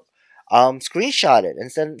out, screenshot it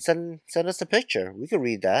and send us a picture. We could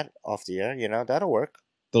read that off the air. That'll work.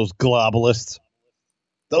 Those globalists.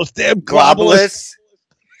 Those damn globalists. Globalists.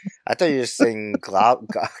 I thought you were just saying globin.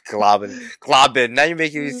 Now you're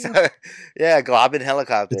making me yeah, globin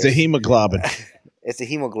helicopter. It's a hemoglobin. It's a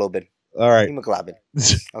hemoglobin. All right. Hemoglobin.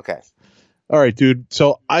 Okay. All right, dude.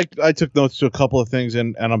 So I took notes to a couple of things,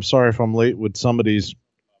 and I'm sorry if I'm late with some of these,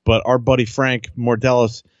 but our buddy Frank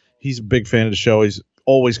Mordellis, he's a big fan of the show. He's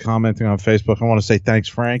always commenting on Facebook. I want to say thanks,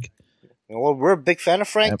 Frank. Well, we're a big fan of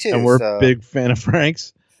Frank, too. And we're a big fan of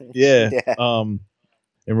Frank's. Yeah. Yeah.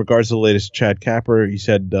 In regards to the latest Chad Capper, he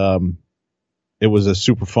said it was a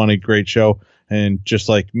super funny, great show. And just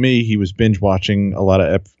like me, he was binge watching a lot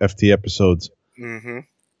of FT episodes. Mm-hmm.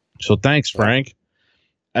 So thanks, Frank.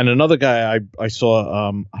 And another guy I saw,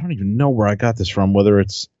 I don't even know where I got this from,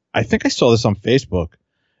 I think I saw this on Facebook.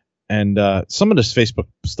 And some of this Facebook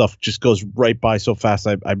stuff just goes right by so fast,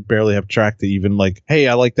 I barely have track to even like, hey,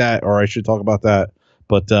 I like that, or I should talk about that.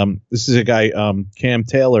 But this is a guy, Cam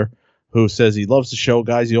Taylor, who says he loves the show,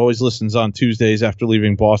 guys. He always listens on Tuesdays after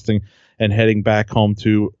leaving Boston and heading back home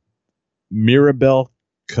to Mirabel,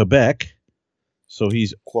 Quebec. So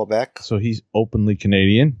he's openly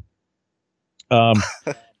Canadian.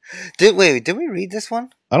 Did we read this one?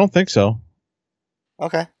 I don't think so.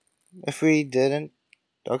 Okay. If we didn't,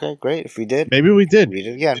 okay, great. If we did, maybe we did. Read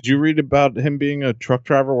it again. Did you read about him being a truck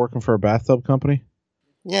driver working for a bathtub company?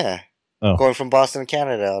 Yeah. Oh. Going from Boston to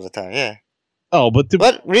Canada all the time. Yeah. Oh, but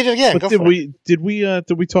read it again. But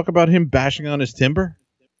did we talk about him bashing on his timber?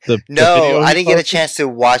 No, I didn't get a chance to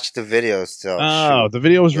watch the videos still. Oh, the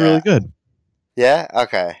video was really good. Yeah.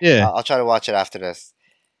 Okay. Yeah. I'll try to watch it after this.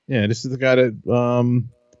 Yeah, this is the guy that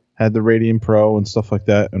had the Radiant Pro and stuff like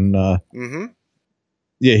that, and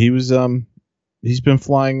yeah, he was he's been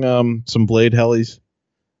flying some Blade helis,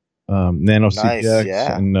 Nano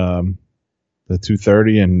CPX, and the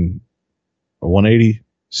 230 and a 180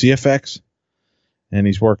 CFX, and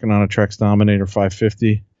he's working on a Trex Dominator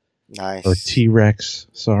 550. Nice. Or T-Rex.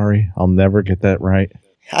 Sorry, I'll never get that right.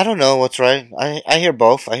 I don't know what's right. I hear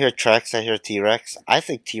both. I hear Trex. I hear T-Rex. I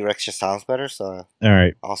think T-Rex just sounds better, so all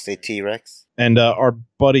right, I'll say T-Rex. And our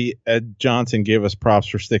buddy Ed Johnson gave us props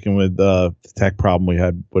for sticking with the tech problem we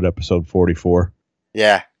had with episode 44.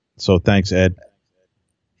 Yeah. So thanks, Ed.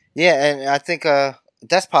 Yeah, and I think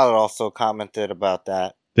Despilot also commented about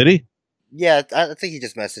that. Did he? Yeah, I think he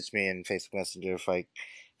just messaged me in Facebook Messenger if I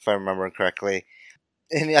remember correctly.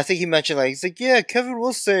 And I think he mentioned he's like, yeah, Kevin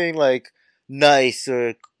was saying nice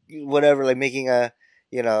or whatever, making a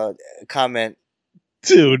comment,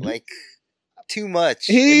 dude, too much.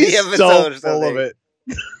 He's in the episode so full of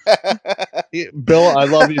it. Bill, I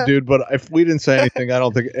love you, dude, but if we didn't say anything, I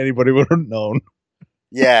don't think anybody would have known.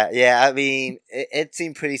 Yeah. I mean, it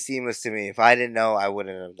seemed pretty seamless to me. If I didn't know, I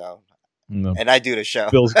wouldn't have known. No. And I do the show.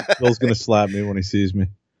 Bill's gonna slap me when he sees me.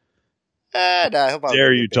 No, I hope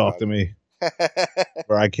dare you talk to me,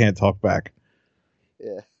 or I can't talk back.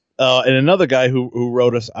 Yeah. And another guy who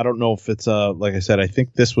wrote us, I don't know if it's like I said, I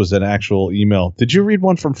think this was an actual email. Did you read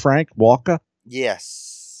one from Frank Walker?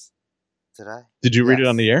 Yes. Did I? Did you read it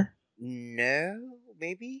on the air? No,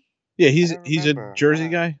 maybe. Yeah, he's a Jersey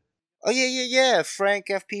guy. Oh yeah. Frank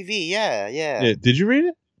FPV. Yeah. Did you read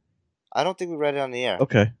it? I don't think we read it on the air.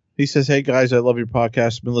 Okay. He says, "Hey guys, I love your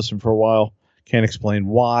podcast. Been listening for a while. Can't explain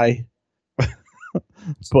why."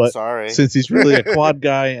 But sorry, since he's really a quad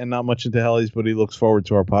guy and not much into helis, but he looks forward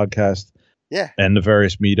to our podcast. Yeah. And the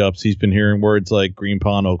various meetups. He's been hearing words like Green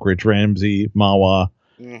Pond, Oak Ridge, Ramsey, Mawa,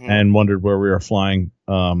 and wondered where we are flying.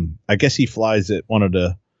 I guess he flies at one of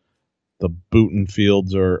the Booten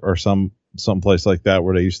fields or some place like that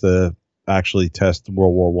where they used to actually test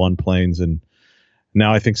World War I planes. And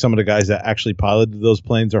now I think some of the guys that actually piloted those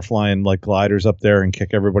planes are flying like gliders up there and kick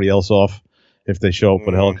everybody else off if they show up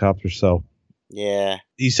with helicopters. So yeah,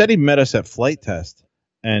 he said he met us at Flight Test,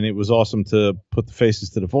 and it was awesome to put the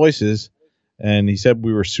faces to the voices. And he said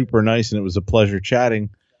we were super nice, and it was a pleasure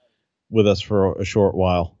chatting with us for a short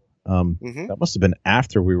while. That must have been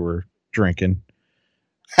after we were drinking.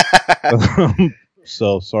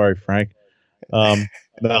 So sorry, Frank. No,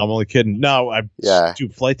 I'm only kidding. No,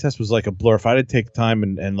 dude, Flight Test was like a blur. If I didn't take time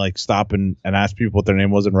and stop and ask people what their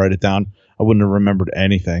name was and write it down, I wouldn't have remembered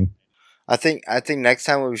anything. I think next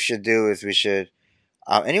time what we should do is we should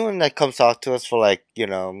Anyone that comes talk to us for like,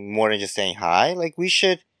 more than just saying hi, like we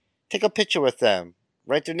should take a picture with them,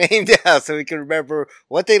 write their name down so we can remember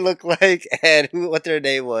what they look like and what their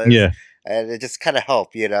name was, Yeah. and it just kind of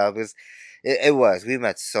help, because it was. We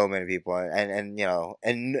met so many people, and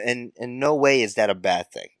and in no way is that a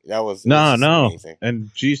bad thing. It was No, just no. amazing. And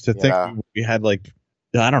geez, to You think know, we had like,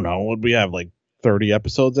 I don't know, would we have like 30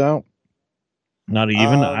 episodes out? Not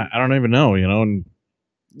even. I don't even know, and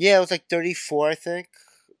yeah, it was like 34, I think,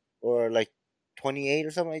 or like 28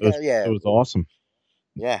 or something like it was that. it Yeah, was awesome.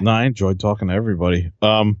 yeah. No, I enjoyed talking to everybody.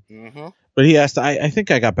 Mm-hmm. But he asked, I think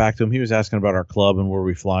I got back to him. He was asking about our club and where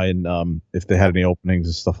we fly and if they had any openings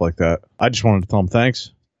and stuff like that. I just wanted to tell him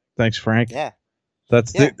thanks. Thanks, Frank. Yeah,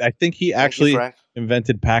 That's yeah. I think he Thank you, actually Frank.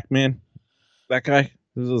 invented Pac-Man. That guy.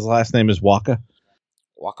 His last name is Waka.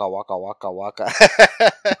 Waka waka waka waka.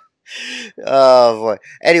 Oh boy.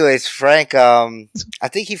 Anyways, Frank. I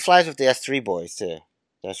think he flies with the S3 boys too.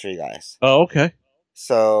 The S3 guys. Oh, okay.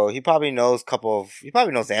 So he probably knows a couple of. He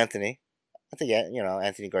probably knows Anthony. I think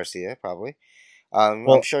Anthony Garcia probably. I'm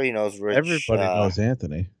Well, sure he knows Rich. everybody knows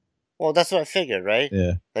Anthony. Well, that's what I figured, right?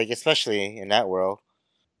 Yeah. Like especially in that world,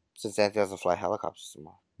 since Anthony doesn't fly helicopters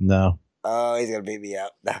anymore. No. Oh, he's gonna beat me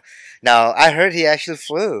up. Now I heard he actually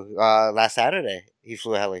flew last Saturday. He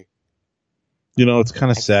flew a heli. It's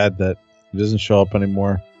kind of sad that he doesn't show up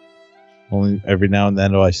anymore. Only every now and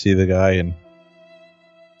then do I see the guy, and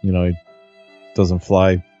he doesn't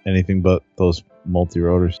fly anything but those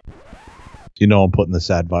multi-rotors. I'm putting the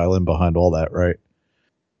sad violin behind all that, right?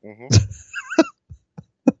 Mm-hmm.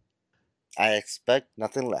 I expect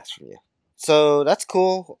nothing less from you. So that's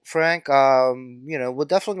cool, Frank. We're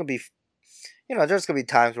definitely gonna be. There's gonna be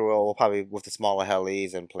times where we'll probably with the smaller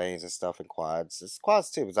helis and planes and stuff and quads. It's quads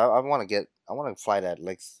too, because I want to fly that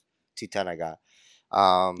Lynx 210 I got.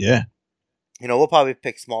 Yeah. We'll probably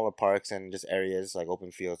pick smaller parks and just areas like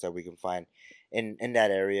open fields that we can find in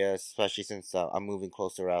that area, especially since I'm moving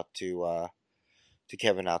closer out to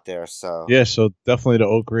Kevin out there. So Yeah, so definitely the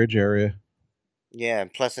Oak Ridge area. yeah,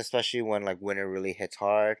 and plus especially when like winter really hits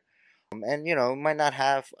hard, and might not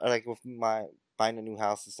have like with my buying a new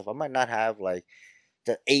house and stuff. I might not have like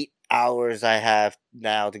the 8 hours I have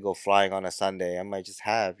now to go flying on a Sunday. I might just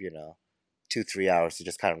have 2-3 hours to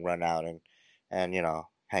just kind of run out and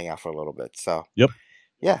hang out for a little bit. So Yep.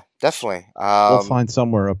 yeah, definitely. We'll find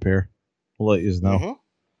somewhere up here. We'll let you know. Mm-hmm.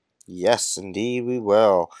 Yes, indeed we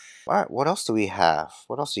will. All right, what else do we have?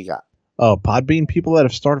 What else you got? Oh, Podbean, people that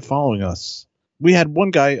have started following us. We had one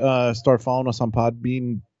guy start following us on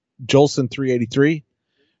Podbean, Jolson383.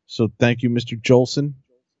 So thank you, Mr. Jolson.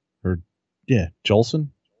 Jolson.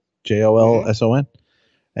 Jolson.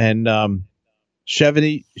 And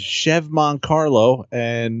Chev Moncarlo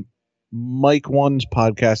and Mike One's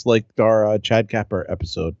podcast liked our Chad Capper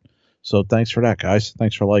episode. So thanks for that, guys.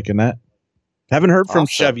 Thanks for liking that. Haven't heard from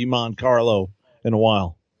Chevy Moncarlo in a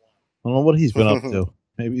while. I don't know what he's been up to.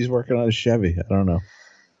 Maybe he's working on a Chevy. I don't know.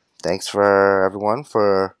 Thanks for everyone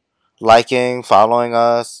for liking, following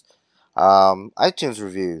us. iTunes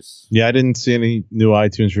reviews. Yeah, I didn't see any new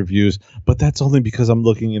iTunes reviews, but that's only because I'm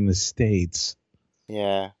looking in the States.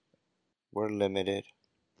 Yeah, we're limited.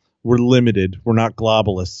 We're limited. We're not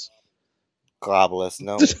globalists. Globalists,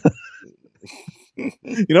 no. You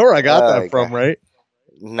know where I got that from, right?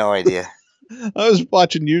 No idea. I was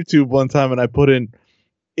watching YouTube one time and I put in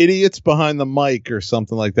idiots behind the mic or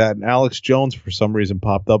something like that. And Alex Jones, for some reason,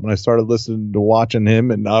 popped up and I started listening to watching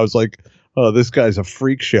him. And I was like, oh, this guy's a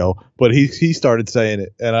freak show. But he started saying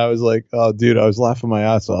it. And I was like, oh, dude, I was laughing my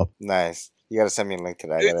ass off. Nice. You got to send me a link to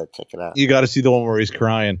that. I got to check it out. You got to see the one where he's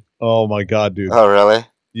crying. Oh, my God, dude. Oh, really?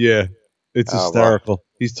 Yeah. It's hysterical. Boy.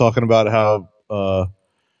 He's talking about how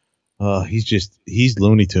he's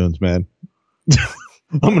Looney Tunes, man.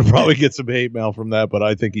 I'm gonna probably get some hate mail from that, but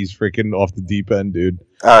I think he's freaking off the deep end, dude.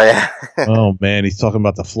 Oh yeah. Oh man, he's talking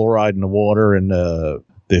about the fluoride in the water and the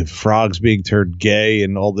frogs being turned gay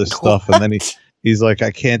and all this stuff, and then he's like,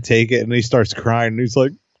 I can't take it, and he starts crying, and he's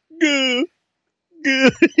like, gah, gah.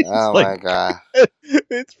 Oh my god,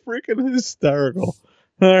 it's freaking hysterical.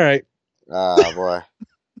 All right. Oh boy,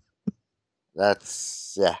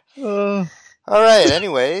 that's all right.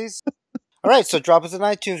 Anyways. All right, so drop us an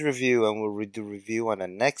iTunes review, and we'll do a review on the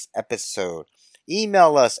next episode.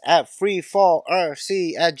 Email us at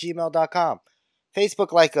freefallrc@gmail.com.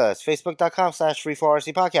 Facebook like us,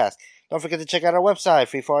 facebook.com/freefallrcpodcast. Don't forget to check out our website,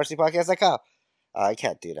 freefallrcpodcast.com. I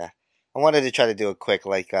can't do that. I wanted to try to do it quick,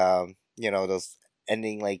 like, those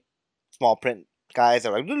ending, like, small print guys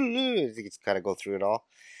are like, you can kind of go through it all.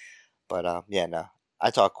 But, no. I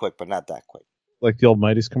talk quick, but not that quick. Like the old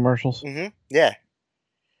Mighty's commercials? Mm-hmm. Yeah.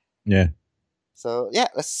 Yeah. So yeah,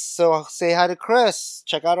 so say hi to Chris.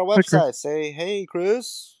 Check out our Hi, Chris. website. Say hey,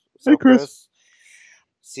 Chris. What's Hey, up, Chris. Chris?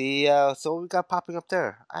 See, so what we got popping up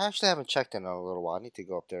there. I actually haven't checked in a little while. I need to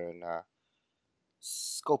go up there and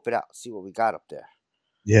scope it out, see what we got up there.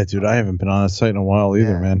 Yeah, dude, I haven't been on a site in a while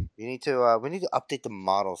either, man. You need to. We need to update the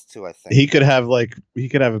models too. I think He could have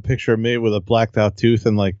a picture of me with a blacked out tooth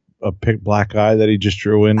and like a black eye that he just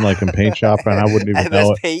drew in like in Paint Shop, and I wouldn't even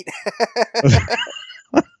know it. Paint.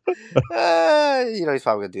 He's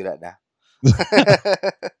probably gonna do that now.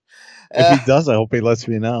 If he does, I hope he lets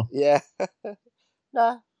me know. Yeah.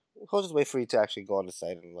 Nah, we'll just wait for you to actually go on the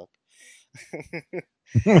site and look.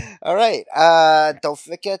 All right. Don't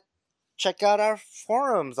forget, check out our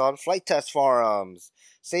forums on Flight Test Forums.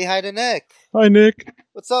 Say hi to Nick. Hi, Nick.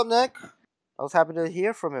 What's up, Nick? I was happy to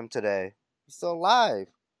hear from him today. He's still alive.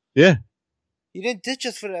 Yeah. You didn't ditch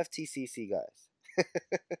us for the FTCC, guys.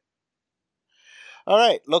 All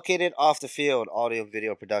right. Located off the field, audio and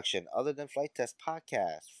video production, other than Flight Test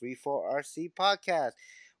Podcast, Free for RC Podcast.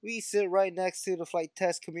 We sit right next to the Flight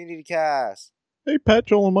Test Community Cast. Hey, Pat,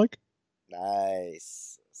 Joel, and Mike.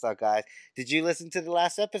 Nice. What's up, guys? Did you listen to the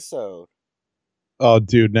last episode? Oh,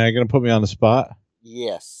 dude, now you're gonna put me on the spot.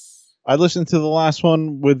 Yes. I listened to the last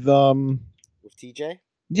one with TJ?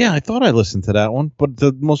 Yeah, I thought I listened to that one, but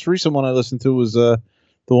the most recent one I listened to was the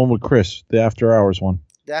one with Chris, the After Hours one.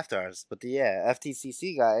 The After Hours, but the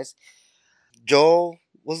FTCC guys. Joel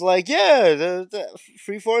was like, yeah, the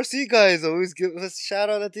Free 4C guys always give us a shout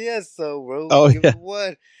out at the end, so we'll give it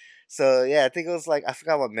one. So yeah, I think it was like, I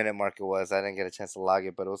forgot what minute mark it was. I didn't get a chance to log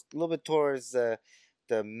it, but it was a little bit towards the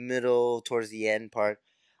middle, towards the end part.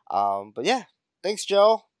 But yeah, thanks,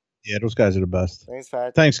 Joe. Yeah, those guys are the best. Thanks,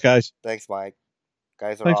 Pat. Thanks, guys. Thanks, Mike.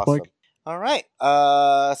 Guys are awesome. Mike. All right.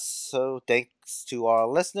 So thanks to our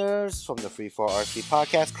listeners from the Free for RC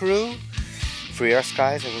podcast crew. Free our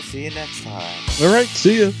skies, and we'll see you next time. All right,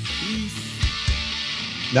 see ya.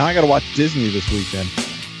 Now I gotta watch Disney this weekend.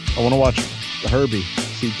 I want to watch Herbie.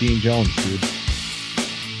 See Dean Jones, dude.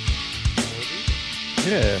 Herbie?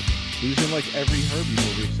 Yeah, he was in like every Herbie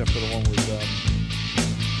movie except for the one with.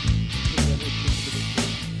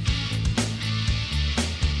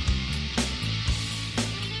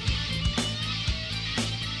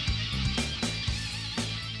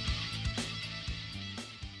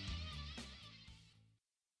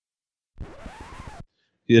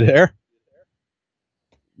 You there?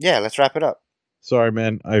 Yeah, let's wrap it up. Sorry,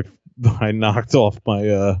 man. I knocked off my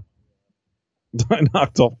I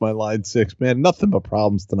knocked off my line 6, man. Nothing but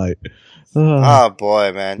problems tonight. Oh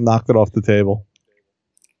boy, man. Knocked it off the table.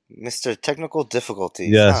 Mr. Technical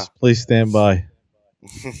Difficulties. Yes, please stand by.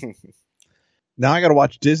 Now I got to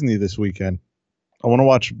watch Disney this weekend. I want to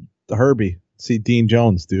watch Herbie. See Dean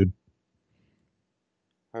Jones, dude.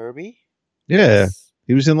 Herbie? Yeah. Yes.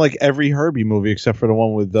 He was in like every Herbie movie except for the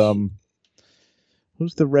one with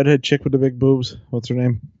who's the redhead chick with the big boobs? What's her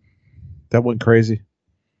name? That went crazy.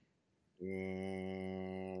 I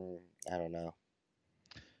don't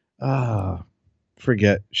know.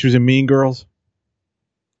 Forget. She was in Mean Girls.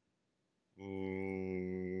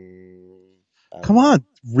 Come on,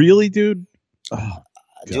 really, dude? Oh,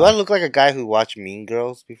 do I look like a guy who watched Mean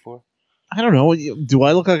Girls before? I don't know. Do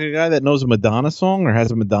I look like a guy that knows a Madonna song or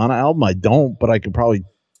has a Madonna album? I don't, but I could probably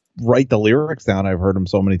write the lyrics down. I've heard them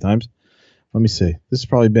so many times. Let me see. This has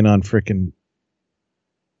probably been on freaking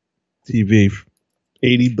TV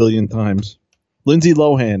 80 billion times. Lindsay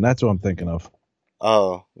Lohan, that's what I'm thinking of.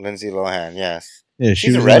 Oh, Lindsay Lohan, yes. Yeah,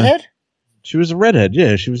 she's a redhead? She was a redhead,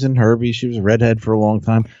 yeah. She was in Herbie. She was a redhead for a long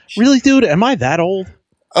time. Really, dude? Am I that old?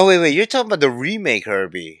 Oh, wait. You're talking about the remake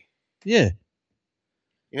Herbie. Yeah.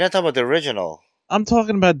 You're not talking about the original. I'm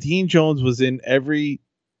talking about Dean Jones was in every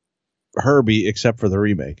Herbie except for the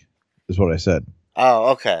remake, is what I said.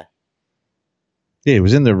 Oh, okay. Yeah, he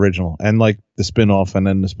was in the original and like the spinoff and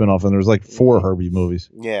then the spinoff, and there was like 4 Herbie movies.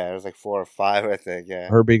 Yeah, there was like 4 or 5, I think. Yeah.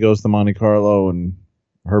 Herbie Goes to Monte Carlo and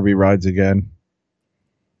Herbie Rides Again.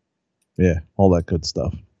 Yeah, all that good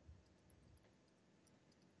stuff.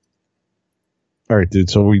 All right, dude.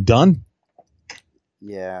 So are we done?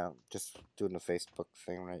 Yeah, just doing the Facebook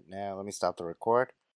thing right now. Let me stop the record.